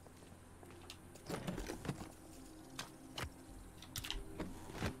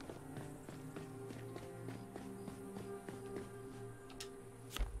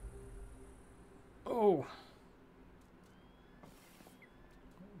 Oh.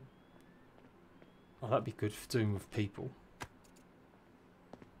 Oh, that'd be good for doing with people.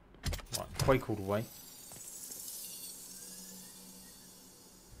 Right, quake all the way.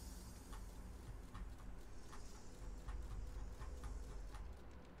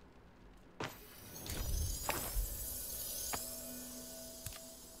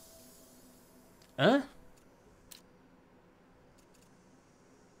 Huh?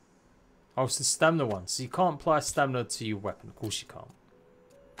 Oh, it's the stamina one. So you can't apply stamina to your weapon. Of course you can't.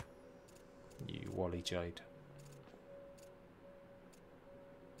 You Wally Jade.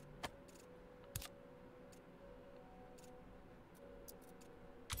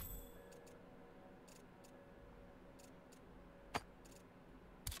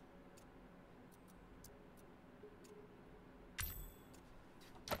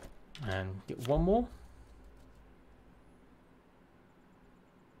 And get one more.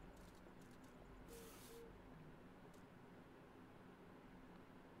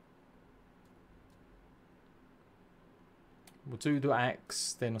 We'll do the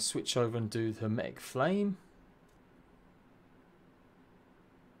axe, then I'll switch over and do the hermetic flame.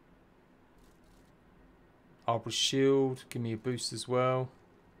 Arbor shield, give me a boost as well.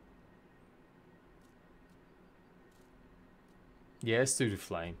 Yeah, let's do the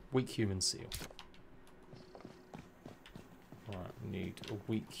flame. Weak human seal. Right, we need a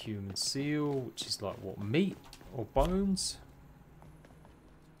weak human seal, which is like what, meat or bones?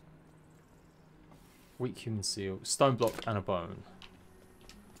 Weak human seal, stone block and a bone.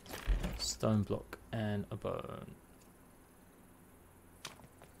 Stone block and a bone.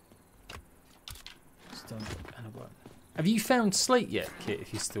 Stone block and a bone. Have you found slate yet, Kit,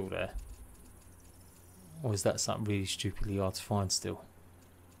 if you're still there? Or is that something really stupidly hard to find still?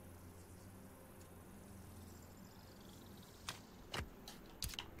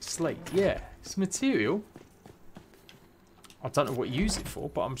 Slate, yeah. It's material. I don't know what you use it for,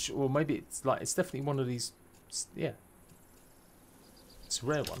 but I'm sure, well, maybe it's like, it's definitely one of these, yeah. It's a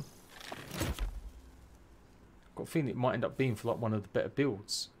rare one. Got a feeling it might end up being for like one of the better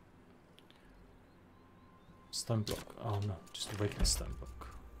builds. Stone block, oh no, just a regular stone block.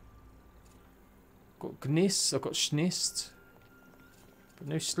 Got gnist, I've got schnist, but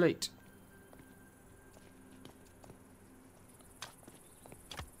no slate.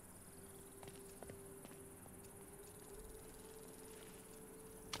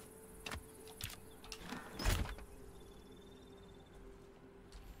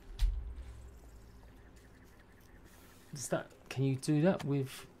 Is that, can you do that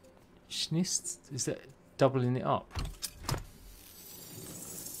with schnist? Is that doubling it up?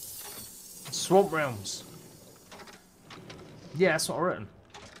 Swamp realms. Yeah, that's what I reckon.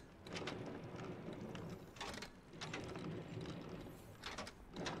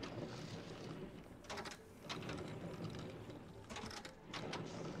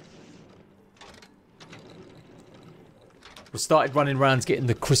 We started running around getting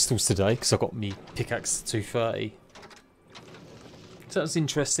the crystals today because I got me pickaxe 230. So that was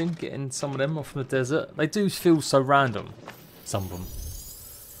interesting, getting some of them off from the desert. They do feel so random, some of them.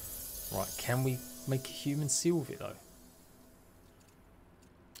 Right, can we make a human seal with it though?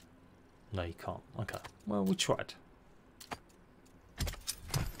 No, you can't. Okay, well, we tried.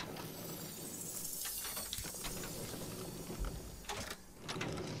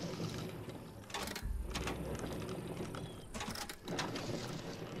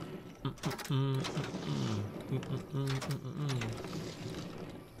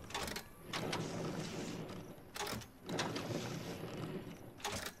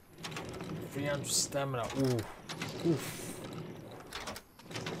 Stamina. Ooh. Oof.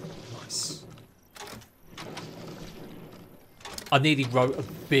 Nice. I nearly wrote a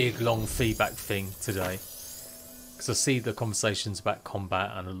big long feedback thing today because I see the conversations about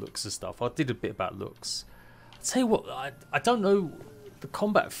combat and the looks and stuff. I did a bit about looks. I'll tell you what, I don't know the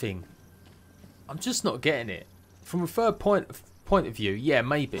combat thing. I'm just not getting it. From a third point of view, yeah,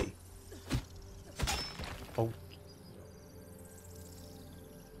 maybe. Oh.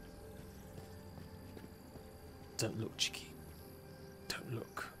 Don't look, Chicky. Don't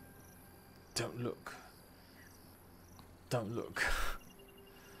look. Don't look. Don't look.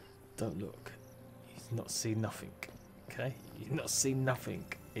 Don't look. You've not seen nothing. Okay? You've not seen nothing.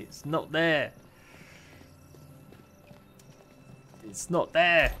 It's not there. It's not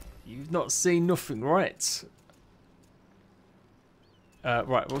there. You've not seen nothing, right? Right,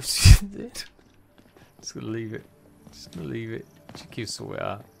 well, just gonna leave it. Just gonna leave it. Chicky will sort it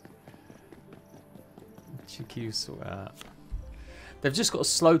out. Chicky will sort it out. They've just got to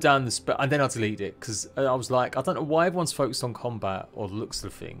slow down the speed, and then I'll delete it because I was like, I don't know why everyone's focused on combat or the looks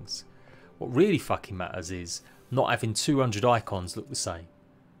of things. What really fucking matters is not having 200 icons look the same.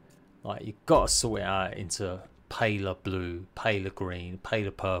 Like, you've got to sort it out into paler blue, paler green,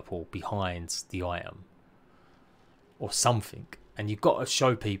 paler purple behind the item or something, and you've got to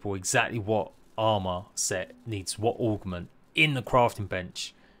show people exactly what armor set needs what augment in the crafting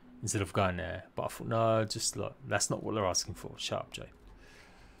bench instead of going there. But I thought, no, just look, that's not what they're asking for. Shut up, Jay.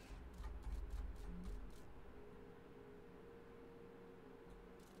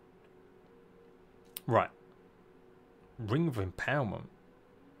 Right, Ring of Empowerment,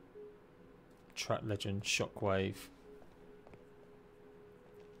 Trap Legend, Shockwave,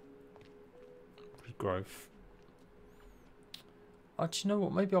 Regrowth. Oh, do you know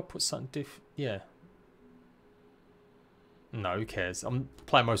what? Maybe I'll put something different. Yeah. No, who cares? I'm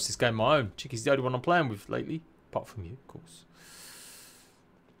playing most of this game on my own. Chicky's the only one I'm playing with lately, apart from you, of course.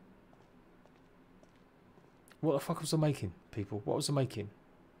 What the fuck was I making, people? What was I making?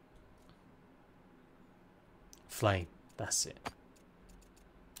 Flame. That's it.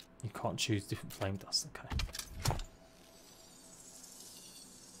 You can't choose different flame dust. Okay.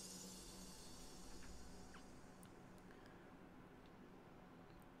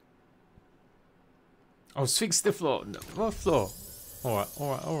 I was fixing the floor. No, what floor? Alright,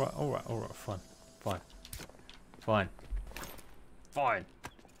 alright, alright, alright, alright. Fine. Fine. Fine. Fine.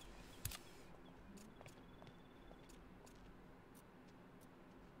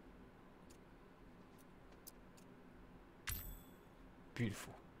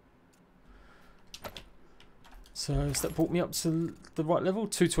 Beautiful. So that brought me up to the right level,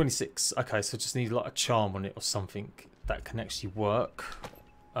 226. Okay, so just need like a charm on it or something that can actually work.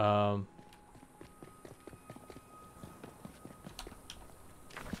 Oh,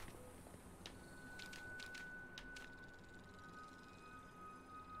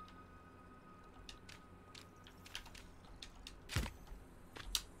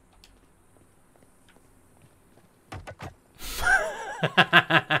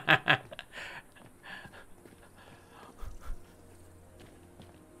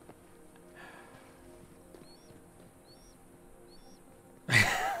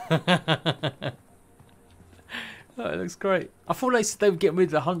 it looks great. I thought they said they would get rid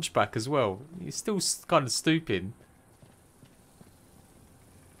of the hunchback as well. You're still kind of stooping.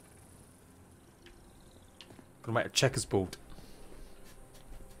 Gonna make a checkers board.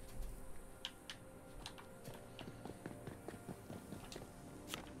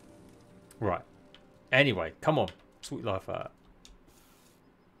 Right. Anyway, come on. Sort your life out.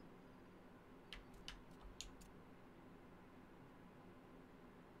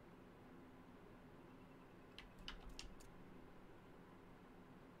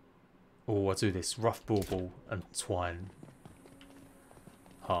 Oh, I'll do this. Rough bauble and twine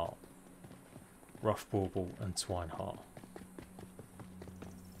heart. Rough bauble and twine heart.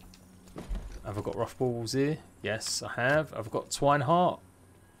 Have I got rough baubles here? Yes, I have. I've got twine heart.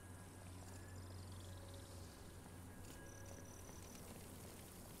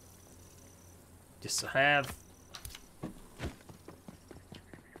 Yes, I have.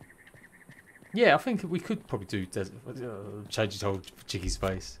 Yeah, I think we could probably do change the whole Jiggy's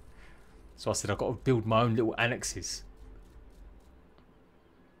face. So I said I've got to build my own little annexes.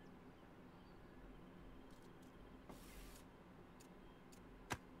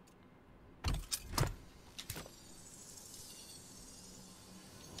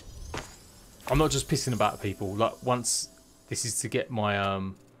 I'm not just pissing about people. Like, once this is to get my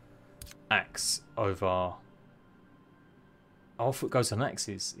axe over. Oh, I thought it goes on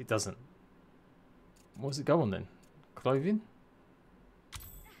axes. It doesn't. What does it go on then? Clothing?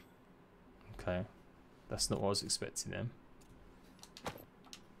 Okay. That's not what I was expecting then.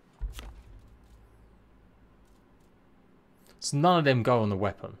 So none of them go on the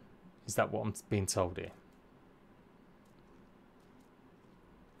weapon. Is that what I'm being told here?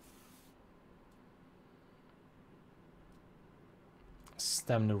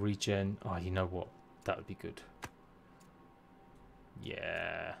 Stamina regen. Oh, you know what? That would be good.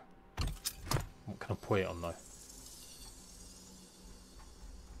 Yeah. What can I put it on though?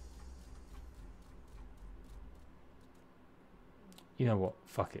 You know what?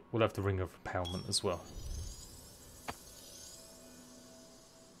 Fuck it. We'll have the Ring of Empowerment as well.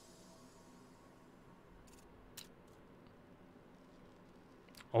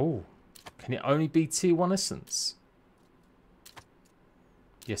 Oh. Can it only be tier 1 essence?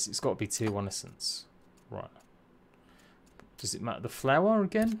 Yes, it's got to be tier 1 essence. Right. Does it matter the flower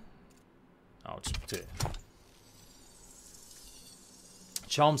again? I'll just put it.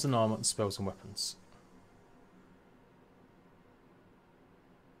 Charms and armor and spells and weapons.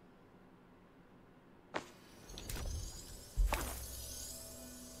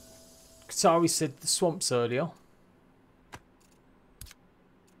 Katari said the swamps earlier.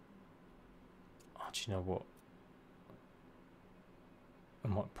 Oh, do you know what? I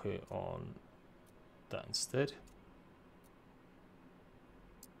might put it on that instead.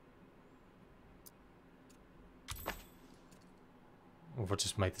 Or have I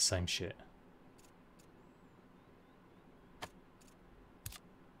just made the same shit?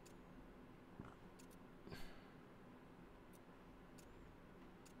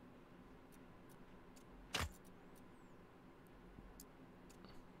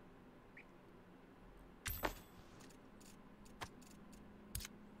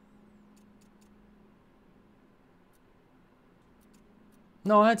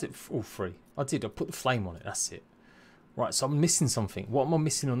 No, I had it all free. I did. I put the flame on it. That's it. Right, so I'm missing something. What am I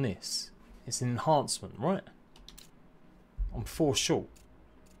missing on this? It's an enhancement, right? I'm 4 short.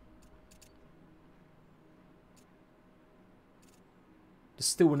 There's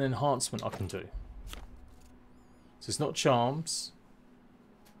still an enhancement I can do. So it's not charms.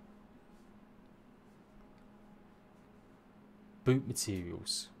 Boot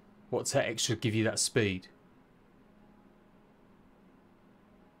materials. What's that extra give you that speed?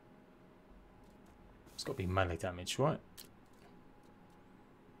 It's got to be melee damage, right?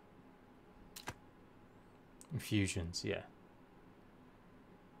 Infusions, yeah.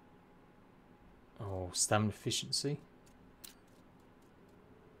 Oh, stamina efficiency.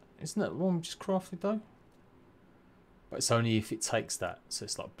 Isn't that the one we just crafted though? But it's only if it takes that. So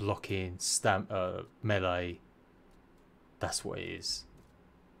it's like blocking, melee. That's what it is.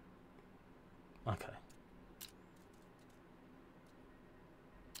 Okay.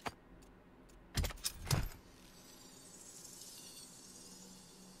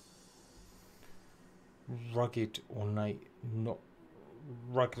 Rugged, ornate, not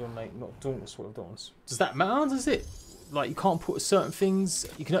dauntless. What dauntless? Does that matter? Does it? Like you can't put certain things.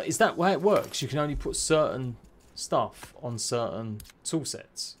 You can. Is that way it works? You can only put certain stuff on certain tool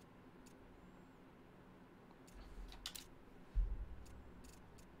sets.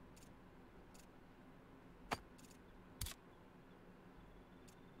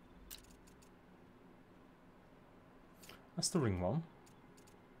 That's the ring one.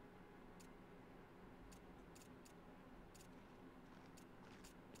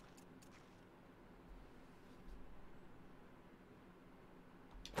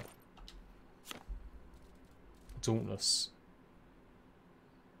 Dauntless.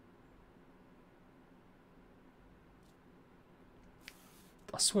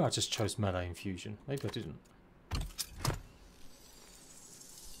 I swear I just chose melee infusion. Maybe I didn't.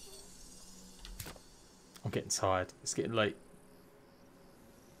 I'm getting tired. It's getting late.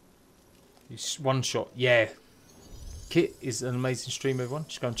 One shot. Yeah. Kit is an amazing stream, everyone.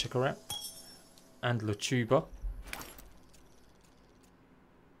 Just go and check her out. And LaTuba.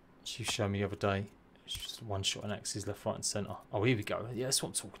 She showed me the other day. It's just one shot and axes left, right and centre. Oh, here we go. Yeah, that's what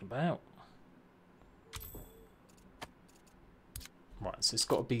I'm talking about. Right, so it's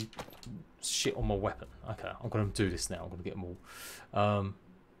got to be shit on my weapon. Okay, I'm going to do this now. I'm going to get them all.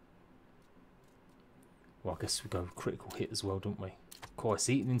 Well, I guess we go critical hit as well, don't we? Cool, it's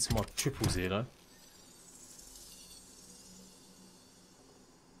eating into my triples here, though.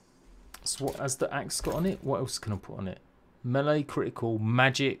 So what has the axe got on it? What else can I put on it? Melee, critical,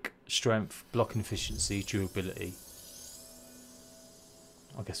 magic, strength, blocking efficiency, durability.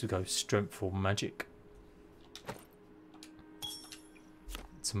 I guess we go strength or magic.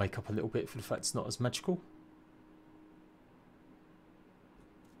 To make up a little bit for the fact it's not as magical.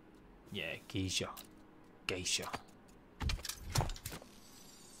 Yeah, geisha. Geisha.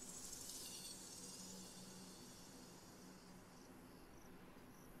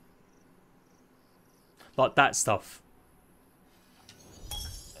 Like that stuff.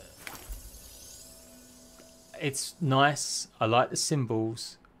 It's nice. I like the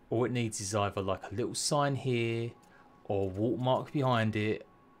symbols. All it needs is either like a little sign here, or a watermark behind it,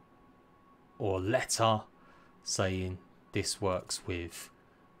 or a letter saying this works with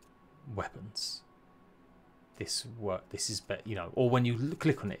weapons. This is better, you know. Or when you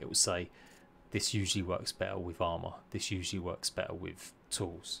click on it, it will say this usually works better with armor. This usually works better with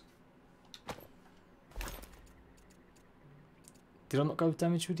tools. Did I not go with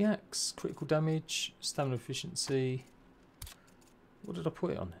damage with the axe? Critical damage, stamina efficiency. What did I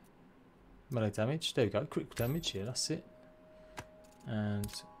put it on? Melee damage. There we go. Critical damage. Yeah, that's it. And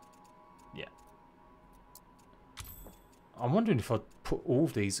yeah. I'm wondering if I'd put all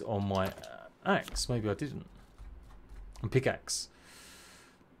of these on my axe. Maybe I didn't. And pickaxe.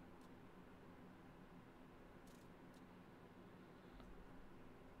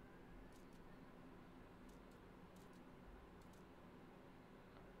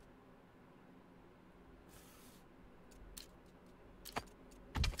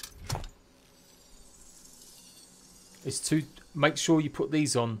 It's to make sure you put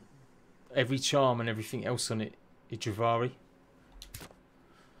these on every charm and everything else on it. Idravari.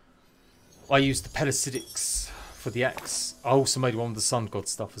 I used the Pelicidics for the axe. I also made one with the Sun God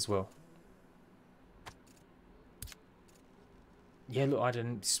stuff as well. Yeah, look, I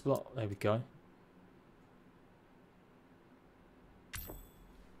didn't spot. There we go.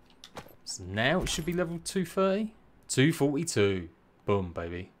 So now it should be level 230. 242. Boom,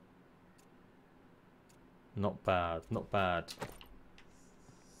 baby. Not bad, not bad.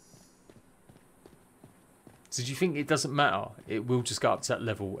 So do you think it doesn't matter? It will just go up to that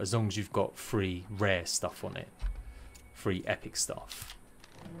level as long as you've got free rare stuff on it. Free epic stuff.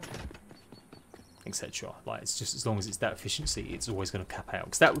 Etc. Like, it's just as long as it's that efficiency, it's always going to cap out.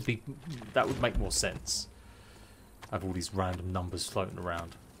 Because that would make more sense. Have all these random numbers floating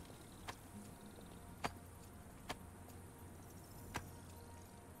around.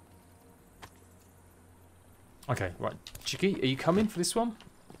 Okay, right. Chicky, are you coming for this one?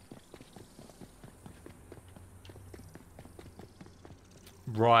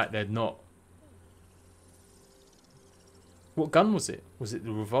 Right, they're not. What gun was it? Was it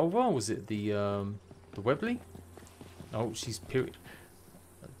the revolver? Was it the Webley? Oh, she's period.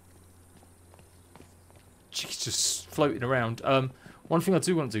 Chicky's just floating around. One thing I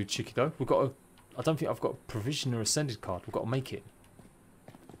do want to do, Chicky, though, we've got a. I don't think I've got a provision or ascended card. We've got to make it.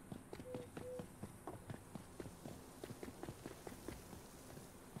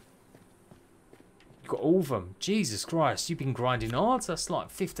 Got all of them. Jesus Christ, you've been grinding hard. That's like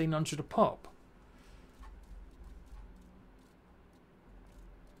 1,500 a pop.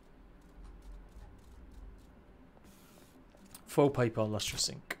 Foil paper, lustrous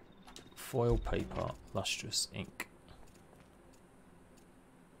ink. Foil paper, lustrous ink.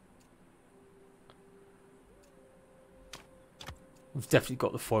 We've definitely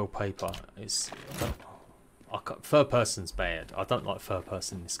got the foil paper. It's third person's bad. I don't like third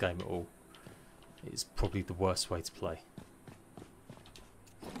person in this game at all. It's probably the worst way to play.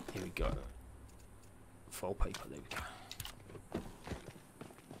 Here we go. Foil paper, there we go.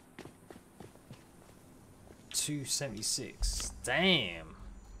 276. Damn.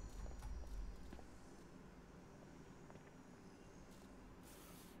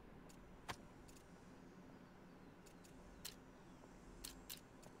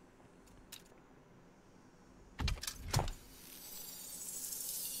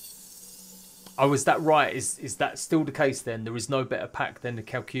 Oh, is that right? Is that still the case then? There is no better pack than the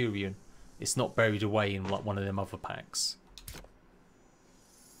Calcurian. It's not buried away in like one of them other packs.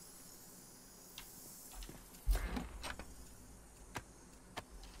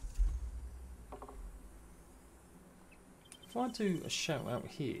 If I do a shout out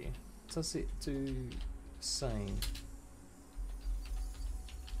here, does it do the same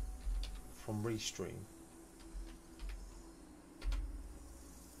from Restream?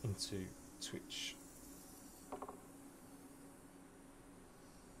 into Twitch.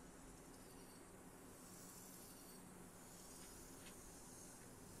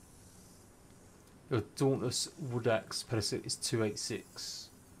 Your Dauntless Wood Axe pedestal is 286.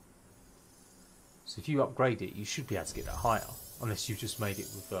 So if you upgrade it, you should be able to get that higher, unless you've just made it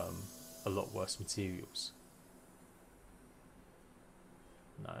with a lot worse materials.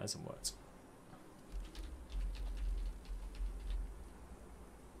 No, it hasn't worked.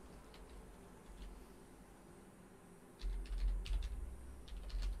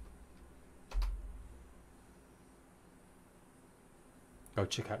 Go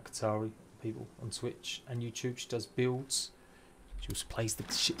check out Katari, people, on Twitch and YouTube. She does builds. She also plays the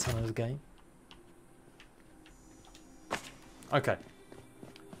shit ton of the game. Okay.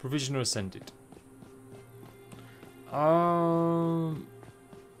 Provisional Ascended. You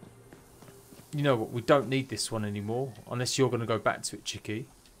know what? We don't need this one anymore. Unless you're going to go back to it, Chicky.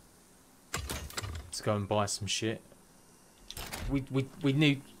 To go and buy some shit. We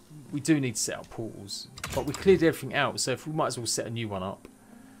do need to set up portals. But we cleared everything out. So if we might as well set a new one up.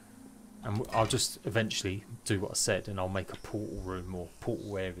 And I'll just eventually do what I said. And I'll make a portal room or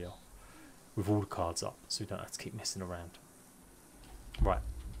portal area. With all the cards up. So we don't have to keep messing around. Right.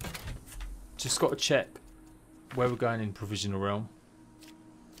 Just got to check where we're going in Provisional Realm.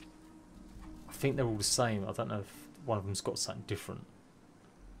 I think they're all the same. I don't know if one of them's got something different.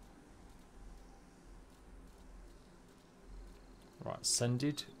 Right,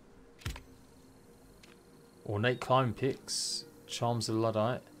 Ascended. Ornate Climbing Picks. Charms of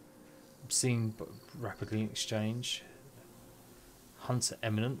Luddite. Obscene but rapidly in exchange. Hunter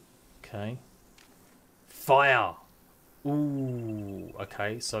Eminent. Okay. Fire! Ooh,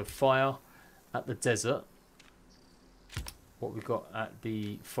 okay, so fire at the desert. What we got at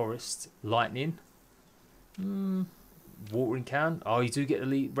the forest? Lightning. Watering can. Oh, you do get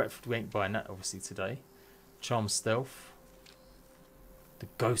elite Retford. We ain't buying that obviously today. Charm Stealth. The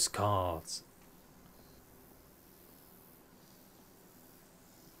ghost cards.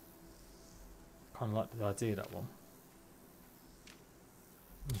 Kind of like the idea of that one.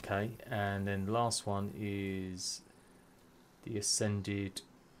 Okay, and then the last one is the Ascended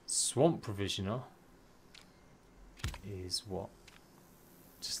Swamp Provisioner. Is what?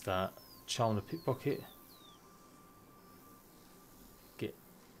 Just that. Charm the Pickpocket. Get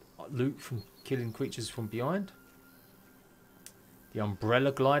loot from killing creatures from behind. The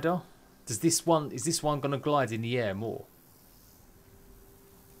Umbrella Glider. Is this one going to glide in the air more?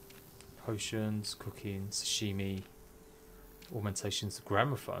 Potions, cooking, sashimi, augmentations,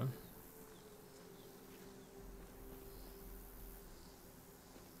 gramophone.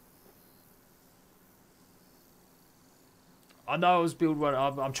 I know I was building one.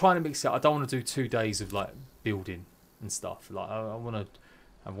 I'm trying to mix it. I don't want to do 2 days of like building and stuff. Like I want to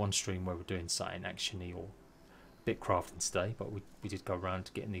have one stream where we're doing something actiony or a bit crafting today. But we did go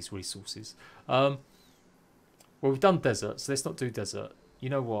around getting these resources. Well, we've done desert, so let's not do desert. You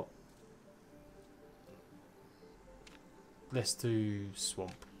know what? Let's do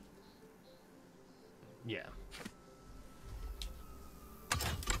swamp. Yeah.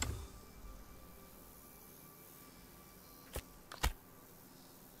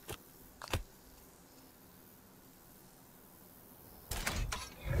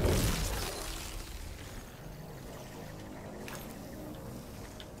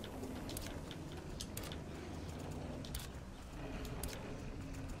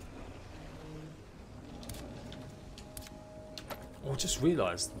 I just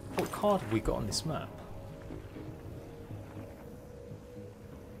realised, what card have we got on this map?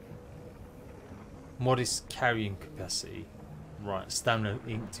 Modest carrying capacity. Right, stamina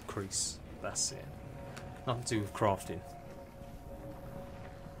ink decrease. That's it. Nothing to do with crafting.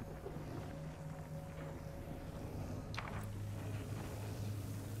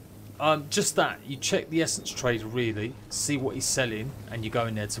 Just that, you check the essence trader really, see what he's selling, and you go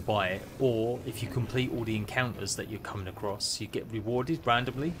in there to buy it. Or if you complete all the encounters that you're coming across, you get rewarded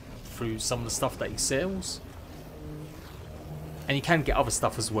randomly through some of the stuff that he sells. And you can get other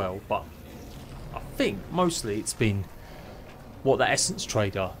stuff as well, but I think mostly it's been what that essence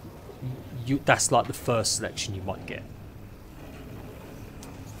trader, that's like the first selection you might get.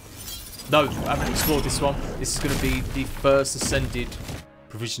 No, I haven't explored this one. This is going to be the first Ascended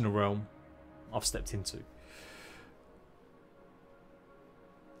Provisional Realm I've stepped into.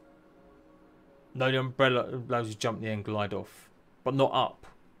 No, the umbrella allows you to jump in the air and glide off, but not up.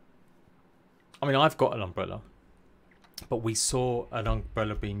 I mean, I've got an umbrella, but we saw an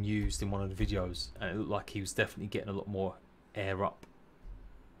umbrella being used in one of the videos, and it looked like he was definitely getting a lot more air up.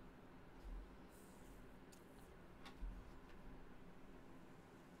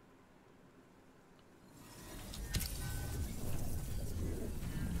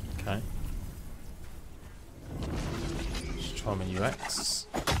 Try my new axe.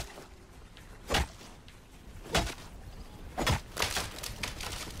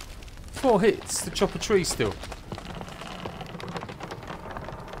 Four hits to chop a tree still.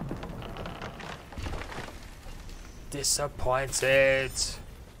 Disappointed.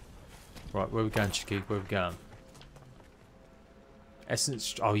 Right, where we going, Chicky? Where we going?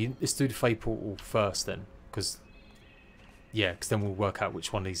 Essence. Oh, let's do the fake portal first then, because yeah, because then we'll work out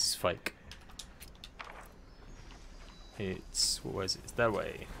which one of these is fake. It's where is it? It's that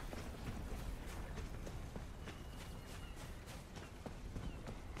way.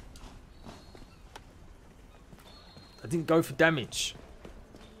 I didn't go for damage.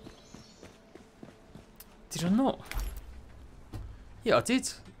 Did I not? Yeah, I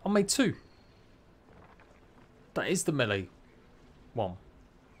did. I made 2. That is the melee one.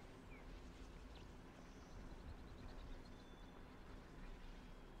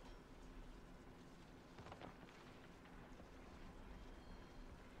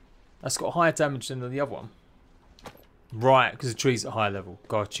 That's got higher damage than the other one. Right, because the tree's at higher level.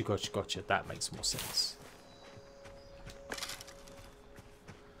 Gotcha, gotcha, gotcha. That makes more sense.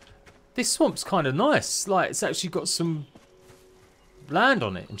 This swamp's kind of nice. Like, it's actually got some land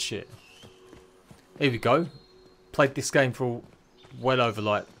on it and shit. Here we go. Played this game for well over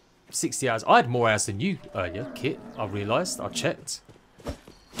like 60 hours. I had more hours than you earlier, Kit. I realised. I checked.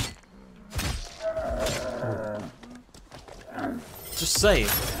 Just saying.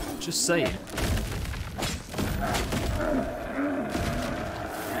 Just saying.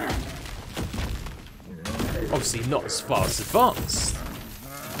 Obviously not as far as advanced.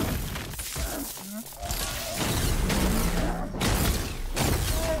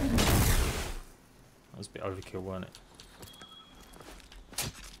 That was a bit overkill, wasn't it?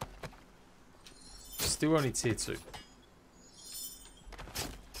 Still only tier 2. Do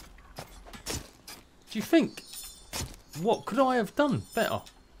you think? What could I have done better?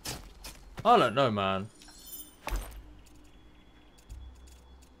 I don't know, man.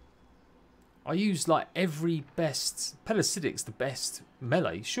 I use like every best. Pellucidic's the best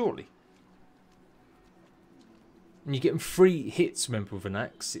melee, surely. And you get them 3 hits, remember, with an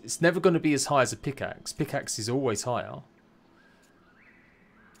axe. It's never going to be as high as a pickaxe. Pickaxe is always higher.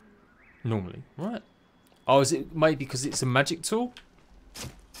 Normally, right? Oh, is it maybe because it's a magic tool?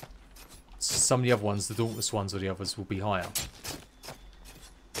 Some of the other ones, the Dauntless ones or the others, will be higher.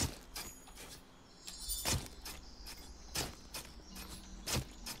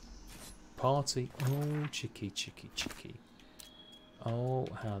 Party. Oh, chicky, chicky, chicky. Oh,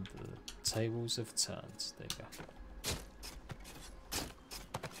 how the tables have turned. There you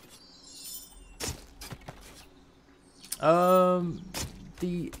go.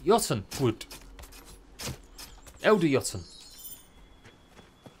 The Jotun wood. Elder Jotun.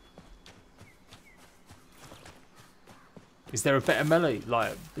 Is there a better melee,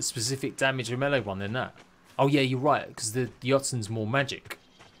 like a specific damage or melee one than that? Oh yeah, you're right, because the Jotun's more magic.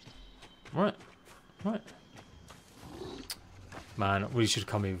 Right, right. Man, we should have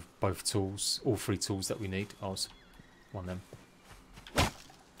come in with both tools, all 3 tools that we need. Oh, it's one of them.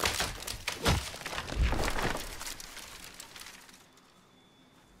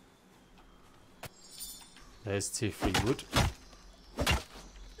 There's tier 3 wood.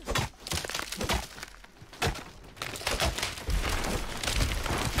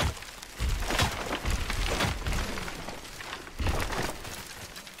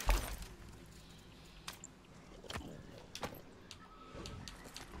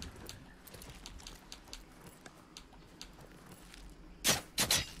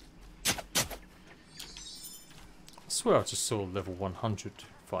 I swear I just saw level 100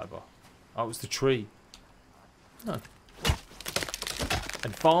 fibre. Oh, it was the tree. No.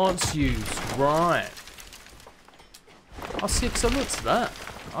 Advanced use, right. I see, because I looked at that.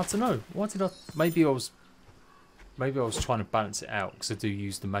 I don't know. Why did I? Maybe I was trying to balance it out, because I do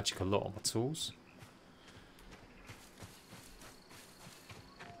use the magic a lot on my tools.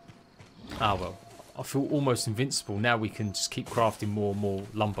 Ah well. I feel almost invincible. Now we can just keep crafting more and more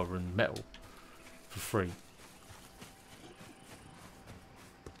lumber and metal for free.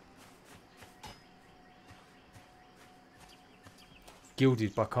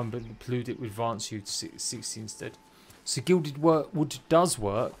 Gilded, but I can't include it with advanced you to 60 instead. So gilded wood does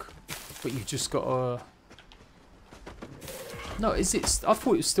work, but you've just got to... No, is it? I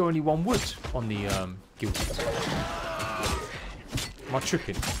thought it was still only 1 wood on the gilded. Am I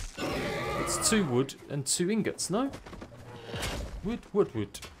tripping? It's 2 wood and 2 ingots, no? Wood, wood,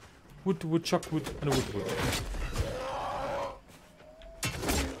 wood. Wood, woodchuck, wood, and a wood, wood.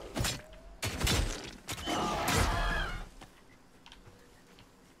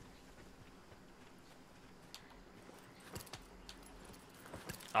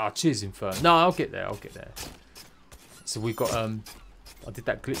 Ah, cheers, Infer. No, I'll get there. I'll get there. So we got I did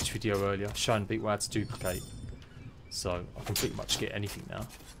that glitch video earlier, showing people how to duplicate. So I can pretty much get anything now.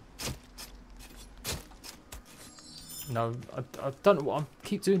 No, I don't know what I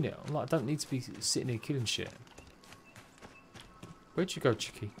keep doing it. I'm like, I don't need to be sitting here killing shit. Where'd you go,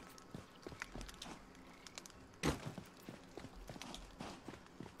 Chicky?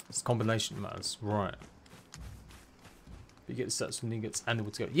 It's combination matters, right? You get the stats from ingots and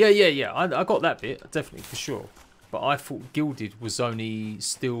able to go. Yeah. I got that bit, definitely for sure. But I thought gilded was only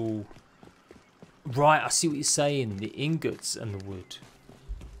still. Right, I see what you're saying. The ingots and the wood.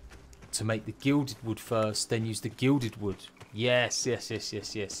 To make the gilded wood first, then use the gilded wood. Yes. I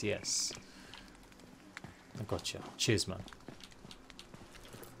gotcha. Cheers, man.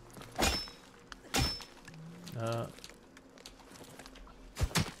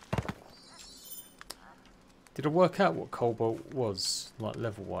 Did I work out what cobalt was, like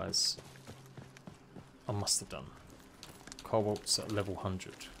level-wise? I must have done. Cobalt's at level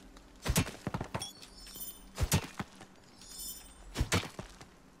 100.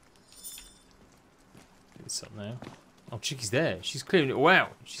 It's up now. Oh, Chicky's there. She's clearing it all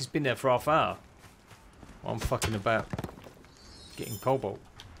out. She's been there for half an hour. While I'm fucking about getting cobalt.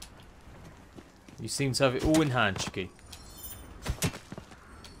 You seem to have it all in hand, Chicky.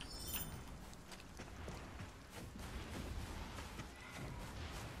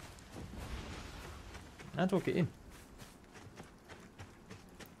 How do I get in?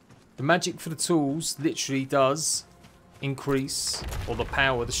 The magic for the tools literally does increase, or the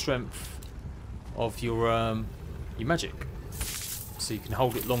power, the strength of your magic. So you can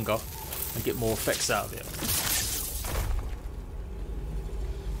hold it longer and get more effects out of it.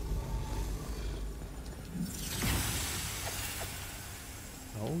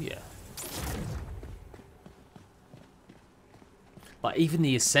 Oh yeah. Like even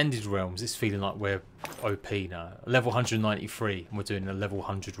the Ascended realms, it's feeling like we're OP now. Level 193 and we're doing a level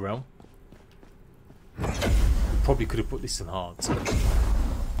 100 realm. Probably could have put this in hard.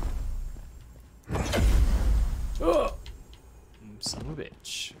 Oh! Son of a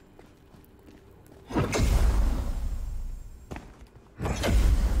bitch.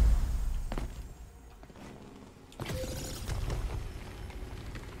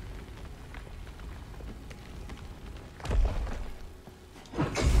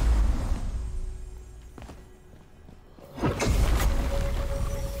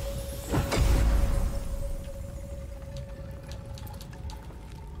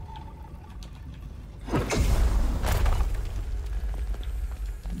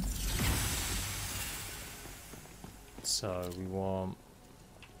 So we want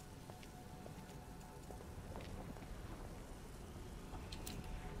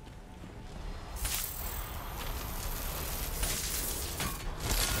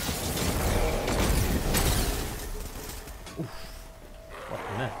what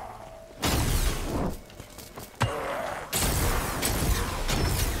happened there?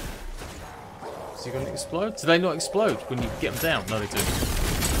 Is he going to explode? Do they not explode when you get them down? No, they do.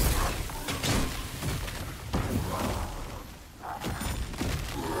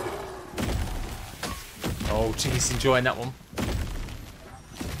 Oh, Chicky's enjoying that one.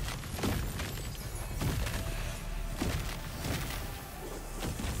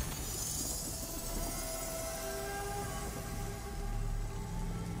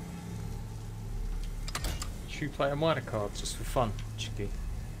 Should we play a minor card just for fun, Chicky?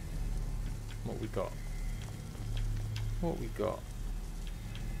 What we got? What we got?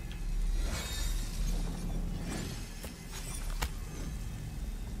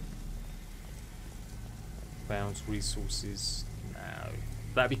 Bounds, resources. No.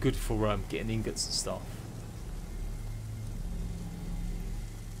 That'd be good for getting ingots and stuff.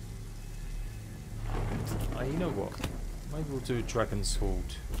 Oh, you know what? Maybe we'll do a dragon sword.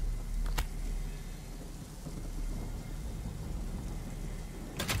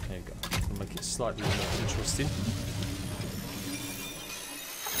 There you go. I'll make it slightly more interesting.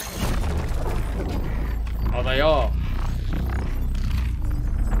 Oh, they are.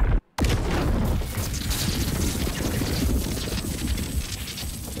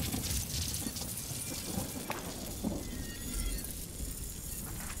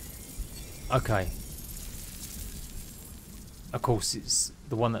 Okay. Of course, it's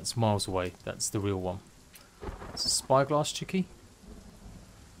the one that's miles away. That's the real one. It's a spyglass, Chicky.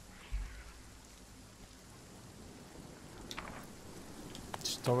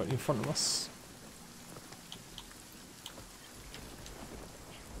 Just directly in front of us.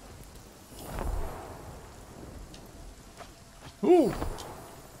 Ooh!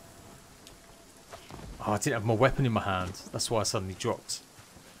 Oh, I didn't have my weapon in my hand. That's why I suddenly dropped.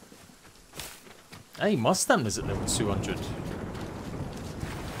 Hey, my stamina's at level 200.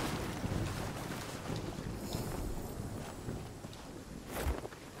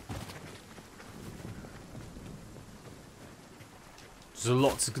 There's a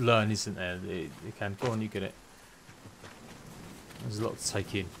lot to learn, isn't there? You can. Go on, you get it. There's a lot to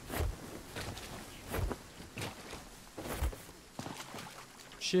take in.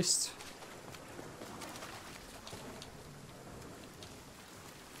 Schist.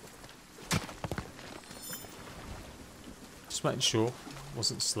 Just making sure it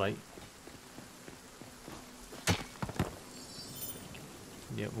wasn't slate.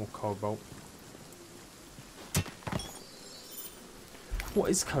 Yeah, more cobalt. What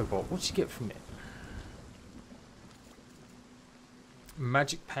is cobalt? What do you get from it?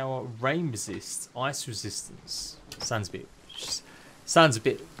 Magic power, rain resist, ice resistance. Sounds a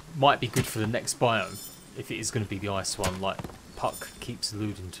bit. Might be good for the next biome if it is going to be the ice one, like Puck keeps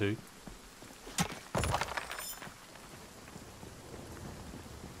alluding to.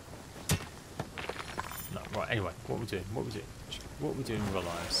 No, right. Anyway, what are we doing? What are we doing? What are we doing with our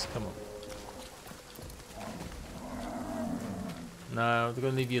lives? Come on. No, they're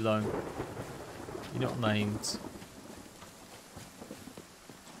going to leave you alone. You're not named.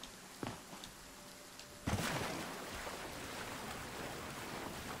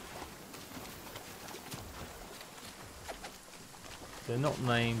 They're not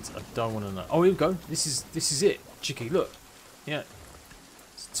named. I don't want to know. Oh, here we go. This is it. Chicky, look. Yeah.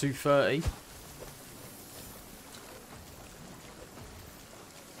 It's 230.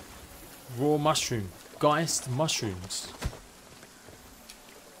 Raw mushroom. Geist mushrooms.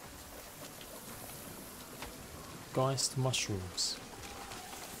 Geist mushrooms.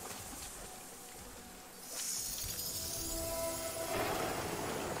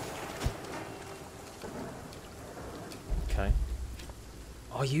 Okay.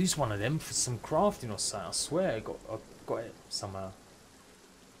 I'll use one of them for some crafting or something. I swear I got it somehow.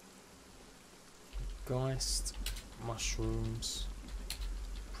 Geist mushrooms.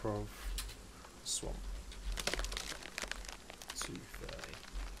 Prov swamp. 230.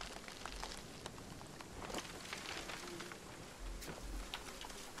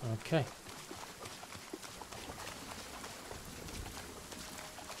 Okay.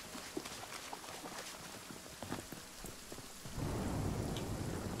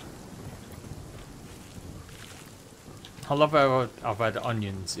 I love how I've had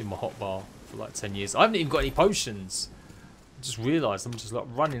onions in my hotbar for like 10 years. I haven't even got any potions. I just realised I'm just like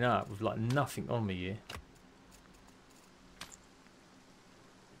running out with like nothing on me here.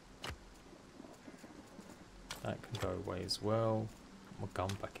 That can go away as well. Put my gun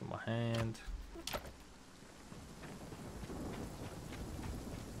back in my hand.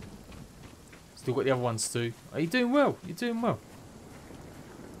 Still got the other ones too. Are you doing well? You're doing well.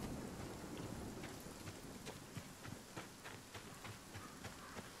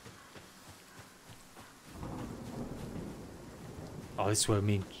 Oh, this is where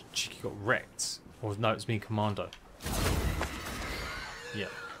me and Chicky got wrecked. Or no, it's me and Commando. Yeah.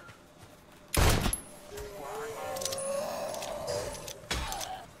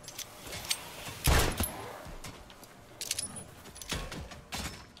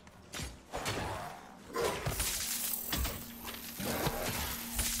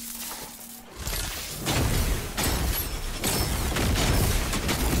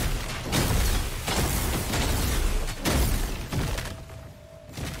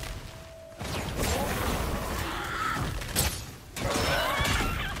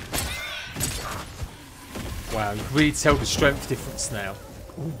 Wow, you can really tell the strength difference now.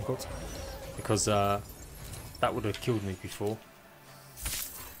 Oh god. Because that would have killed me before.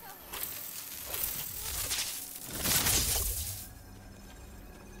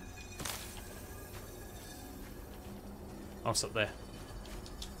 I was up there.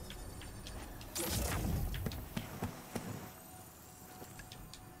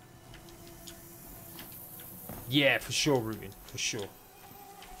 Yeah, for sure, Ruben. For sure.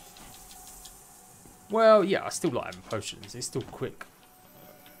 Well, yeah, I still like having potions. It's still quick.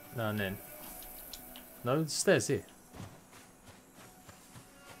 Now and then. No, the stairs here.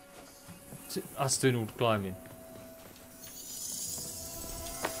 Us doing all the climbing.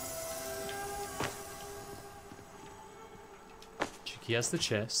 Chicky has the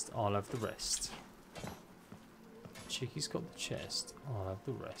chest. I'll have the rest. Chicky's got the chest. I'll have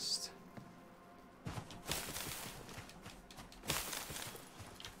the rest.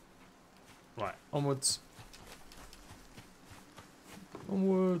 Right, onwards.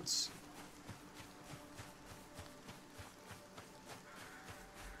 Onwards.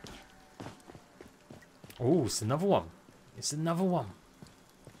 Oh, it's another one. It's another one.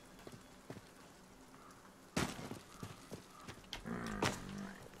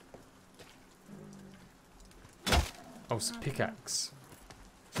 Oh, it's a pickaxe.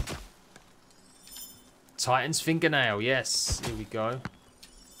 Titan's fingernail, yes. Here we go.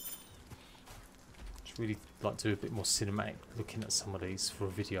 Should really like to do a bit more cinematic looking at some of these for a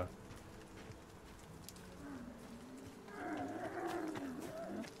video.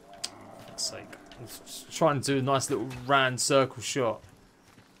 For fuck's sake. I'm just trying to do a nice little round circle shot.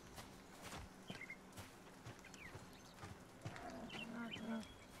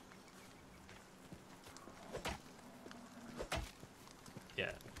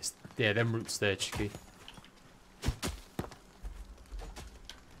 Yeah, them roots there, Chicky.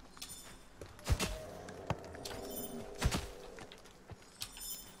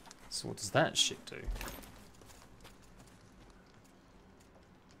 So what does that shit do?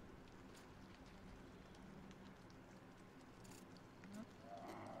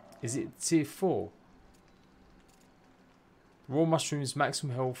 Is it tier 4? Raw mushrooms,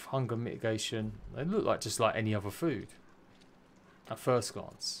 maximum health, hunger mitigation. They look like just like any other food. At first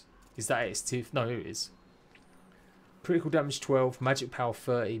glance. Is that its tier? No, it is. Critical damage 12, magic power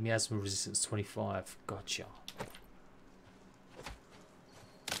 30, miasma resistance 25. Gotcha.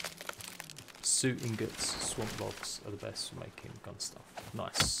 Suit ingots, swamp logs are the best for making gun stuff.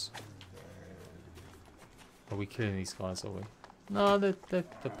 Nice. Are we killing these guys, are we? No, they're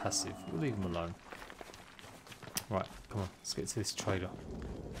passive. We'll leave them alone. Right, come on, let's get to this trader.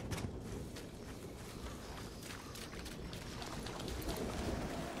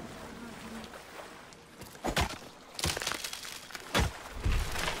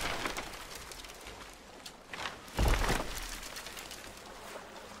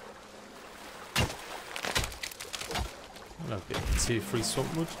 A bit of tier 3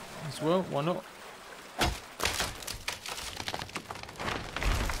 swampwood as well, why not?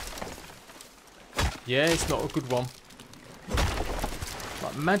 Yeah, it's not a good one.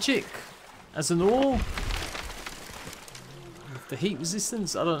 Like magic as an ore? The heat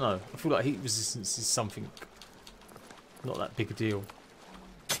resistance? I don't know. I feel like heat resistance is something not that big a deal.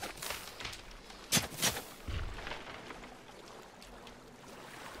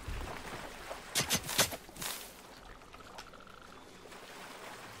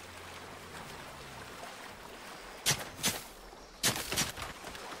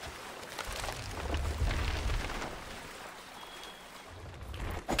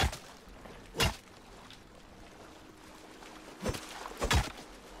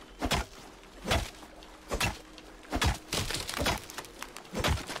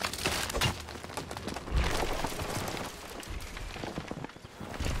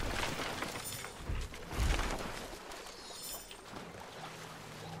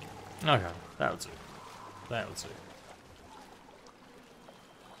 Okay, that'll do. That'll do.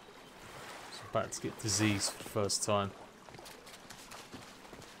 So about to get disease for the first time.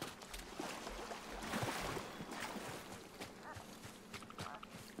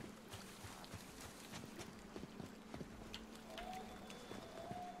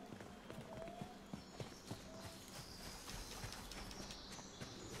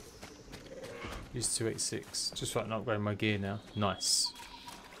 Use 286. Just so I can upgrade my gear now. Nice.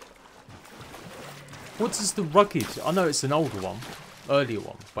 What does the rugged? I know it's an older one, earlier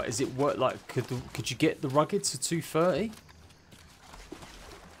one, but is it work like could you get the rugged to 230?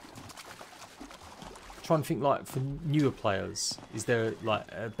 Trying to think like for newer players, is there like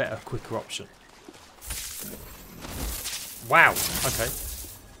a better, quicker option? Wow. Okay.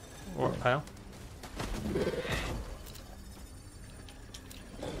 All right, pal.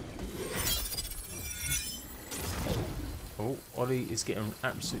 Oh, Ollie is getting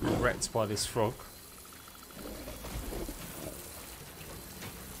absolutely wrecked by this frog.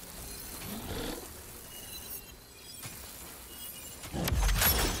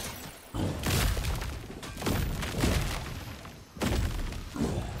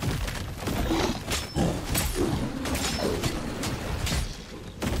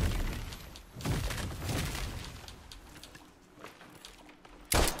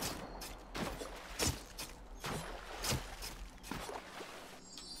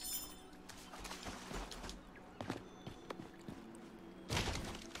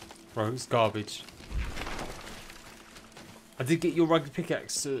 Bro, it's garbage. I did get your rugged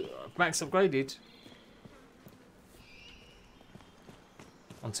pickaxe max upgraded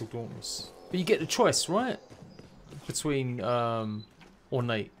until Dauntless. But you get the choice, right? Between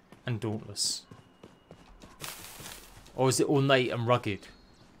Ornate and Dauntless. Or is it Ornate and Rugged?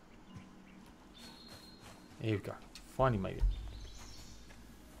 Here we go. Finally made it.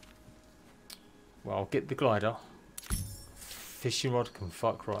 Well, I'll get the glider. Fishing rod can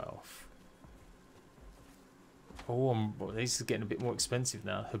fuck right off. Oh, these are getting a bit more expensive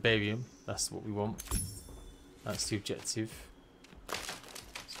now. Herbarium, that's what we want. That's the objective.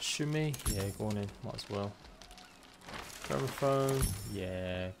 Shimmy. Yeah, go on in. Might as well. Gramophone.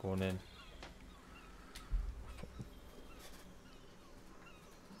 Yeah, go on in.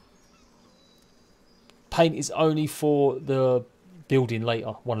 Paint is only for the building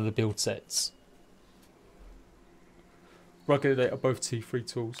later. One of the build sets. Rugged are both T3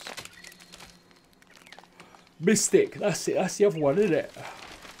 tools. Mystic. That's it. That's the other one, isn't it?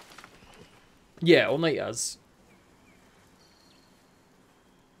 Yeah, Ornate has.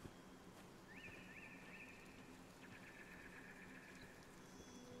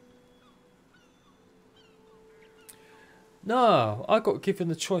 No, I got given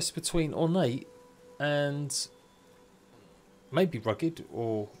the choice between Ornate and maybe Rugged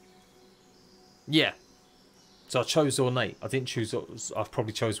or... Yeah. So I chose Ornate. I didn't choose... I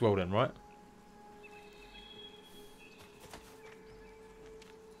probably chose well then, right?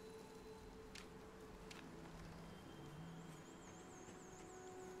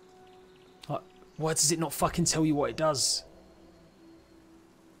 Why does it not fucking tell you what it does?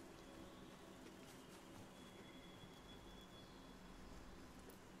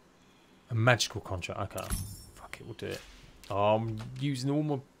 A magical contract. Okay. Fuck it, we'll do it. Oh, I'm using all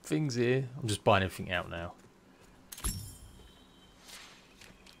my things here. I'm just buying everything out now.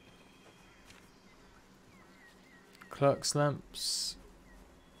 Clerk's lamps.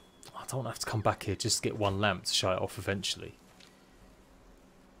 I don't have to come back here just to get one lamp to show it off eventually.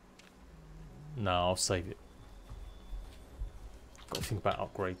 No, I'll save it. Got to think about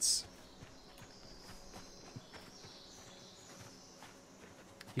upgrades.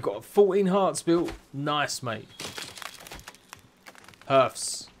 You got 14 hearts built. Nice, mate.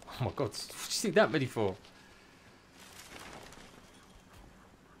 Hearths. Oh my god, what did you think that many for?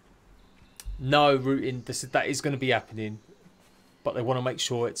 No, routing. That is going to be happening. But they want to make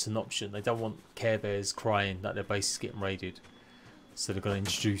sure it's an option. They don't want Care Bears crying that their base is getting raided. So they're going to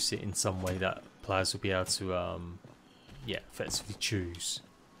introduce it in some way that players will be able to, yeah, effectively choose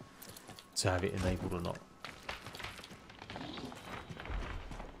to have it enabled or not.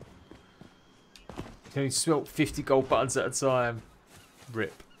 You can only smelt 50 gold buttons at a time.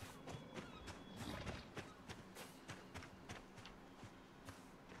 Rip.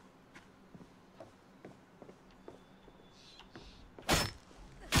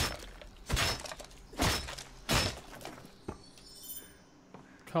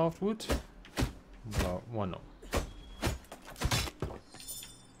 Carved wood? No, why not?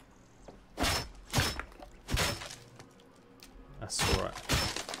 That's alright.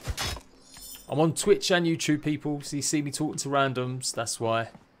 I'm on Twitch and YouTube, people, so you see me talking to randoms, that's why.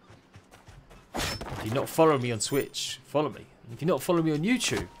 If you're not following me on Twitch, follow me. If you're not following me on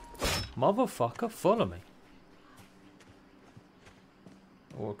YouTube, motherfucker, follow me.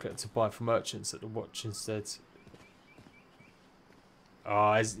 Or click to buy from merchants at the watch instead.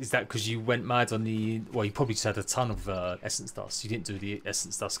 Oh, is that because you went mad on the... Well, you probably just had a ton of essence dust. You didn't do the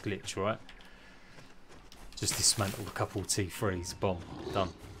essence dust glitch, right? Just dismantled a couple of T3s. Bomb. Done.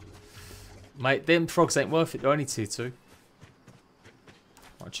 Mate, them frogs ain't worth it. They're only tier 2.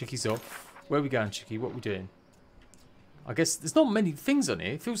 Right, Chicky's off. Where are we going, Chicky? What are we doing? I guess there's not many things on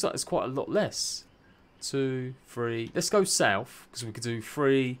here. It feels like there's quite a lot less. 2, 3. Let's go south, because we could do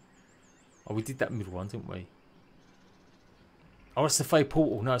 3. Oh, we did that middle one, didn't we? Oh, it's the Fey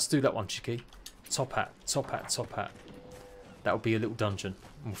Portal. No, let's do that one, Chicky. Top hat, top hat, top hat. That'll be a little dungeon.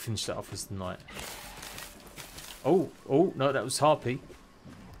 And we'll finish that off as the night. Oh, oh, no, that was Harpy.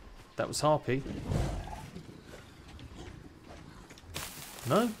 That was Harpy.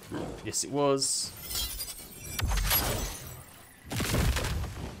 No? Yes, it was.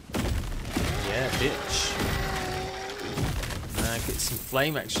 Yeah, bitch. Now get some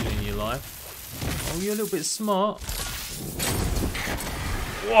flame action in your life. Oh, you're a little bit smart.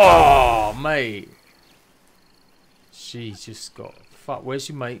 Whoa, mate. She just got... Fuck, where's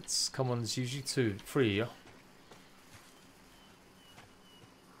your mates? Come on, there's usually 2, 3 of you.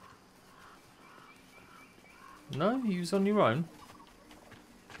 No, you was on your own.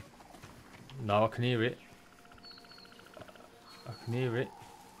 No, I can hear it. I can hear it.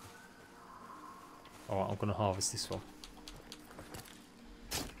 Alright, I'm going to harvest this one.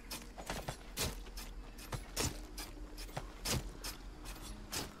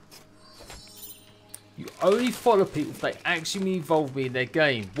 You only follow people if they actually involve me in their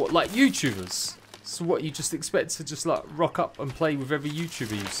game. What, like YouTubers? So what, you just expect to just like rock up and play with every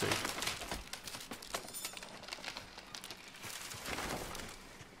YouTuber you see?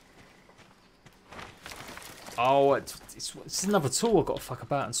 Oh, it's another tool I've got to fuck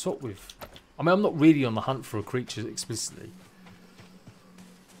about and swap with. I mean, I'm not really on the hunt for a creature explicitly.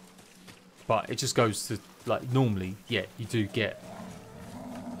 But it just goes to like normally, yeah, you do get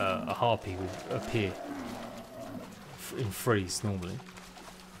a harpy will appear in freeze normally.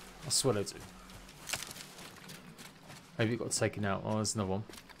 I swear they do. Maybe it got taken out. Oh, there's another one.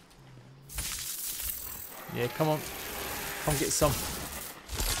 Yeah, come on. Come get some.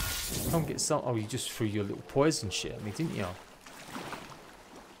 Come get some. Oh, you just threw your little poison shit at me, didn't you?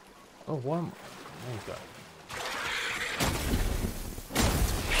 Oh, why am I... There you go.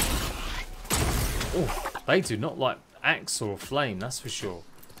 Oh, they do not like axe or flame, that's for sure.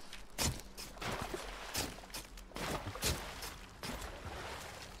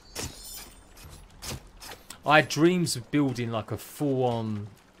 I had dreams of building like a full-on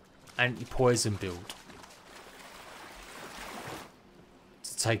anti-poison build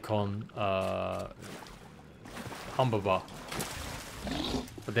to take on Humberbar,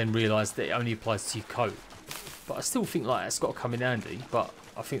 but then realised that it only applies to your coat. But I still think like it's got to come in handy. But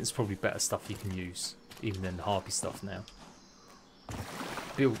I think there's probably better stuff you can use, even than the harpy stuff now.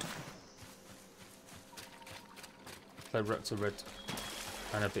 Build. Play Raptor Red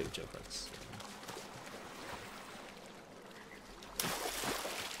and a bit of Jetpacks.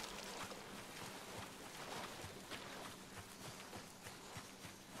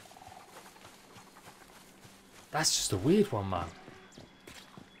 That's just a weird one, man.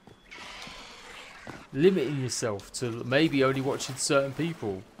 Limiting yourself to maybe only watching certain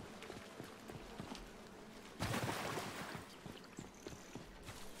people.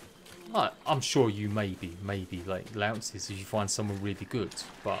 I'm sure you maybe like allowances if you find someone really good,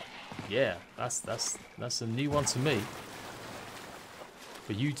 but yeah, that's a new one to me.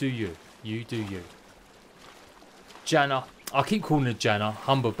 But you do you. You do you. Janna. I keep calling it Janna.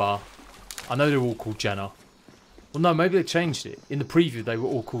 Humberbar. I know they're all called Janna. Well, no, maybe they changed it. In the preview, they were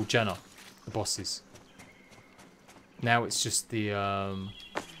all called Janna, the bosses. Now it's just the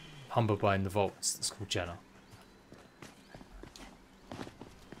Humberbar in the vaults that's called Janna.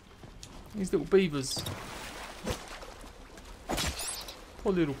 These little beavers.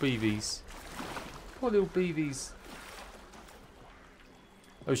 Poor little beavies. Poor little beavies.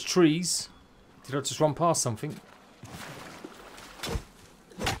 Those trees. Did I just run past something?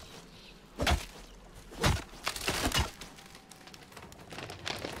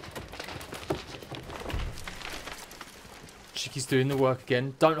 Chicky's doing the work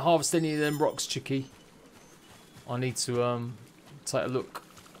again. Don't harvest any of them rocks, Chicky. I need to take a look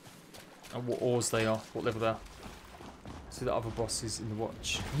at what ores they are, what level they are. See the other bosses in the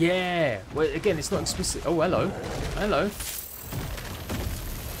watch. Yeah! Well, again, it's not explicit. Oh, hello. Hello.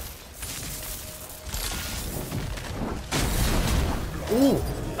 Oh,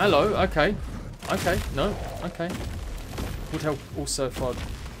 hello. Okay. Okay. No. Okay. Would help also if I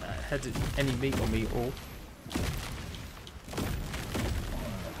had any meat on me at all.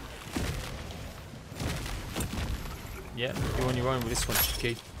 Yeah, you're on your own with this one,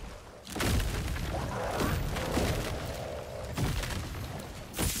 Chicky.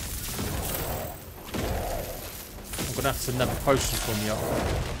 I'm gonna have to nab a potion from you.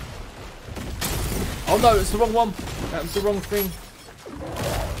 Oh no, it's the wrong one. That was the wrong thing.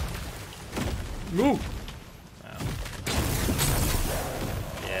 Ooh. Wow.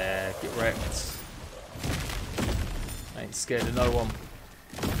 Yeah, get wrecked. I ain't scared of no one.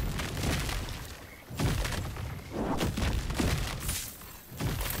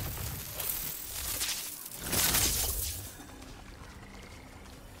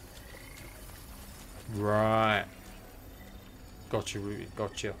 Right. Gotcha, Ruby.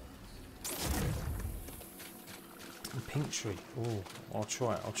 Gotcha. Pink tree. Oh, I'll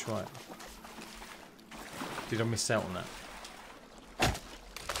try it. I'll try it. Did I miss out on that?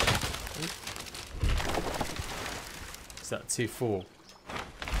 Is that tier 4?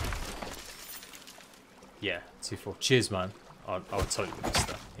 Yeah, tier 4. Cheers, man. I would totally miss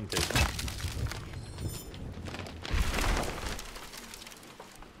that. Indeed.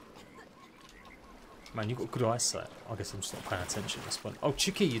 Man, you've got good eyesight. I guess I'm just not paying attention at this point. Oh,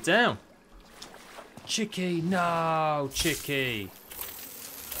 Chicky, you're down. Chicky, no, Chicky.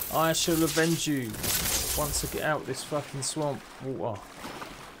 I shall avenge you once I get out of this fucking swamp water.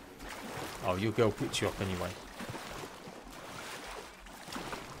 Oh, your girl picked you up anyway.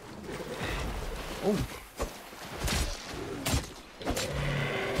 Oh.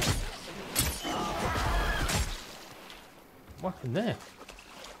 What happened there?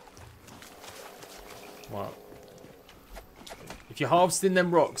 Wow. If you're harvesting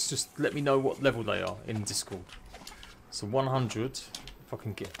them rocks, just let me know what level they are in Discord. So 100, if I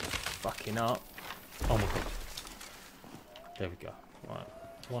can get fucking up. Oh my god. There we go. Right.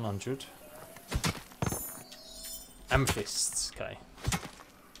 100. Amethysts, okay.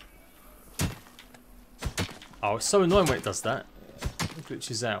 Oh, it's so annoying when it does that. It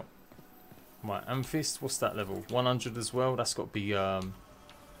glitches out. Right, Amethyst, what's that level? 100 as well. That's got to be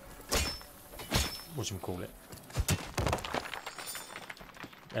whatchamacallit?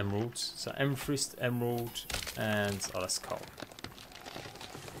 Emeralds. So Amethyst, Emerald, and oh, that's coal.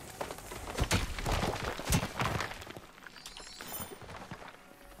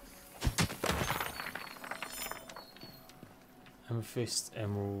 Amethyst,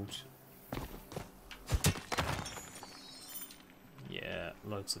 Emerald. Yeah,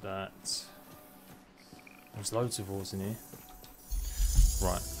 loads of that. There's loads of ores in here.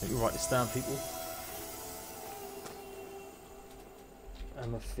 Right, let me write this down, people.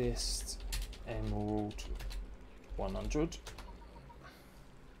 Amethyst, Emerald, 100.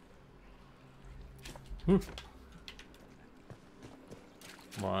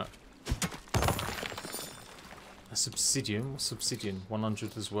 Right. That's obsidian. What's obsidian?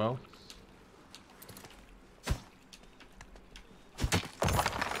 100 as well.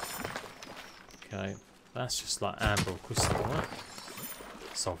 Okay, that's just like amber or crystal, right?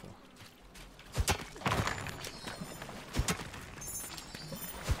 Sulfur.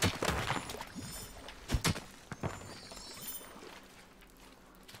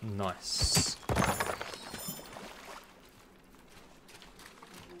 Nice.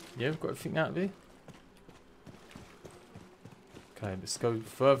 Yeah, we've got everything out of here. Okay, let's go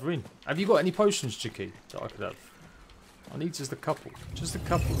further in. Have you got any potions, Chicky, that I could have? I need just a couple. Just a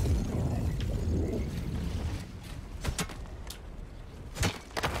couple.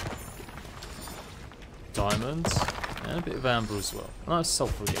 Diamonds. And a bit of amber as well. Nice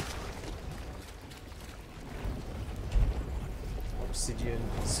sulfur again. Obsidian.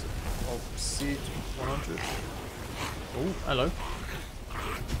 Obsidian 100. Oh, hello.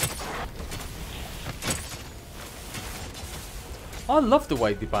 I love the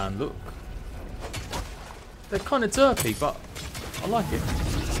way the band look. They're kind of derpy, but I like it.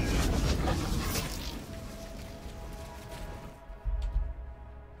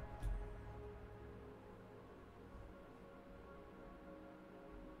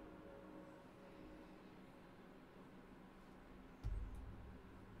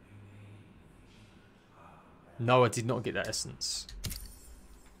 No, I did not get that essence.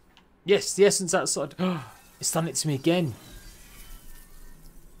 Yes, the essence outside. It's done it to me again.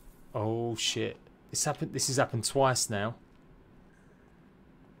 Oh shit. This has happened twice now.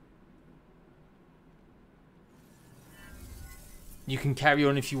 You can carry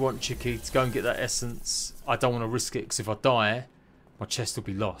on if you want, Chicky, to go and get that essence. I don't want to risk it, because if I die, my chest will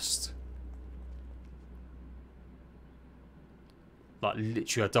be lost. Like,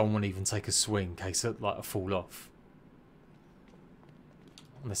 literally, I don't want to even take a swing in case I fall off.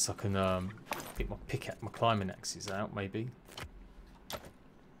 Unless I can get my climbing axes out, maybe.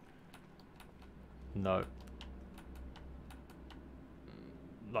 No.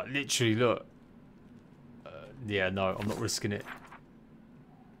 Like, literally, look. Yeah, no, I'm not risking it.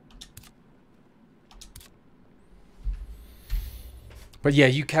 But yeah,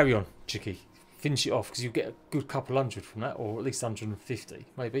 you carry on, Chicky. Finish it off, because you'll get a good couple hundred from that, or at least 150,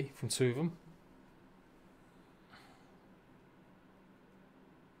 maybe, from 2 of them.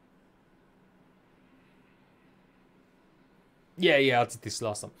 Yeah, I did this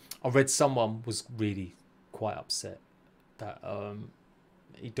last time. I read someone was really quite upset that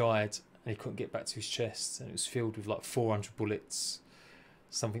he died and he couldn't get back to his chest, and it was filled with like 400 bullets.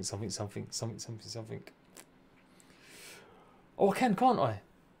 Something. Oh, I can, can't I?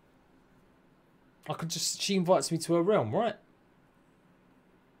 I could just... She invites me to her realm, right?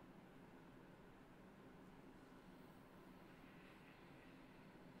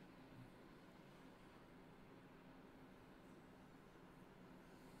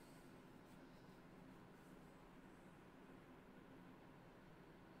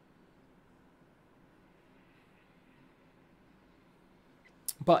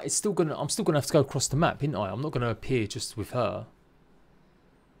 But it's still gonna... I'm still gonna have to go across the map, ain't I? I'm not gonna appear just with her.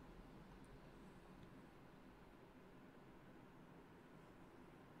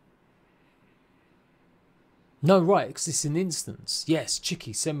 No, right, because it's an instance. Yes,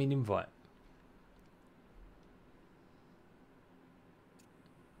 Chicky, send me an invite.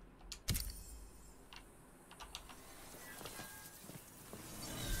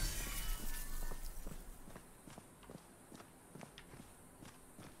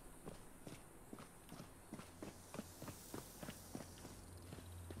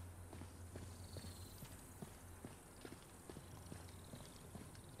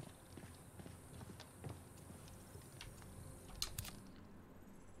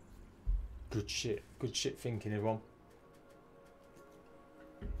 Good shit thinking, everyone.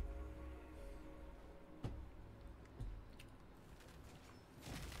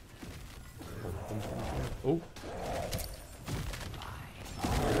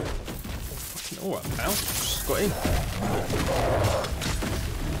 Alright, pal. Just got in.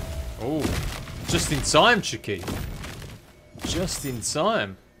 Oh, just in time, Chicky. Just in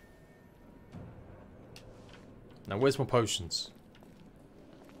time. Now, where's my potions?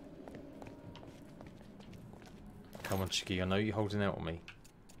 Come on, Chicky. I know you're holding out on me.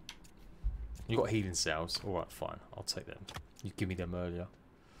 You got healing cells. Alright, fine. I'll take them. You give me them earlier.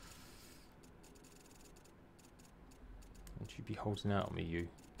 Would you be holding out on me, you?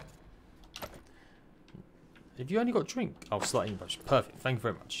 Have you only got drink? Oh, slightly brush. Perfect. Thank you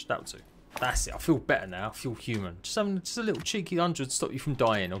very much. That'll do. That's it. I feel better now. I feel human. Just having just a little cheeky 100 to stop you from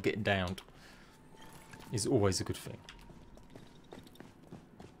dying or getting downed is always a good thing.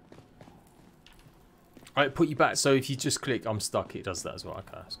 Alright, put you back. So if you just click I'm stuck, it does that as well.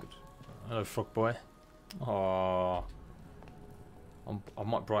 Okay, that's good. Hello, frog boy. Oh, I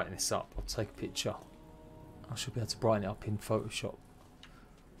might brighten this up. I'll take a picture. I should be able to brighten it up in Photoshop.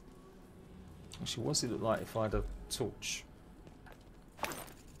 Actually, what does it look like if I had a torch?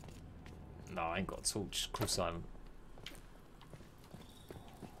 No, I ain't got a torch. Of course I haven't.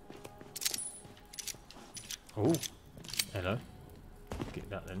 Oh, hello. Get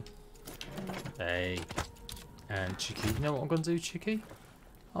that then. Hey. And Chicky, you know what I'm going to do, Chicky?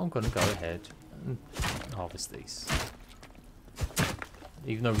 I'm going to go ahead and harvest these.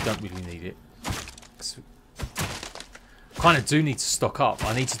 Even though we don't really need it. Kind of do need to stock up.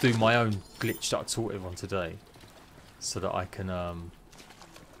 I need to do my own glitch that I taught everyone today, so that I can,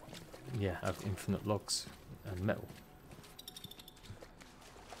 yeah, have infinite logs and metal.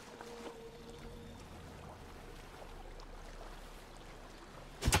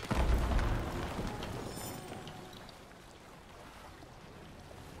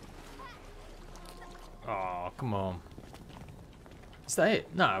 Oh, come on. Is that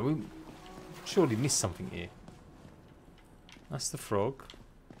it? No, we surely missed something here. That's the frog.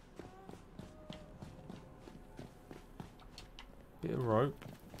 Bit of rope.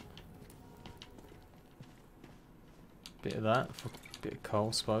 Bit of that. Bit of coal,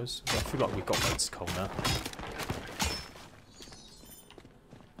 I suppose. I feel like we've got loads of coal now.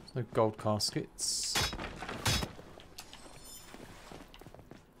 There's no gold caskets.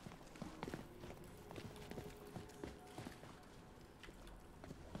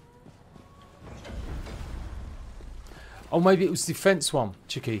 Oh, maybe it was the defense one,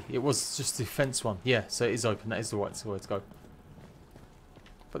 Chicky. It was just the defense one. Yeah, so it is open. That is the right way to go.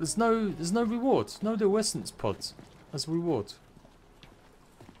 But there's no reward. No little essence pods as a reward.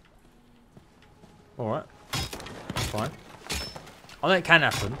 Alright. Fine. I know it can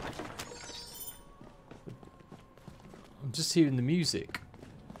happen. I'm just hearing the music.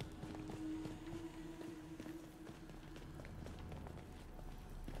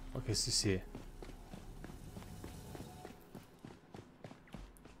 I guess this here.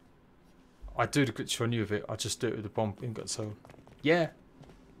 I do the glitch I knew of it. I just do it with the bomb ingot. So, yeah,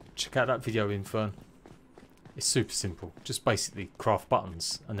 check out that video, Infern. It's super simple. Just basically craft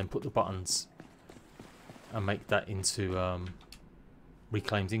buttons and then put the buttons and make that into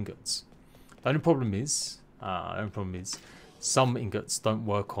reclaimed ingots. The only problem is, some ingots don't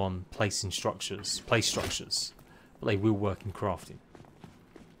work on place structures, but they will work in crafting.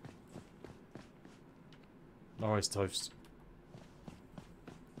 Rarest toast.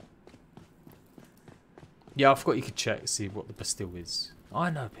 Yeah, I forgot you could check, see what the Bastille is. I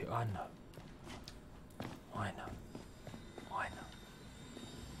know, people, I know.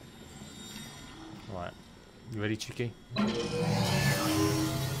 Right, you ready, Chicky?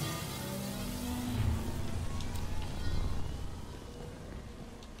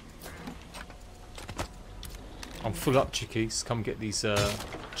 I'm full up, Chickies. Come get these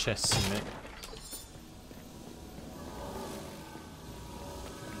chests in it.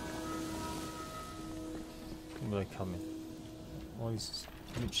 Where are they coming? Why is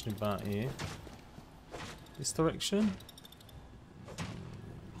reaching about here? This direction?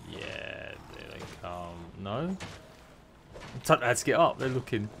 Yeah, there they come. No? I don't know how to get up, they're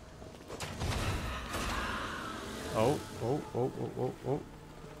looking. Oh,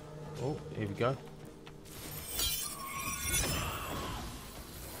 here we go.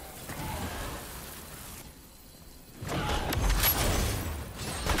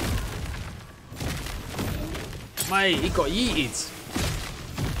 Mate, he got yeeted.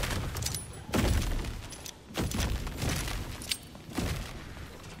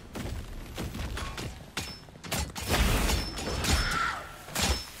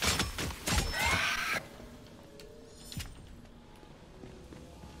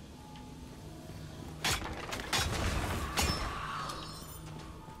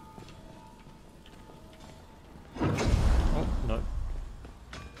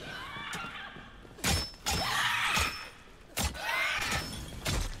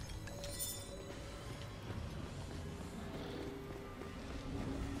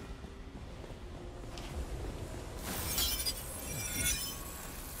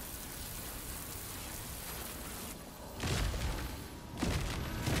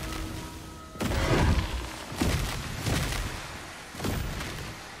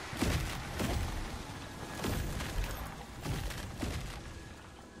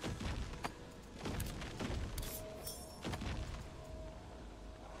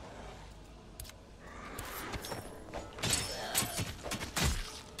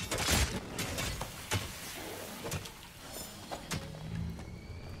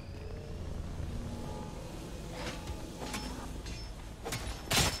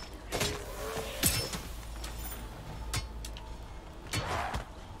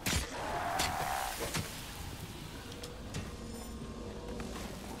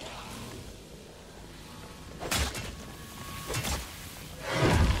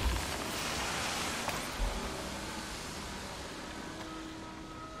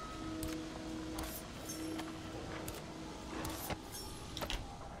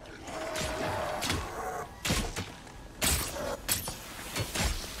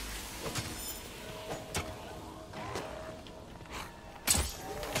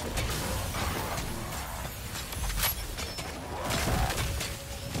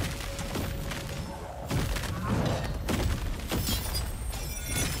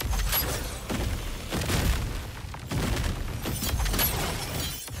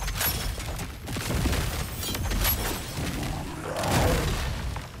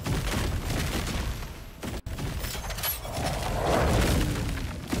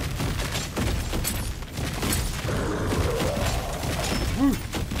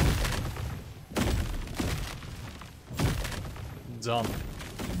 on.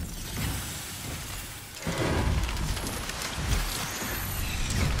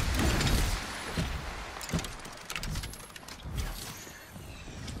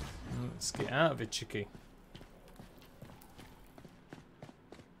 Let's get out of it, Chicky.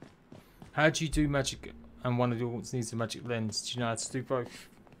 How do you do magic and one of the orcs needs a magic lens? Do you know how to do both?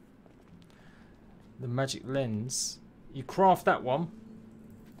 The magic lens, you craft that one.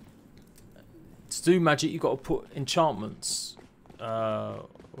 To do magic, you've got to put enchantments or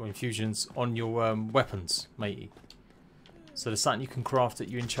infusions on your weapons, matey. So there's something you can craft at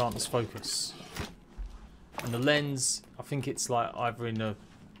your enchanters focus. And the lens, I think it's like either in a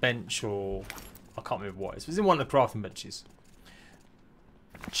bench or I can't remember what it is. It's in one of the crafting benches.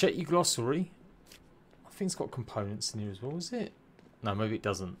 Check your glossary. I think it's got components in here as well, is it? No, maybe it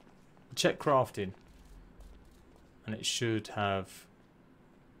doesn't. Check crafting. And it should have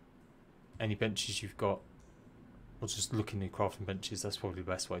any benches you've got. Or just look in the crafting benches. That's probably the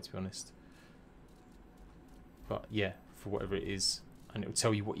best way, to be honest. But yeah, for whatever it is. And it will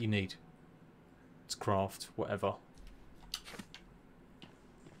tell you what you need to craft whatever.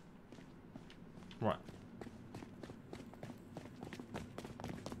 Right.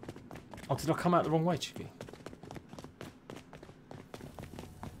 Oh, did I come out the wrong way, Chicky?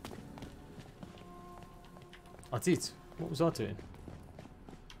 I did. What was I doing?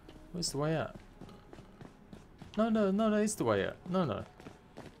 Where's the way out? No, that is the way out. No.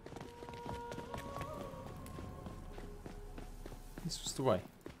 This was the way.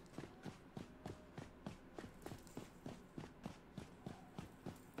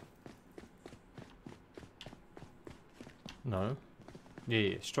 No.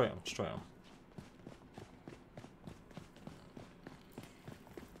 Yeah, straight on.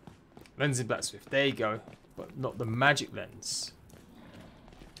 Lens in blacksmith. There you go. But not the magic lens.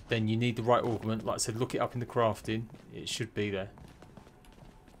 Then you need the right augment. Like I said, look it up in the crafting. It should be there.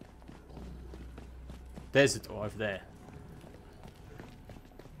 There's the door over there.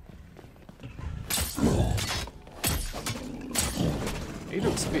 He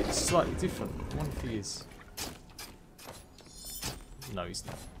looks a bit slightly different. I wonder if he is. No, he's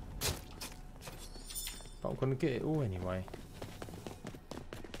not. But I'm going to get it all anyway.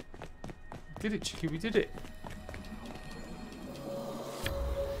 Did it, Chicky? We did it.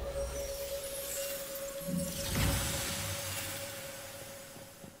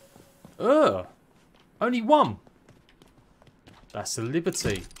 Only one. That's a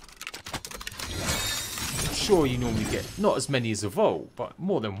liberty. I'm sure you normally get not as many as a vault, but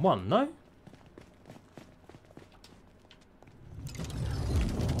more than one, no?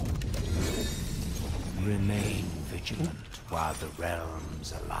 Remain vigilant while the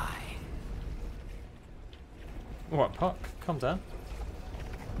realms align. Alright, Puck, calm down.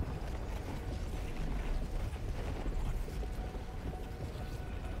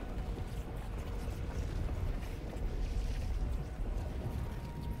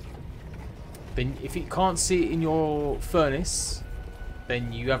 Then if you can't see it in your furnace,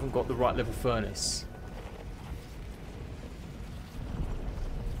 then you haven't got the right level furnace.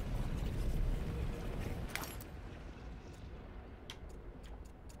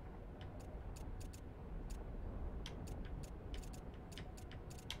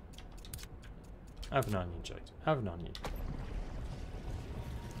 Have an onion, Jade. Have an onion.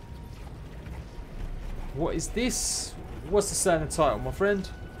 What is this? What's the standard title, my friend?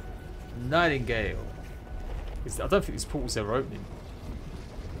 Nightingale. I don't think this portal's ever opening.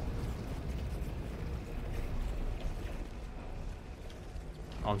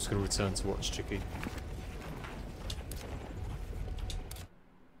 I'm just going to return to watch Chicky.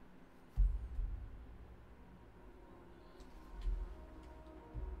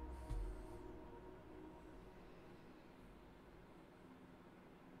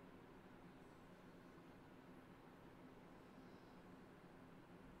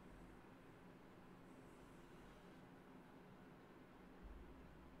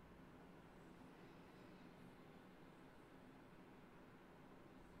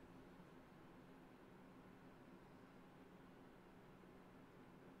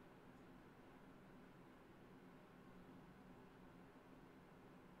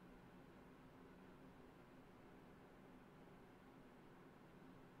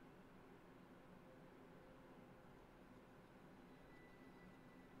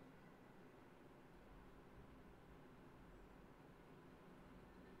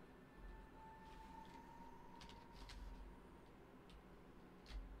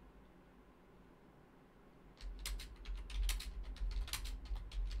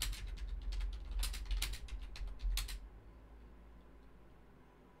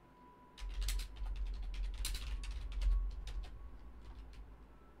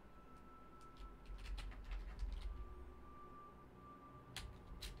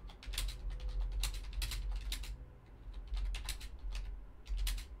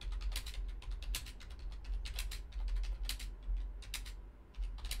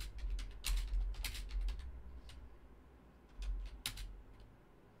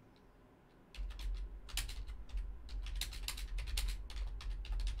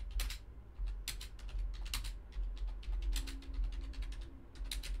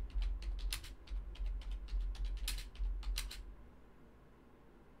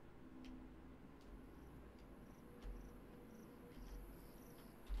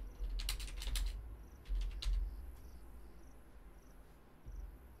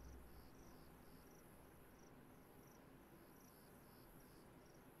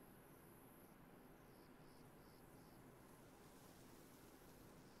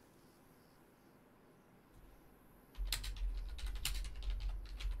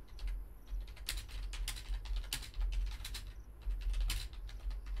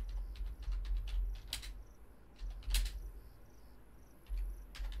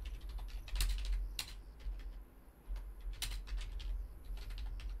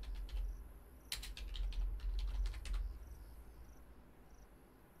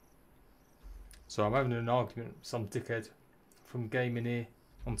 So I'm having an argument with some dickhead from Gaming here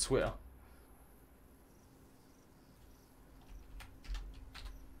on Twitter.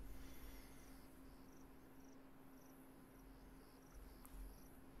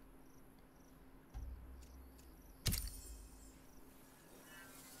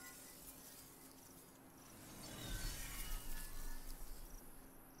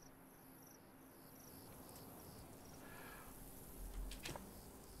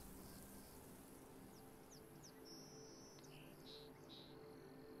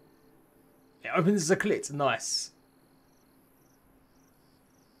 It opens as a clit. Nice.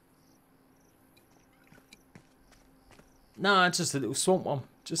 Nah, just a little swamp one.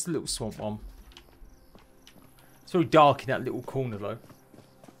 Just a little swamp one. It's very dark in that little corner though.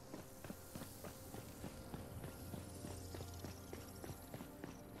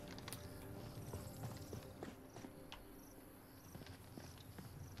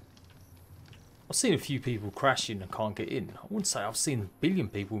 I've seen a few people crashing and can't get in. I wouldn't say I've seen a billion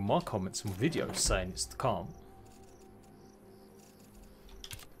people in my comments and videos saying it's the can't.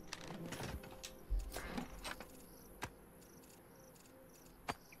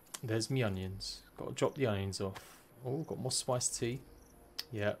 There's me onions. Got to drop the onions off. Oh, got more spiced tea.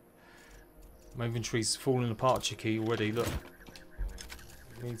 Yeah. My inventory's falling apart, Chicky, already. Look.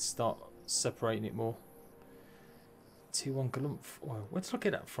 I need to start separating it more. T1 galumph oil. Where did I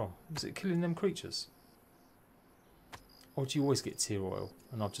get that from? Was it killing them creatures? Or do you always get tear oil?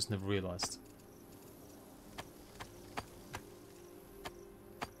 And I've just never realised.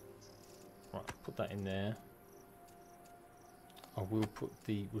 Right, put that in there. I will put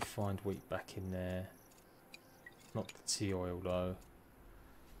the refined wheat back in there. Not the tea oil though.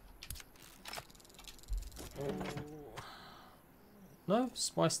 Oh. No,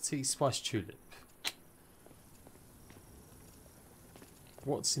 spiced tea, spiced tulip.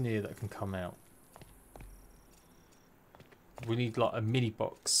 What's in here that can come out? We need like a mini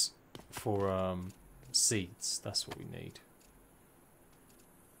box for seeds. That's what we need.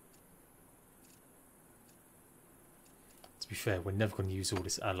 To be fair, we're never going to use all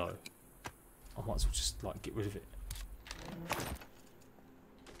this aloe. I might as well just like get rid of it.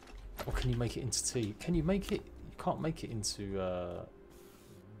 Or can you make it into tea? Can you make it? You can't make it into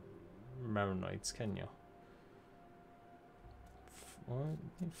marinades, can you?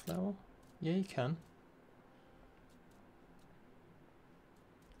 Flour? Yeah, you can.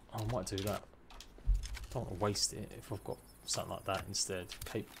 Oh, I might do that. Don't want to waste it if I've got something like that instead.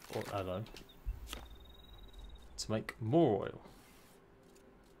 Cape or aloe. To make more oil.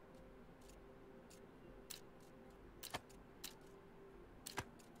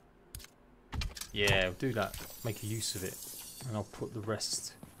 Yeah, I'll do that. Make a use of it. And I'll put the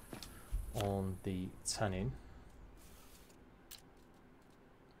rest on the tannin.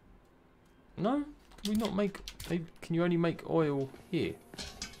 No? Can we not make... Can you only make oil here?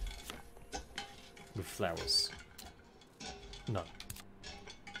 With flowers? No.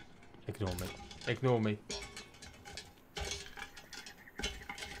 Ignore me. Ignore me.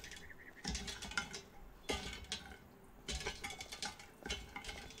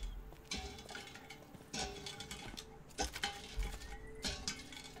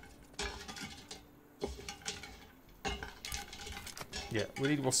 Yeah, we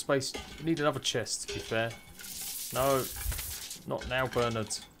need more space. We need another chest, to be fair. No. Not now,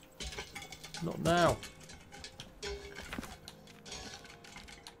 Bernard. Not now.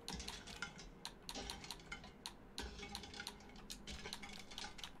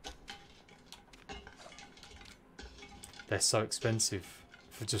 They're so expensive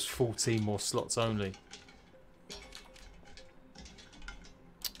for just 14 more slots only.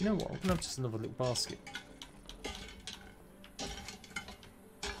 You know what? I'm going to have just another little basket.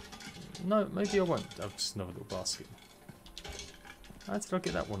 No, maybe I won't have just another little basket. How did I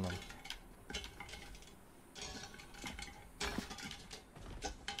get that one on?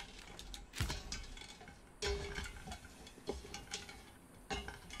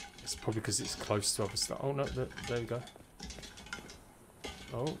 It's probably because it's close to other stuff. Oh no, there we go.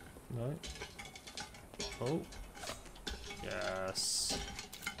 Oh, no. Oh. Yes.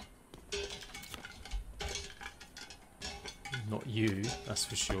 Not you, that's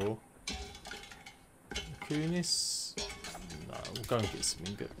for sure. Kunis. No, we'll go and get some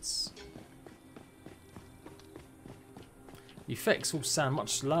ingots. The effects all sound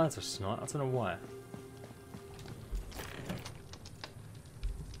much louder tonight, I don't know why.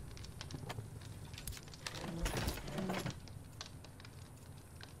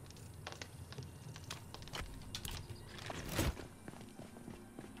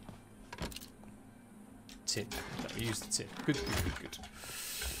 Tin. Use the tin. Good, good, good, good.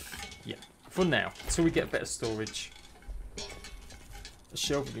 Yeah. For now, until we get better storage. A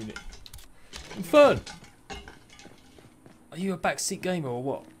shelving unit. Fern! Are you a backseat gamer or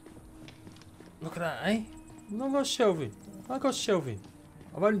what? Look at that, eh? I got shelving. I got shelving.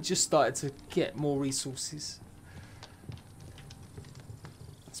 I've only just started to get more resources.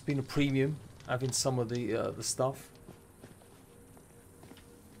 It's been a premium having some of the stuff.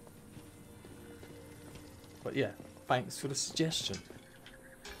 But yeah, thanks for the suggestion.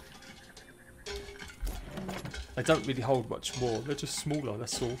 They don't really hold much more. They're just smaller,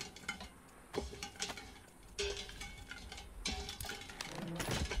 that's all.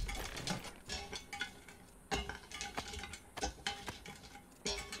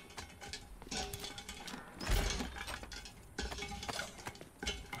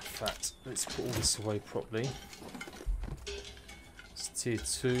 Let's put all this away properly. It's tier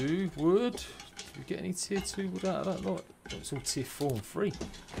 2 wood. Did we get any tier 2 wood out of that lot? It's all tier 4 and 3.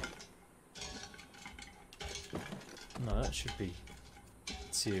 No, that should be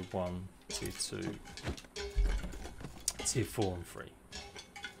tier 1, tier 2, tier 4 and 3.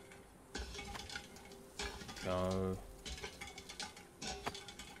 Go.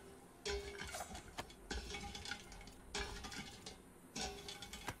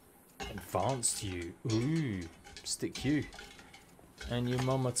 Advanced you. Ooh. Stick you. And your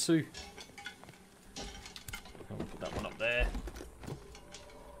mama too. I'll put that one up there.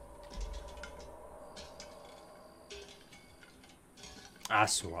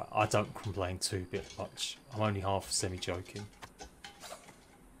 That's alright. I don't complain too much. I'm only half semi-joking.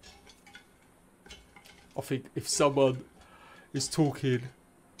 I think if someone is talking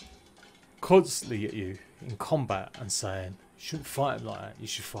constantly at you in combat and saying, you shouldn't fight him like that, you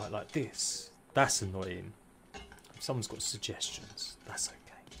should fight like this, that's annoying. If someone's got suggestions, that's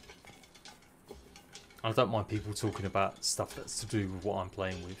okay. I don't mind people talking about stuff that's to do with what I'm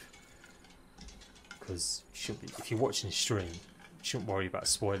playing with. Because if you're watching a stream, you shouldn't worry about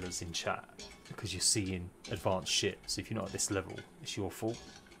spoilers in chat. Because you're seeing advanced shit. So if you're not at this level, it's your fault.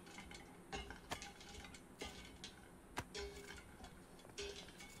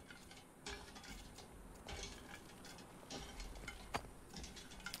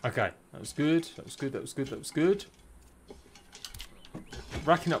 Okay, that was good, that was good, that was good, that was good.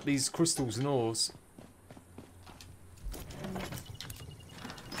 Racking up these crystals and ores.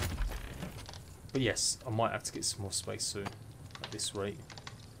 But yes, I might have to get some more space soon, at this rate.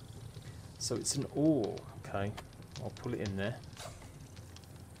 So it's an ore, okay. I'll pull it in there.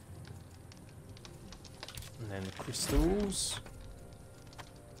 And then the crystals.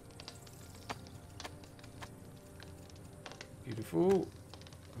 Beautiful.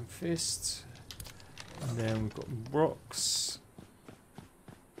 And fist. And then we've got rocks.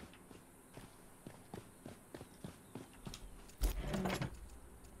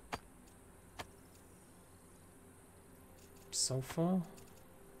 Sulfur.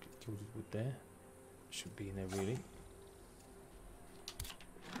 Gilded wood there. Should be in there really.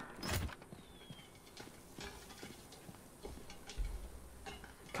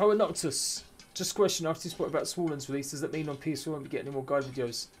 Coanoctus. Just a question, after this, what about Smalland's release? Does that mean on PS4 won't be getting any more guide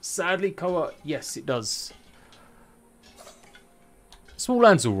videos? Sadly, Koa, yes it does.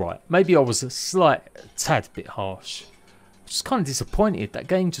 Smalland's alright. Maybe I was a slight tad bit harsh. I'm just kind of disappointed. That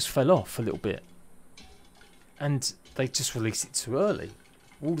game just fell off a little bit. And they just released it too early.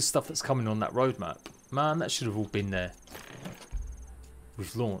 All the stuff that's coming on that roadmap, man, that should have all been there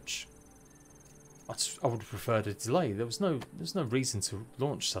with launch. I would have preferred a delay. There's no reason to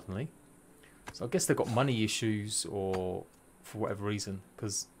launch suddenly. So I guess they've got money issues or for whatever reason,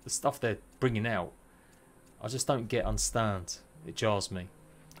 because the stuff they're bringing out, I just don't understand. It jars me.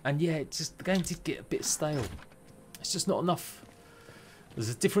 And yeah, the game did get a bit stale. It's just not enough. There's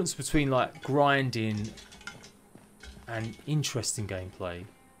a difference between like grinding and interesting gameplay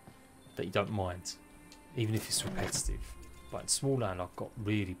that you don't mind, even if it's repetitive. But in Smalland, I've got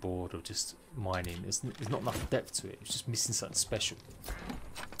really bored of just mining. There's not enough depth to it. It's just missing something special.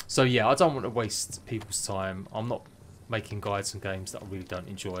 So yeah, I don't want to waste people's time. I'm not making guides and games that I really don't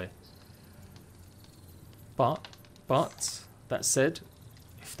enjoy. But that said,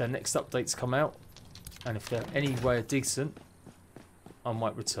 if their next updates come out, and if they're anywhere decent, I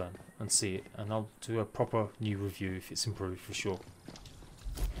might return and see it, and I'll do a proper new review if it's improved for sure.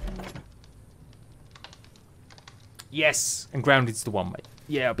 Yes, and Grounded's the one, mate.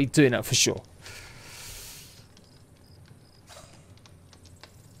 Yeah, I'll be doing that for sure.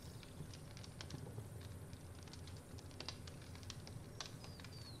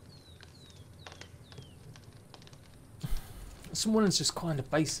 Smalland's just kind of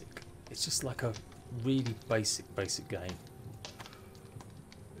basic. It's just like a really basic game.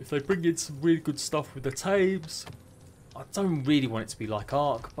 If they bring in some really good stuff with the tames, I don't really want it to be like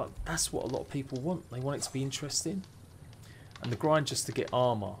Ark, but that's what a lot of people want. They want it to be interesting. And the grind just to get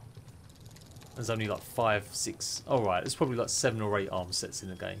armour, there's only like 5, 6, alright, there's probably like 7 or 8 armor sets in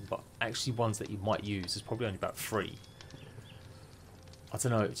the game, but actually ones that you might use, there's probably only about 3. I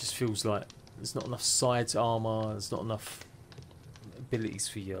don't know, it just feels like there's not enough sides armour, there's not enough abilities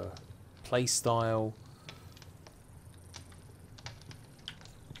for your playstyle.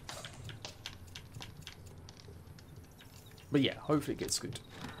 But yeah, hopefully it gets good.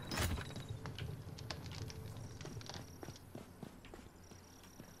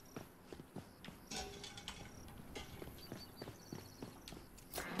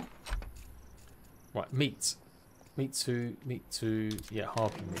 Right, meat. Meat 2, yeah,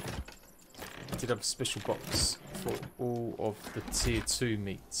 harpy meat. I did have a special box for all of the tier 2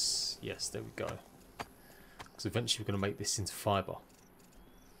 meats. Yes, there we go. Because eventually we're going to make this into fibre.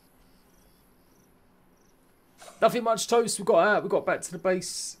 Nothing much toast, we got out, we got back to the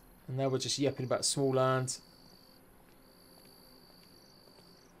base. And now we're just yapping about smalland.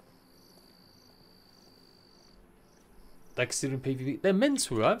 They're considering PvP. They're meant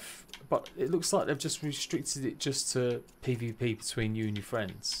to have, but it looks like they've just restricted it just to PvP between you and your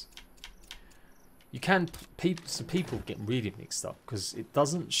friends. You can, some people get really mixed up because it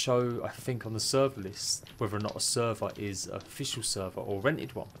doesn't show, I think, on the server list whether or not a server is an official server or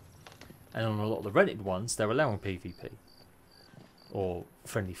rented one. And on a lot of the rented ones, they're allowing PvP or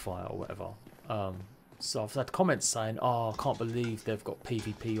friendly fire or whatever. So I've had comments saying, "Oh, I can't believe they've got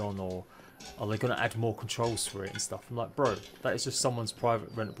PvP on," or "Are they going to add more controls for it and stuff?" I'm like, bro, that is just someone's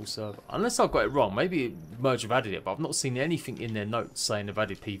private rentable server. Unless I've got it wrong. Maybe Merge have added it, but I've not seen anything in their notes saying they've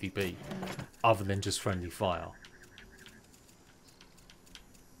added PvP other than just friendly fire.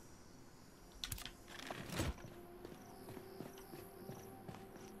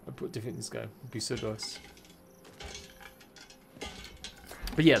 What do you think this game would be so nice?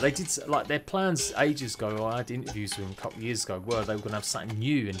 But yeah, they did, like, their plans ages ago, I had interviews with them a couple of years ago, were they were going to have something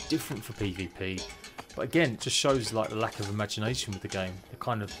new and different for PvP. But again, it just shows like the lack of imagination with the game. They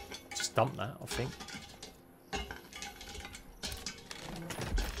kind of just dumped that, I think.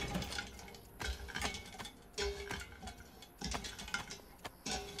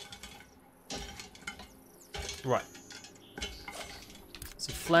 Right.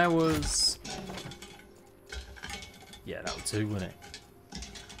 So flowers. Yeah, that would do, wouldn't it?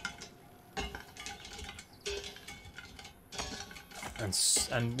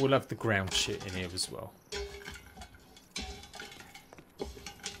 And we'll have the ground shit in here as well.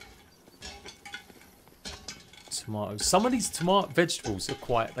 Tomatoes. Some of these vegetables are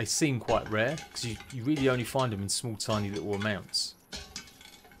quite, they seem quite rare because you really only find them in small, tiny little amounts.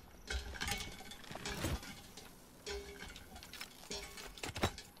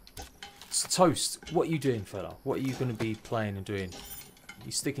 So Toast, what are you doing, fella? What are you going to be playing and doing?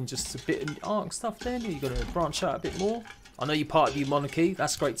 You sticking just a bit in Ark stuff then? Are you going to branch out a bit more? I know you're part of the monarchy.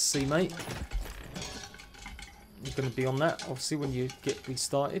 That's great to see, mate. You're going to be on that, obviously, when you get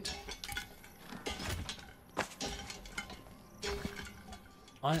restarted.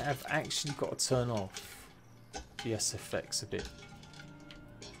 I have actually got to turn off the SFX a bit.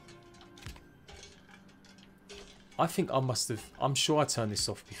 I think I must have... I'm sure I turned this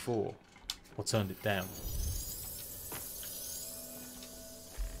off before. Or turned it down.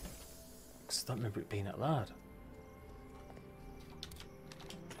 Because I don't remember it being that loud.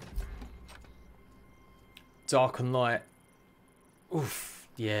 Dark and light. Oof,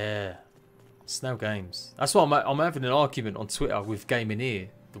 yeah. Snail Games. That's why I'm having an argument on Twitter with Gaming Ear,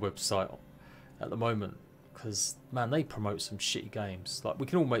 the website, at the moment. Because, man, they promote some shitty games. Like, we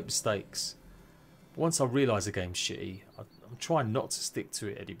can all make mistakes. But once I realise a game's shitty, I'm trying not to stick to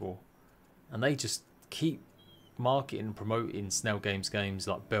it anymore. And they just keep marketing and promoting Snail Games games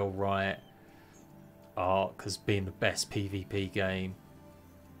like Bell Riot, Ark as being the best PvP game.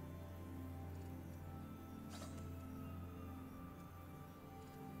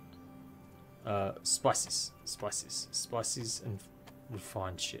 Spices and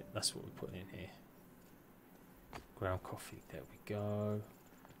refined shit. That's what we're putting in here. Ground coffee, there we go.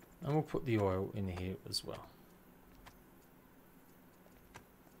 And we'll put the oil in here as well.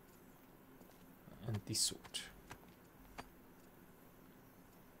 And the salt.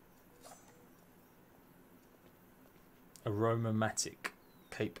 Aromatic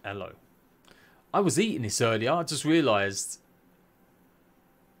Cape Aloe. I was eating this earlier, I just realised.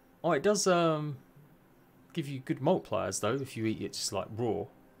 Oh, it does give you good multipliers though if you eat it just like raw.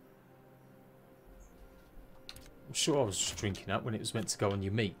 I'm sure I was just drinking that when it was meant to go on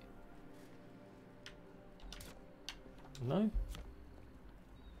your meat. No?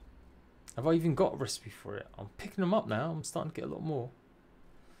 Have I even got a recipe for it? I'm picking them up now. I'm starting to get a lot more.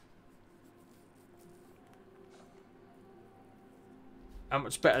 How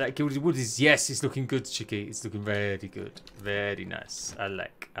much better that gilded wood is? Yes, it's looking good, Chicky. It's looking very good. Very nice. I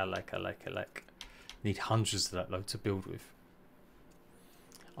like. Need hundreds of that though to build with.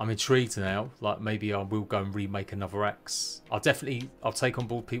 I'm intrigued now. Like maybe I will go and remake another axe. I'll take on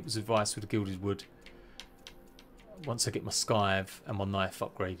board people's advice with the gilded wood. Once I get my scythe and my knife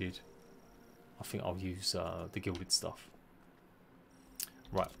upgraded, I think I'll use the gilded stuff.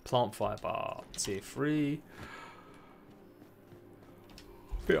 Right, plant fibre, tier 3.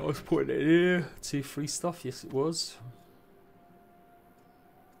 I think I was putting it here. Tier 3 stuff, yes it was.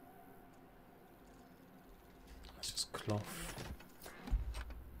 That's just cloth.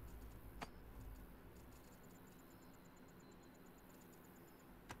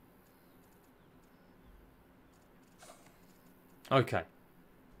 Okay.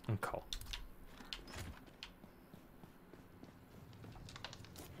 And coal.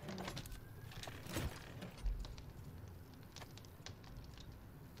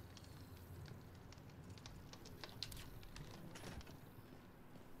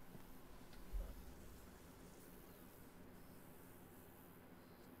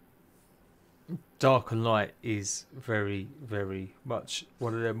 Dark and Light is very, very much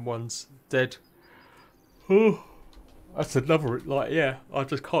one of them ones. Dead. Oh, that's another, like, yeah, I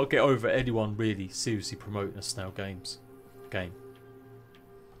just can't get over anyone really seriously promoting a Snail Games game.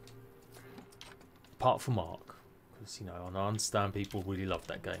 Apart from Mark, because, you know, and I understand people really love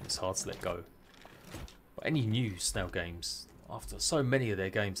that game. It's hard to let go. But any new Snail Games, after so many of their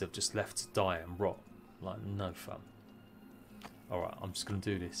games, they've just left to die and rot. Like, no fun. Alright, I'm just going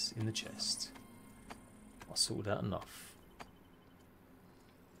to do this in the chest. I sorted out enough.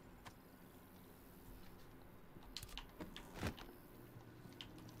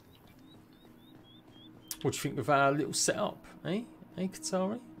 What do you think of our little setup, eh? Eh,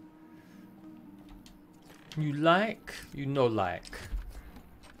 Katari? You like? You no like.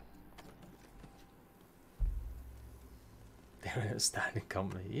 They're an outstanding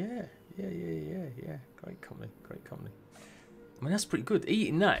company. Yeah. Great company. Great company. I mean, that's pretty good.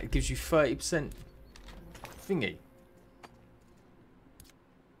 Eating that, it gives you 30% thingy.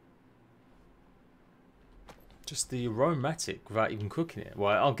 Just the aromatic without even cooking it.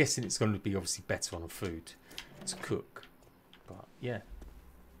 Well, I'm guessing it's going to be obviously better on the food to cook. But yeah.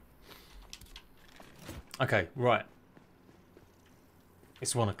 Okay, right.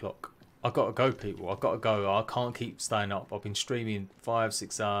 It's 1 o'clock. I've got to go, people. I've got to go. I can't keep staying up. I've been streaming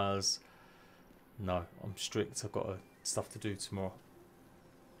 5-6 hours. No, I'm strict. I've got stuff to do tomorrow.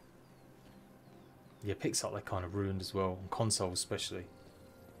 Yeah, Pixar they kind of ruined as well, on console especially.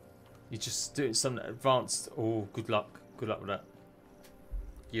 You're just doing something advanced. Oh, good luck. Good luck with that.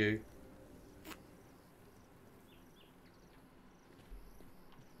 You.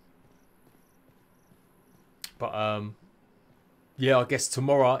 But, yeah, I guess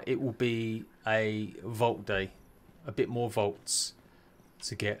tomorrow it will be a vault day. A bit more vaults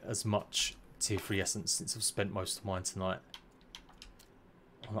to get as much tier 3 essence since I've spent most of mine tonight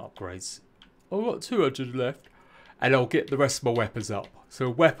on upgrades. I've got 200 left. And I'll get the rest of my weapons up. So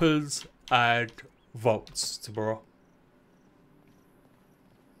weapons and vaults tomorrow.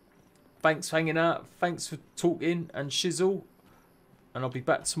 Thanks for hanging out. Thanks for talking and shizzle. And I'll be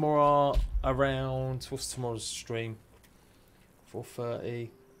back tomorrow around... What's tomorrow's stream? 4:30.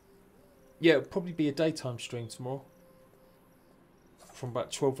 Yeah, it'll probably be a daytime stream tomorrow. From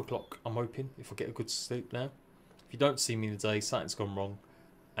about 12 o'clock, I'm hoping. If I get a good sleep now. If you don't see me in the day, something's gone wrong.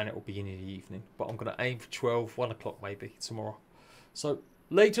 And it will be in the evening. But I'm going to aim for 12, 1 o'clock maybe tomorrow. So,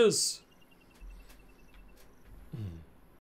 laters!